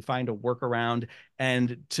don't, and you find a workaround.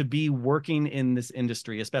 And to be working in this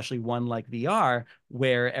industry, especially one like VR,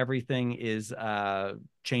 where everything is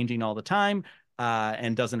changing all the time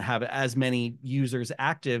and doesn't have as many users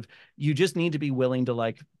active, you just need to be willing to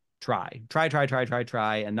like try,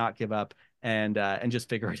 and not give up and just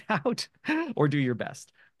figure it out or do your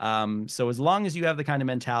best. So as long as you have the kind of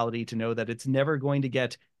mentality to know that it's never going to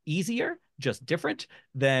get easier, just different,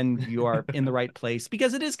 then you are in the right place,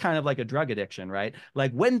 because it is kind of like a drug addiction, right?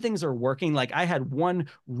 Like when things are working, like I had one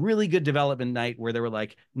really good development night where there were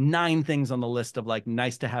like 9 things on the list of like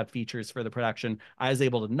nice to have features for the production I was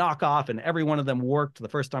able to knock off, and every one of them worked the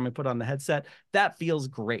first time I put on the headset. That feels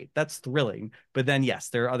great. That's thrilling. But then yes,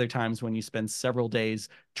 there are other times when you spend several days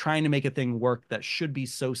trying to make a thing work that should be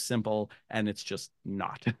so simple and it's just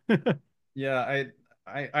not. Yeah,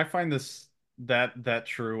 I find this that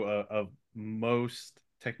true of most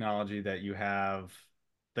technology that you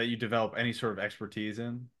develop any sort of expertise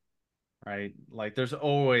in, right? Like there's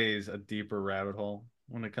always a deeper rabbit hole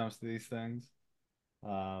when it comes to these things.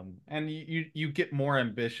 And you get more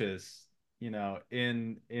ambitious,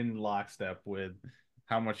 in lockstep with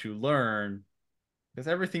how much you learn, because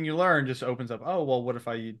everything you learn just opens up, oh, well, what if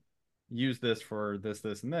I use this for this,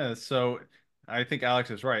 and this? So I think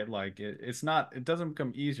Alex is right. Like it doesn't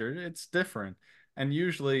become easier. It's different. And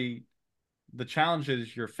usually the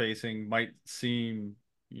challenges you're facing might seem,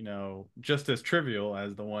 just as trivial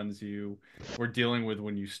as the ones you were dealing with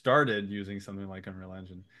when you started using something like Unreal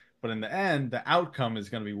Engine. But in the end, the outcome is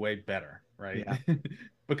going to be way better, right? Yeah.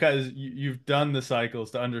 Because you've done the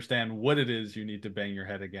cycles to understand what it is you need to bang your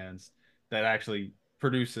head against that actually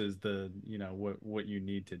produces the, what you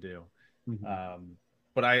need to do. Mhm.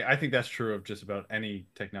 But I think that's true of just about any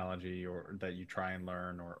technology or that you try and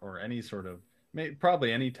learn, or any sort of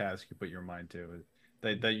probably any task you put your mind to,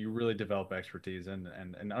 that you really develop expertise in.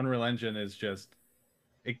 And Unreal Engine is just,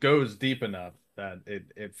 it goes deep enough that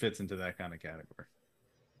it fits into that kind of category.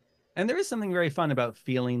 And there is something very fun about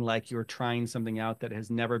feeling like you're trying something out that has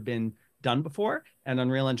never been done before. And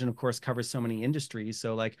Unreal Engine, of course, covers so many industries.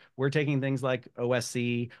 So like we're taking things like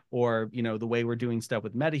OSC, or, the way we're doing stuff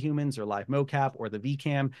with metahumans or live mocap or the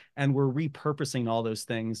VCam, and we're repurposing all those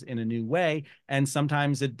things in a new way. And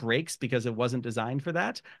sometimes it breaks because it wasn't designed for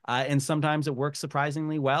that. And sometimes it works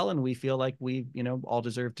surprisingly well. And we feel like we, all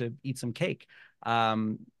deserve to eat some cake.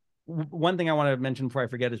 One thing I want to mention before I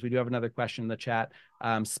forget is we do have another question in the chat.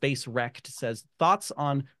 Space Wrecked says, thoughts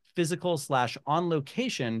on physical/on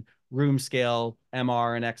location room scale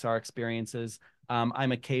MR and XR experiences.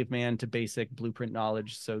 I'm a caveman to basic blueprint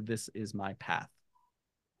knowledge, so this is my path.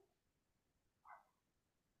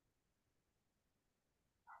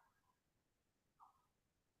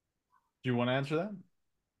 Do you want to answer that?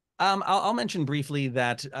 I'll mention briefly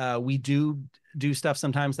that we do stuff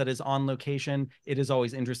sometimes that is on location. It is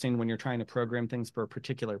always interesting when you're trying to program things for a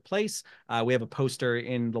particular place. We have a poster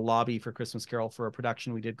in the lobby for Christmas Carol for a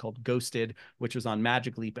production we did called Ghosted, which was on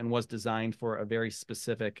Magic Leap and was designed for a very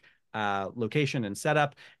specific location and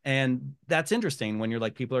setup. And that's interesting when you're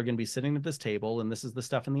like, people are going to be sitting at this table and this is the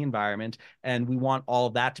stuff in the environment, and we want all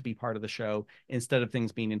of that to be part of the show instead of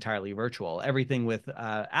things being entirely virtual. Everything with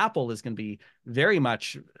Apple is going to be very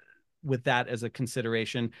much with that as a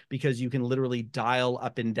consideration, because you can literally dial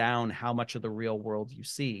up and down how much of the real world you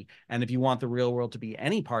see. And if you want the real world to be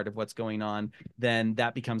any part of what's going on, then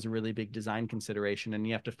that becomes a really big design consideration. And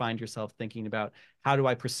you have to find yourself thinking about, how do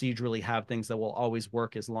I procedurally have things that will always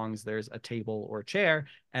work as long as there's a table or a chair?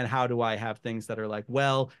 And how do I have things that are like,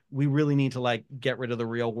 well, we really need to like get rid of the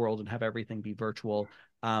real world and have everything be virtual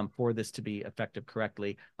for this to be effective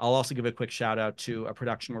correctly. I'll also give a quick shout out to a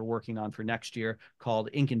production we're working on for next year called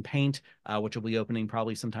Ink and Paint, which will be opening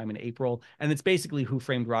probably sometime in April. And it's basically Who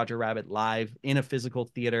Framed Roger Rabbit live in a physical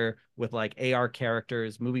theater with like AR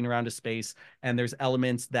characters moving around a space. And there's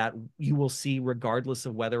elements that you will see regardless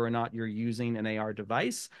of whether or not you're using an AR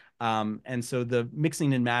device. And so the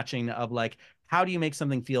mixing and matching of like, how do you make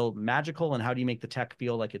something feel magical, and how do you make the tech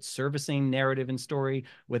feel like it's servicing narrative and story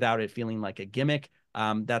without it feeling like a gimmick?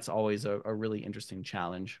 That's always a really interesting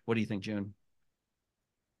challenge. What do you think, June?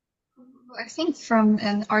 I think from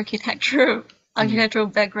an architectural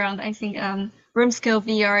background, I think room scale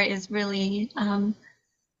VR is really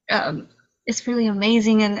it's really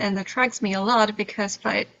amazing and attracts me a lot, because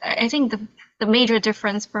I think the major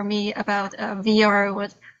difference for me about VR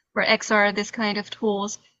or XR, this kind of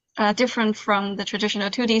tools, different from the traditional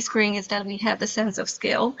 2D screen, is that we have the sense of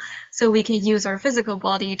scale. So we can use our physical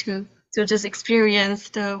body to just experience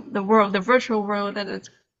the world, the virtual world that is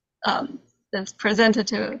that's presented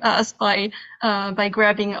to us by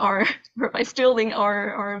grabbing our or by stealing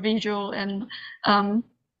our visual and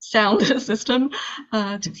sound system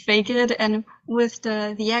to fake it, and with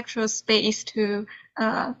the actual space to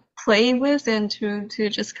play with and to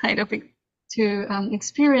just kind of to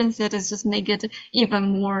experience it, is just make it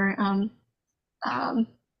even more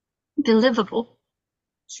believable.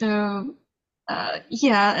 So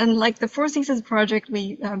yeah, and like the Four Seasons project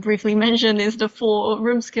we briefly mentioned is the full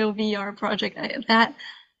room scale VR project. That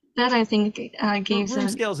I think gives room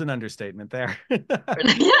scale is an understatement there. yeah,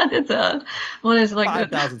 it's a what is like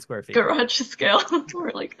 5,000 square feet garage scale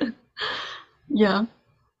or like yeah.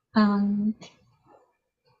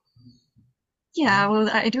 Yeah, well,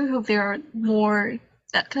 I do hope there are more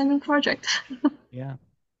that kind of project. Yeah.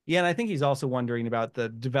 Yeah, and I think he's also wondering about the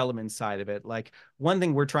development side of it. Like, one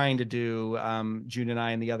thing we're trying to do, June and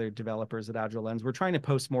I and the other developers at Agile Lens, we're trying to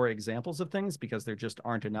post more examples of things, because there just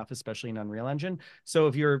aren't enough, especially in Unreal Engine. So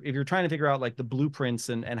if you're trying to figure out like the blueprints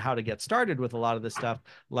and how to get started with a lot of this stuff,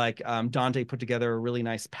 like Dante put together a really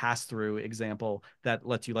nice pass-through example that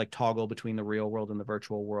lets you like toggle between the real world and the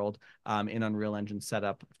virtual world in Unreal Engine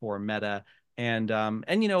setup for Meta. And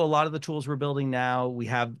you know, a lot of the tools we're building now, we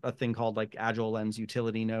have a thing called like Agile Lens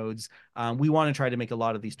utility nodes. We want to try to make a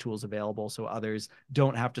lot of these tools available so others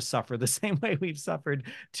don't have to suffer the same way we've suffered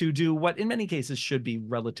to do what in many cases should be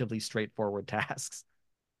relatively straightforward tasks.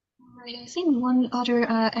 Right. I think one other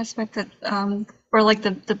aspect that or like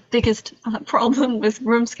the biggest problem with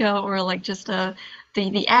room scale, or like just the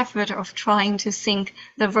effort of trying to sync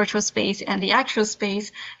the virtual space and the actual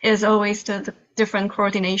space, is always the different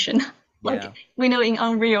coordination. Like, Yeah. we know in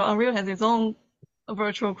Unreal has its own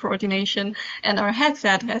virtual coordination, and our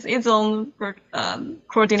headset has its own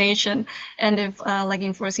coordination. And if like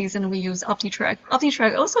in Four Seasons we use OptiTrack,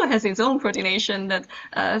 OptiTrack also has its own coordination that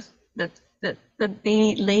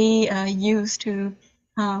they use to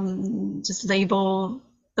just label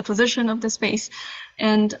the position of the space.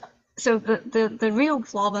 And so the real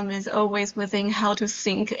problem is always within how to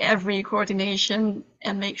sync every coordination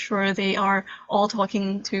and make sure they are all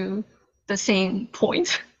talking to the same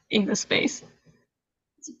point in the space.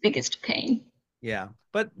 It's the biggest pain. Yeah,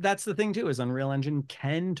 but that's the thing too, is Unreal Engine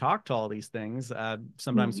can talk to all these things,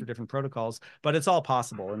 sometimes through different protocols, but it's all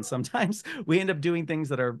possible. And sometimes we end up doing things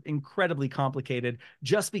that are incredibly complicated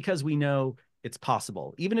just because we know it's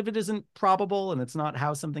possible. Even if it isn't probable and it's not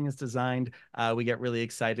how something is designed, we get really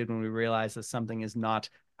excited when we realize that something is not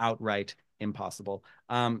outright impossible.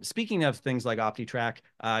 Speaking of things like OptiTrack,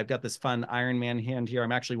 I've got this fun Iron Man hand here.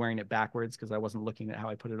 I'm actually wearing it backwards because I wasn't looking at how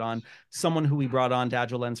I put it on. Someone who we brought on to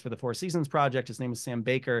Agile Lens for the Four Seasons project, his name is Sam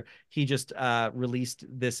Baker. He just released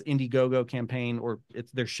this Indiegogo campaign, or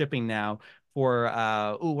they're shipping now for,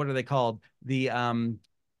 what are they called? The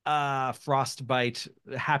frostbite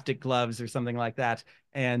haptic gloves or something like that.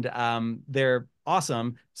 And they're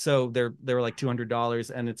awesome. So they were like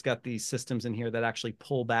 $200, and it's got these systems in here that actually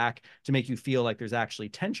pull back to make you feel like there's actually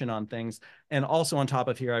tension on things. And also on top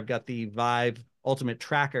of here, I've got the Vive ultimate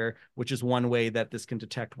tracker, which is one way that this can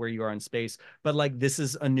detect where you are in space. But like this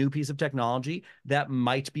is a new piece of technology that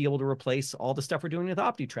might be able to replace all the stuff we're doing with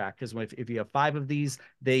OptiTrack. Because if you have 5 of these,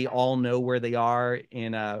 they all know where they are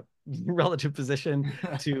in a relative position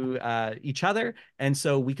to each other. And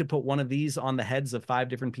so we could put one of these on the heads of 5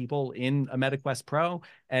 different people in a MetaQuest Pro.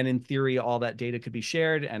 And in theory, all that data could be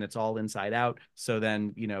shared and it's all inside out. So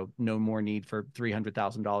then, no more need for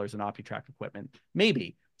 $300,000 in OptiTrack equipment.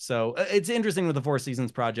 Maybe. So it's interesting with the Four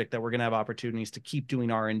Seasons project that we're going to have opportunities to keep doing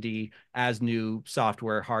R&D as new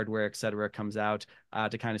software, hardware, et cetera, comes out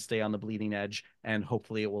to kind of stay on the bleeding edge. And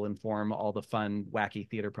hopefully it will inform all the fun, wacky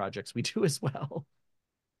theater projects we do as well.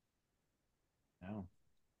 Yeah.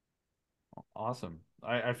 Awesome.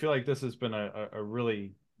 I feel like this has been a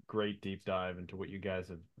really great deep dive into what you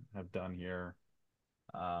guys have done here.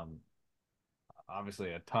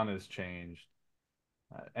 Obviously, a ton has changed.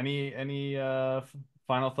 Any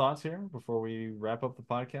final thoughts here before we wrap up the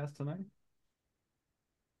podcast tonight?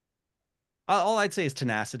 All I'd say is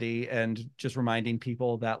tenacity and just reminding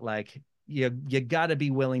people that like you got to be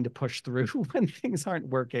willing to push through when things aren't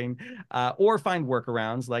working, or find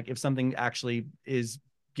workarounds. Like if something actually is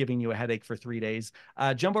giving you a headache for 3 days,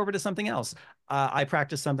 jump over to something else. I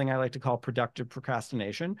practice something I like to call productive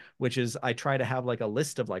procrastination, which is I try to have like a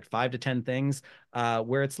list of like 5 to 10 things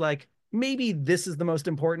where it's like, maybe this is the most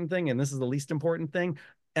important thing and this is the least important thing.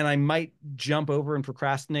 And I might jump over and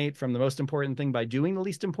procrastinate from the most important thing by doing the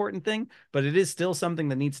least important thing, but it is still something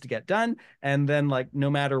that needs to get done. And then like, no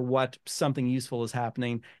matter what, something useful is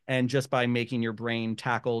happening. And just by making your brain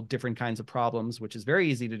tackle different kinds of problems, which is very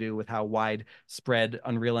easy to do with how widespread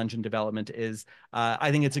Unreal Engine development is, I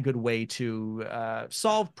think it's a good way to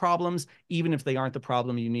solve problems, even if they aren't the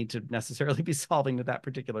problem you need to necessarily be solving at that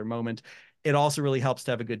particular moment. It also really helps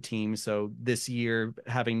to have a good team. So this year,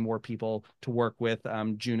 having more people to work with,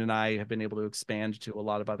 June and I have been able to expand to a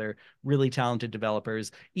lot of other really talented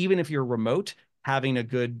developers. Even if you're remote, having a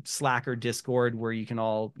good Slack or Discord where you can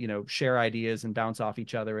all, share ideas and bounce off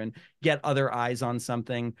each other and get other eyes on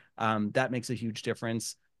something, that makes a huge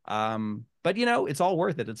difference. But it's all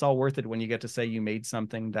worth it. It's all worth it when you get to say you made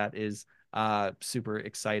something that is super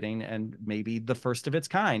exciting and maybe the first of its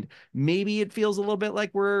kind. Maybe it feels a little bit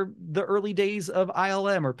like we're the early days of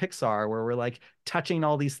ILM or Pixar, where we're like touching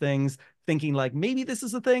all these things, thinking like maybe this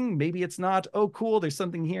is a thing, maybe it's not. Oh, cool, there's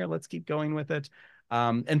something here. Let's keep going with it.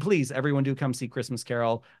 And please, everyone, do come see Christmas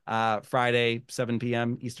Carol. Friday, 7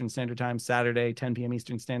 p.m. Eastern Standard Time. Saturday, 10 p.m.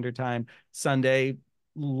 Eastern Standard Time. Sunday,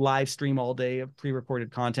 live stream all day of pre-recorded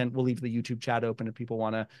content. We'll leave the YouTube chat open if people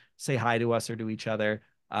want to say hi to us or to each other.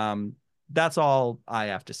 That's all I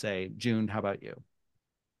have to say. June, how about you?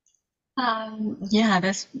 Yeah,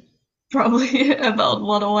 that's probably about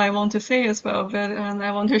what all I want to say as well. But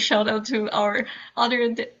I want to shout out to our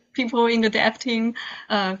other people in the dev team.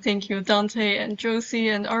 Thank you, Dante and Josie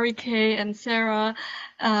and Arike and Sarah,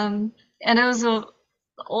 and also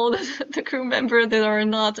all the crew members that are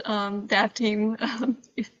not dev team.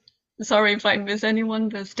 Sorry if I miss anyone,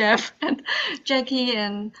 but Steph and Jackie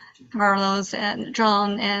and Carlos and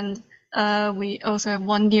John, and we also have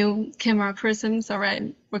one new camera person. Sorry,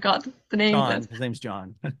 I forgot the name. John. But His name's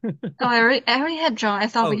John. I already had John. I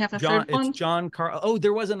thought we have a John, third one. it's John Carl. Oh,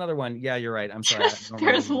 there was another one. Yeah, you're right. I'm sorry.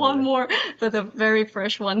 There's one more, but the very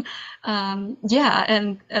fresh one. Yeah,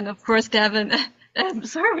 and of course Kevin.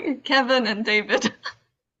 Sorry, Kevin and David.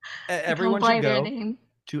 Everyone should go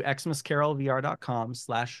to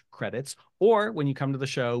xmascarolvr.com/credits, or when you come to the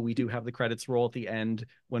show, we do have the credits roll at the end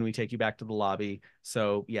when we take you back to the lobby.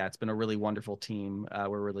 So yeah, it's been a really wonderful team.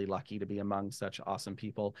 We're really lucky to be among such awesome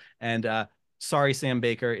people. And sorry, Sam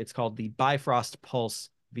Baker, it's called the Bifrost Pulse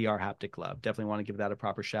VR Haptic Club. Definitely want to give that a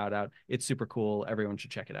proper shout out. It's super cool. Everyone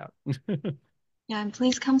should check it out. Yeah, and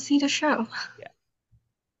please come see the show. Yeah.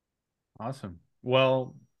 Awesome.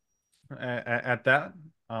 Well, at that,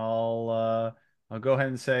 I'll go ahead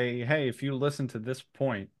and say, hey, if you listen to this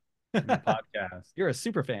point in the podcast, you're a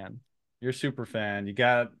super fan. You're a super fan.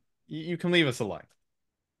 You can leave us a like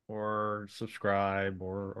or subscribe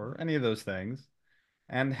or any of those things.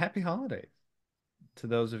 And happy holidays to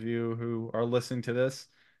those of you who are listening to this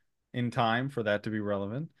in time for that to be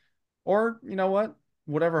relevant. Or, you know what?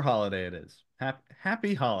 Whatever holiday it is.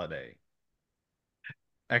 Happy holiday!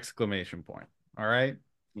 Exclamation point. All right?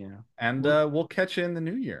 Yeah. And we'll catch you in the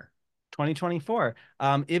new year. 2024.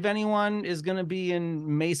 If anyone is going to be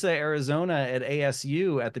in Mesa, Arizona at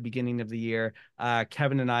ASU at the beginning of the year,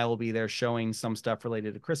 Kevin and I will be there showing some stuff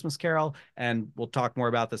related to Christmas Carol, and we'll talk more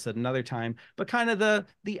about this at another time. But kind of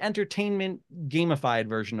the entertainment gamified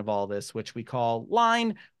version of all this, which we call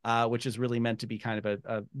Line, which is really meant to be kind of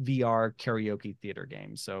a VR karaoke theater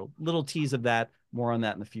game. So little tease of that, more on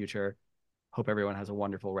that in the future. Hope everyone has a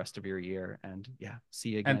wonderful rest of your year, and yeah, see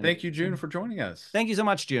you again. And thank you, June, for joining us. Thank you so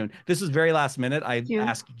much, June. This was very last minute. I Thank you.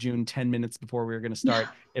 asked June 10 minutes before we were going to start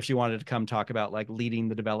if she wanted to come talk about like leading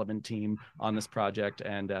the development team on this project.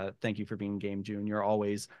 And thank you for being game, June. You're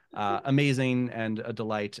always amazing and a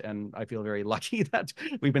delight. And I feel very lucky that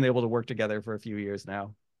we've been able to work together for a few years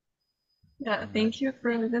now. Yeah, thank you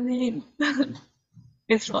for the name.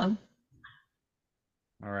 It's fun.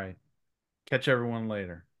 All right. Catch everyone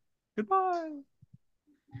later. Goodbye.